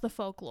true, that's the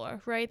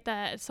folklore, right?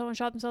 That someone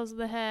shot themselves in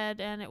the head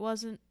and it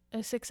wasn't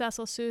a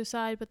successful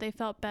suicide, but they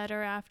felt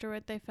better after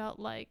it. They felt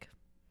like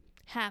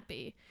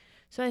happy.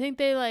 So I think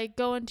they like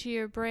go into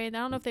your brain. I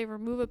don't know if they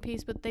remove a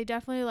piece, but they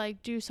definitely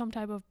like do some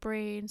type of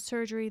brain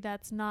surgery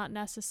that's not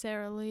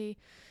necessarily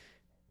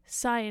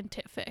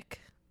scientific.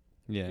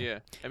 Yeah. Yeah.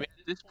 I mean,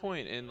 at this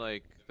point in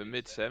like the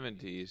mid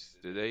 70s,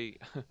 do they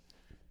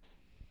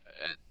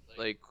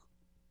like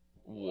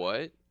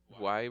what?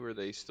 Why were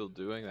they still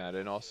doing that?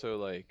 And also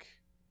like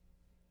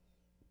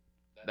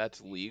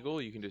that's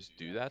legal? You can just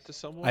do that to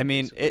someone? I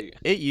mean, basically?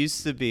 it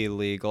used to be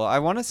legal. I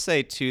want to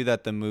say too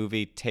that the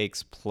movie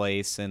takes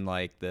place in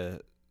like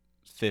the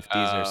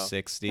 50s or Oh.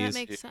 60s. That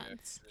makes Yeah.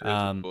 sense. There's a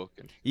um, book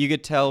and You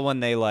could tell when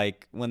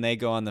they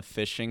go on the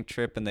fishing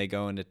trip and they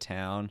go into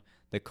town,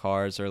 the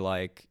cars are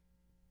like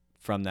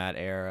from that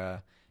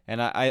era.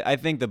 And I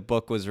think the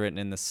book was written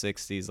in the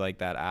 60s, like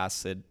that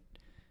Acid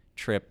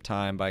Trip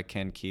time by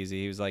Ken Kesey.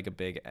 He was like a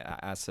big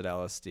acid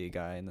LSD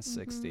guy in the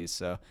 60s.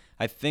 So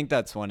I think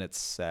that's when it's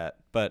set.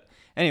 But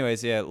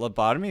anyways, yeah,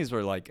 lobotomies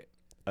were like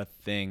a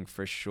thing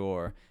for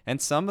sure.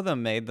 And some of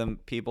them made them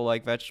people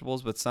like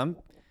vegetables, but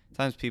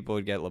sometimes people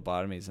would get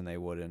lobotomies and they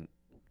wouldn't.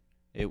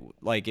 It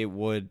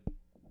would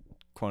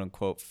quote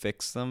unquote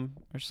fix them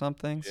or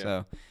something. Yeah.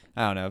 So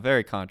I don't know,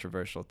 very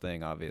controversial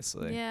thing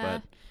obviously. Yeah.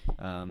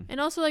 But And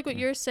also, like what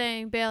you're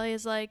saying, Bailey,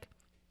 is like,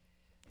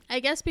 I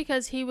guess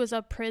because he was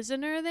a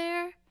prisoner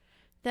there,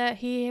 that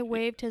he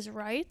waived his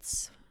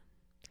rights.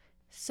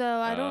 So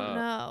I don't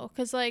know,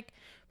 because like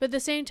But at the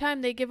same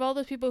time, they give all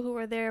those people who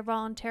were there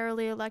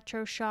voluntarily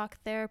electroshock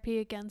therapy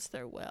against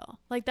their will.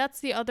 Like, that's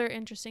the other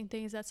interesting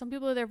thing, is that some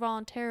people are there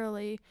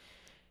voluntarily.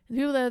 The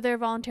people that are there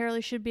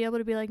voluntarily should be able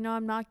to be like, no,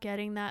 I'm not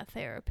getting that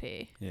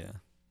therapy. Yeah.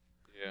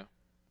 Yeah.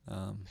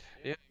 Um,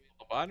 Yeah.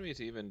 Lobotomy is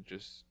even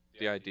just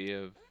the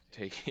idea of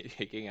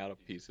taking out a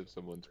piece of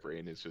someone's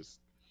brain is just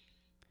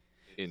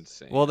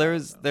insane. well, I don't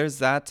know. there's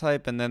that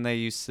type, and then they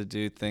used to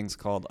do things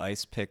called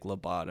ice pick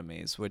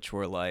lobotomies, which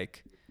were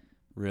like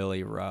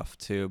really rough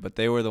too. But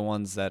they were the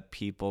ones that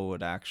people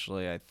would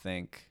actually, I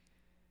think,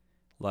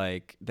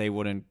 like they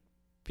wouldn't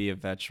be a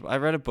vegetable. I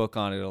read a book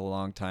on it a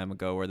long time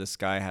ago where this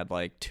guy had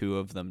like 2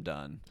 of them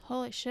done,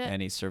 Holy shit.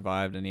 and he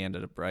survived, and he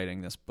ended up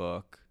writing this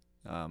book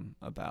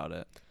about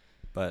it.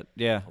 But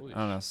yeah, Holy I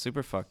don't know,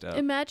 super fucked up.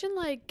 Imagine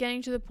like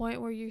getting to the point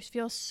where you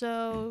feel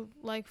so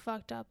like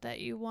fucked up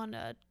that you want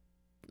to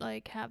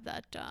like have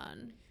that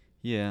done.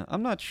 Yeah,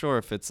 I'm not sure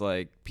if it's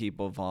like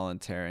people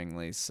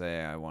voluntarily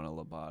say I want a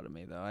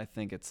lobotomy though. I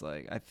think it's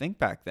like I think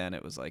back then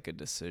it was like a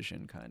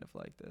decision kind of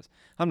like this.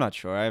 I'm not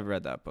sure. I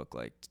read that book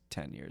like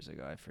 10 years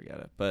ago. I forget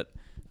it. But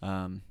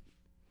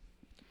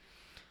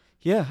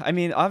yeah, I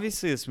mean,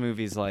 obviously this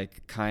movie's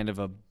like kind of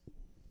a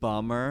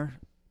bummer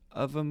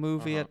of a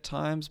movie at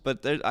times,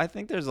 but I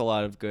think there's a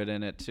lot of good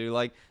in it too.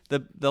 Like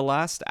the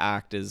last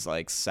act is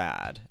like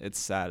sad. It's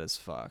sad as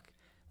fuck.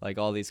 Like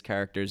all these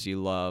characters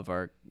you love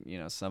are, you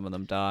know, some of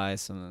them die,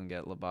 some of them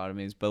get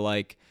lobotomies, but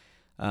like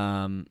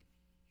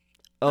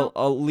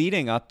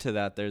leading up to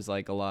that there's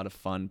like a lot of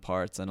fun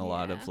parts and a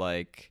lot of Yeah.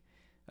 like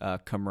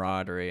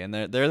camaraderie, and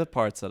they're the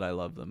parts that I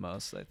love the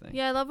most, I think.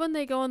 Yeah, I love when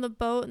they go on the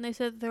boat and they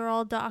said they're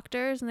all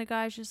doctors and the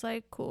guy's just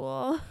like,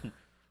 cool.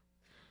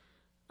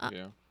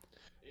 Yeah.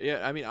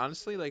 Yeah, I mean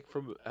honestly, like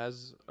from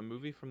as a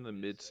movie from the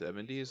mid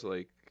 70s,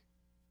 like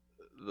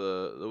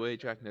the way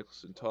Jack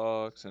Nicholson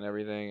talks and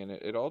everything, and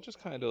it all just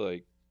kind of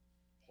like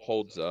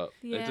holds up.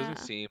 It Yeah. doesn't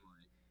seem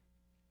like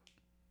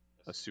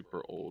a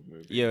super old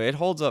movie. Yeah, it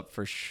holds up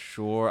for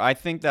sure. I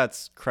think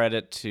that's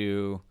credit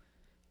to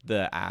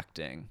the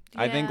acting.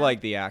 I think Yeah. like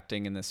the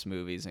acting in this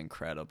movie is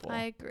incredible.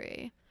 I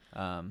agree.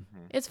 Um,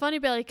 It's funny,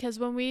 Billy, because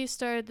when we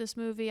started this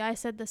movie, I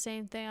said the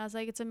same thing. I was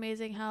like, it's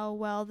amazing how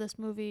well this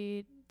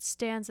movie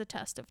stands the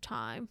test of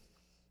time.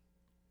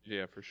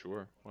 Yeah, for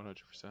sure.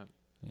 100%.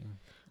 yeah.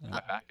 I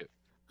back it.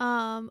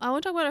 I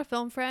want to talk about our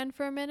film friend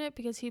for a minute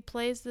because he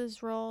plays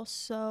this role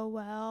so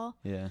well.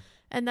 Yeah.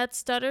 And that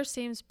stutter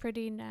seems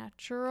pretty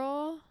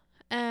natural.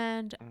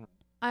 And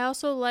I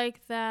also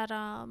like that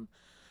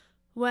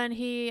when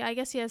I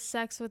guess he has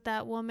sex with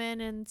that woman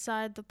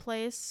inside the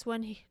place,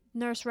 when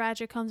Nurse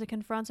Ratched comes and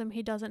confronts him,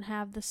 he doesn't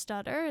have the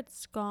stutter.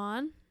 It's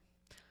gone.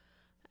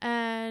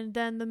 And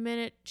then the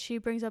minute she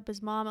brings up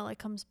his mom, it like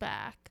comes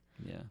back.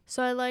 Yeah.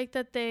 So I like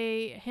that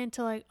they hint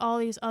to like all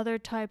these other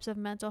types of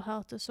mental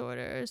health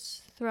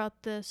disorders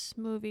throughout this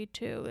movie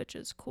too, which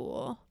is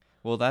cool.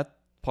 Well, that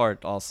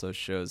part also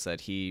shows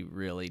that he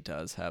really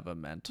does have a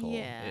mental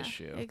Yeah,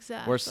 issue.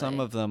 exactly. Where some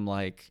of them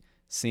like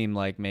seem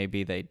like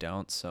maybe they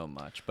don't so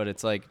much, but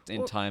it's like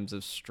in Or- times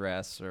of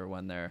stress or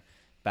when they're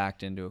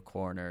backed into a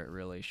corner, it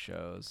really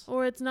shows.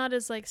 Or it's not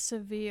as like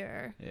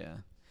severe. Yeah.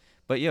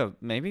 But yeah,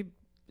 maybe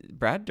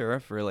Brad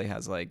Dourif really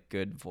has like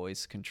good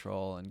voice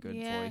control and good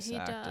Yeah, voice he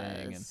acting,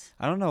 and does.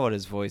 I don't know what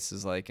his voice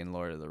is like in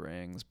Lord of the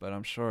Rings, but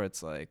I'm sure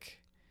it's like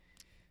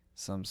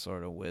some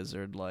sort of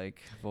wizard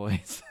like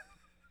voice.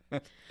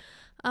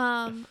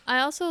 I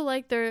also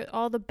like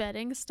all the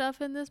betting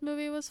stuff in this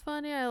movie was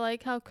funny. I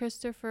like how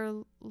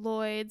Christopher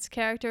Lloyd's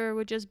character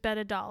would just bet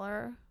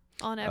 $1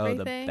 on Oh, everything.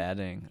 the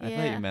betting. I thought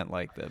Yeah. you meant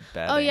like the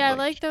betting. Oh yeah, I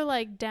like their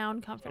like down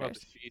What about comforters.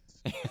 the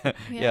sheets?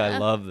 yeah, I Yeah.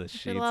 love the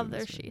sheets. I love in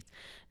their this movie. sheets.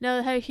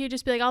 No, how he'd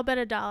just be like, "I'll bet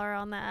 $1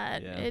 on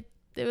that." Yeah.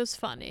 It was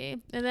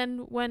funny. And then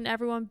when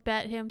everyone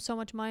bet him so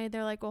much money,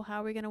 they're like, "Well,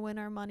 how are we gonna win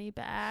our money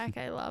back?"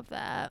 I love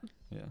that.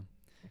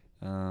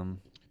 Yeah.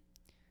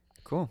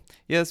 Cool.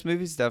 Yeah, this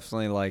movie's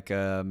definitely like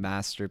a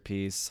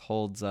masterpiece.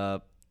 Holds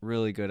up.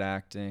 Really good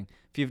acting.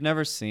 If you've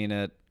never seen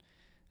it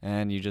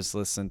and you just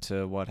listen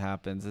to what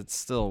happens, it's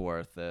still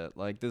worth it.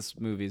 Like this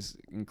movie's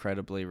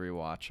incredibly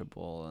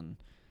rewatchable,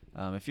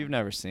 and if you've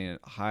never seen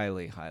it,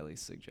 highly, highly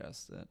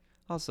suggest it.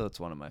 Also, it's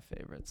one of my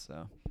favorites.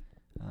 So,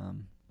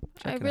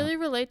 check I it really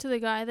relate to the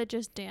guy that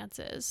just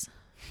dances.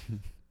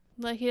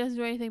 Like he doesn't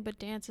do anything but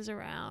dances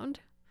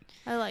around.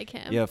 I like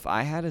him. Yeah, if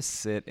I had to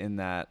sit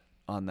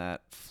on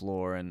that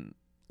floor and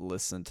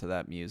listen to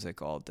that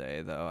music all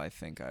day, though, I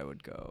think I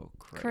would go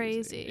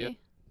crazy. Yeah.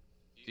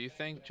 Do you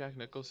think Jack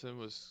Nicholson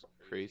was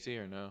crazy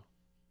or no?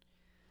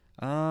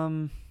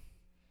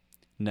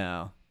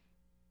 No.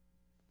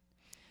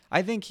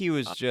 I think he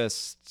was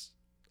just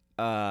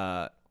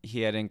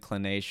he had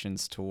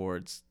inclinations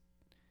towards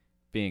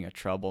being a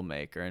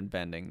troublemaker and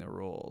bending the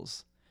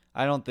rules.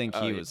 I don't think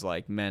Oh, he yeah. was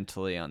like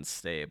mentally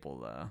unstable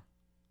though.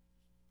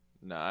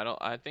 No, I don't.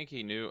 I think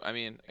he knew. I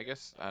mean, I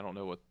guess I don't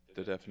know what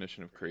the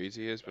definition of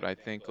crazy is, but I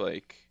think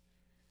like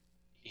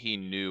he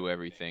knew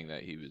everything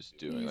that he was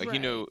doing. Like he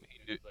knew,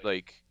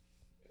 like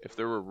if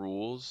there were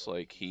rules,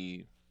 like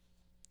he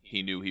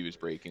knew he was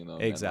breaking them. and,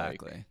 like,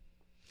 Exactly.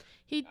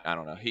 He I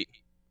don't know.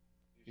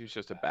 He was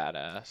just a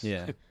badass.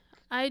 Yeah.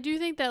 I do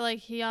think that like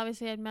he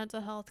obviously had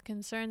mental health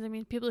concerns. I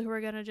mean, people who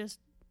are gonna just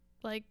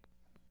like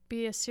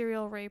be a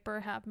serial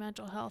raper have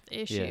mental health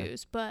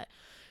issues, but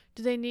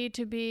do they need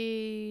to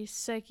be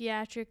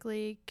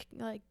psychiatrically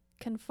like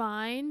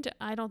confined?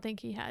 I don't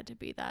think he had to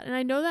be that. And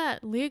I know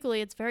that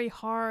legally it's very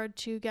hard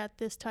to get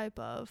this type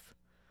of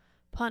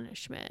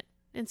punishment.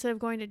 Instead of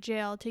going to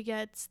jail, to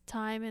get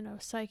time in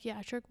a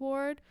psychiatric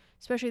ward,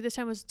 especially this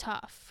time was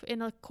tough.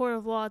 In a court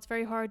of law, it's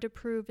very hard to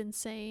prove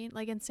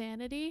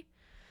insanity.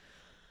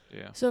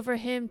 Yeah. So for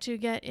him to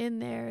get in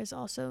there is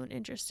also an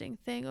interesting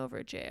thing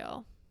over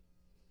jail.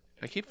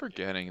 I keep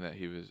forgetting that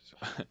he was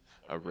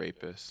a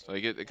rapist.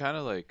 Like it kind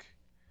of like,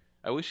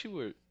 I wish he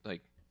would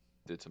like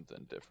did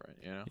something different,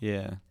 you know?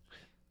 Yeah.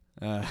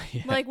 Yeah.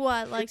 Like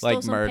what? Like stole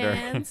Like some murder.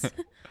 pans?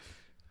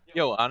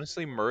 Yo,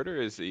 honestly,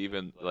 murder is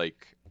even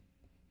like,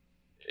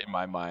 in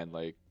my mind,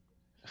 like,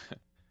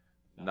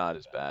 not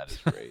as bad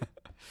as rape.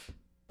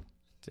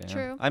 Damn.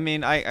 True. I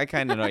mean, I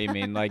kind of know what you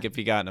mean. Like if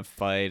you got in a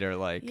fight or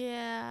like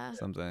Yeah.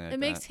 something like It that.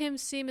 makes him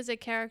seem as a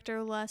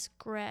character less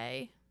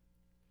gray.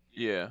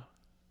 Yeah,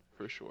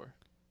 for sure.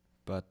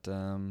 But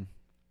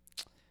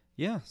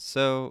yeah.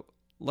 So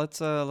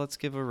let's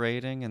give a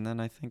rating, and then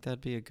I think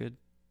that'd be a good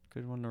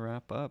one to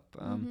wrap up.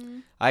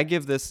 I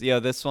give this.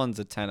 This one's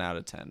a 10 out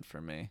of 10 for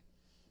me.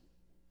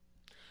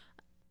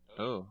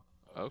 Oh,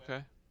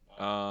 okay.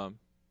 I'll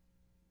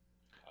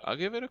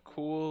give it a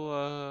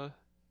cool.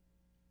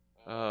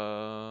 Oh,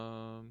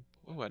 I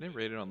didn't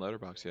rate it on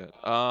Letterboxd yet.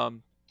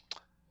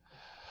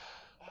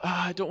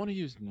 I don't want to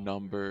use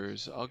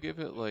numbers. I'll give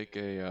it like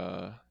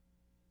a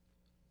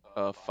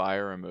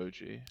fire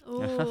emoji.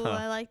 Ooh,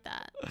 I like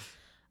that.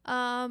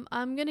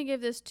 I'm gonna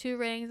give this 2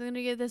 ratings. I'm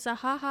gonna give this a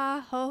ha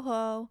ha ho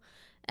ho,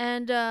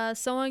 and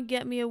someone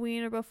get me a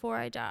wiener before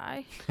I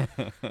die.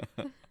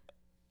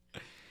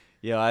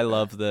 Yeah, I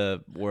love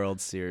the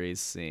World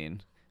Series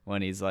scene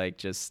when he's like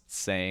just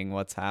saying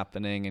what's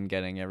happening and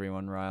getting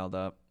everyone riled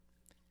up.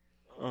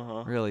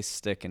 Really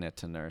sticking it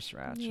to Nurse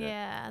Ratched.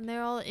 Yeah, and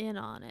they're all in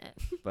on it.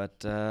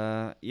 But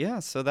yeah,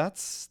 so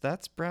that's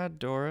Brad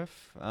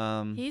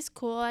Dourif. He's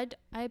cool. I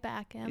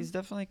back him. He's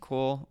definitely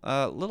cool.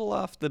 A little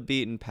off the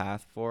beaten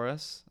path for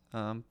us.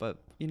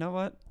 But you know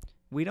what?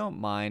 We don't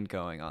mind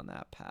going on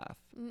that path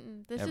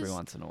every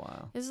once in a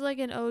while. This is like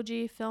an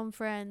OG Film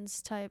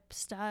Friends type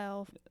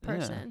style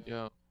person.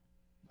 Yeah,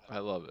 I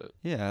love it.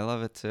 Yeah, I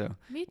love it too.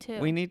 Me too.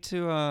 We need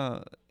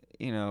to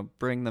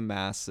bring the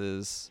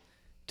masses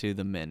to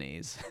the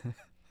minis.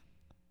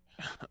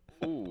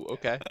 Ooh,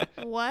 okay.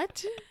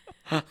 What?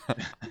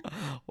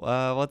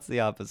 What's the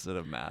opposite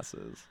of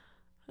masses?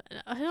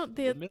 I don't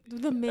think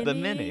the minis. The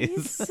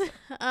minis.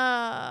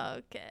 Oh,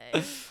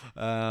 okay.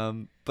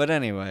 But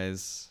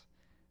anyways,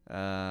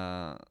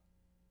 as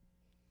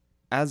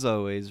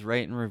always,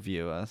 rate and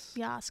review us.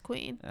 Yas,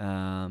 queen.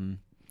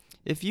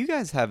 If you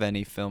guys have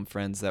any film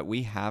friends that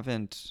we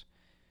haven't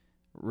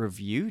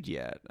reviewed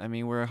yet, I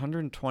mean, we're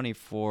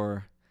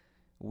 124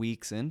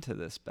 weeks into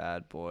this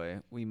bad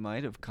boy. We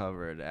might have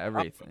covered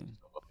everything.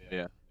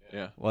 Yeah.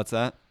 What's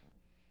that?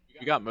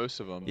 We got most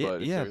of them,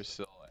 but if there's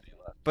still any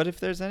left. But if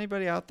there's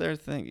anybody out there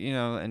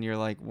and you're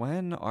like,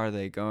 when are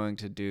they going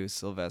to do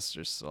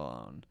Sylvester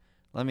Stallone?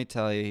 Let me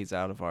tell you, he's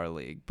out of our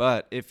league.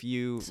 But if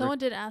you... Someone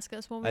did ask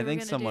us when we I were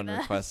think going to someone do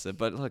that. requested,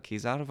 but look,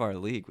 he's out of our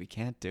league. We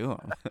can't do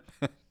him.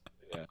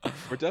 Yeah.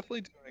 We're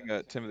definitely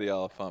doing Timothy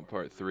Oliphant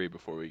Part 3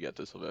 before we get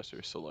to Sylvester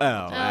Stallone.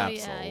 Oh, yeah.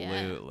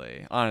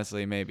 absolutely.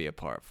 Honestly, maybe a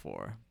part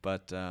 4.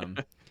 But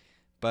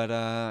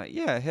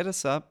yeah, hit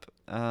us up.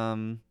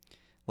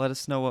 Let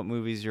us know what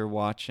movies you're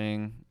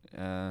watching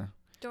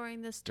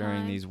During this time.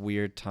 during these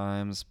weird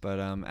times. But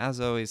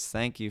as always,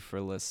 thank you for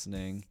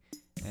listening,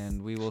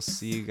 and we will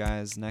see you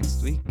guys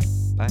next week.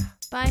 Bye.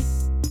 Bye.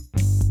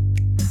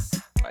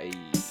 Bye.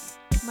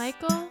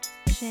 Michael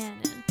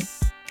Shannon.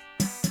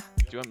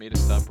 Do you want me to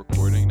stop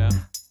recording now?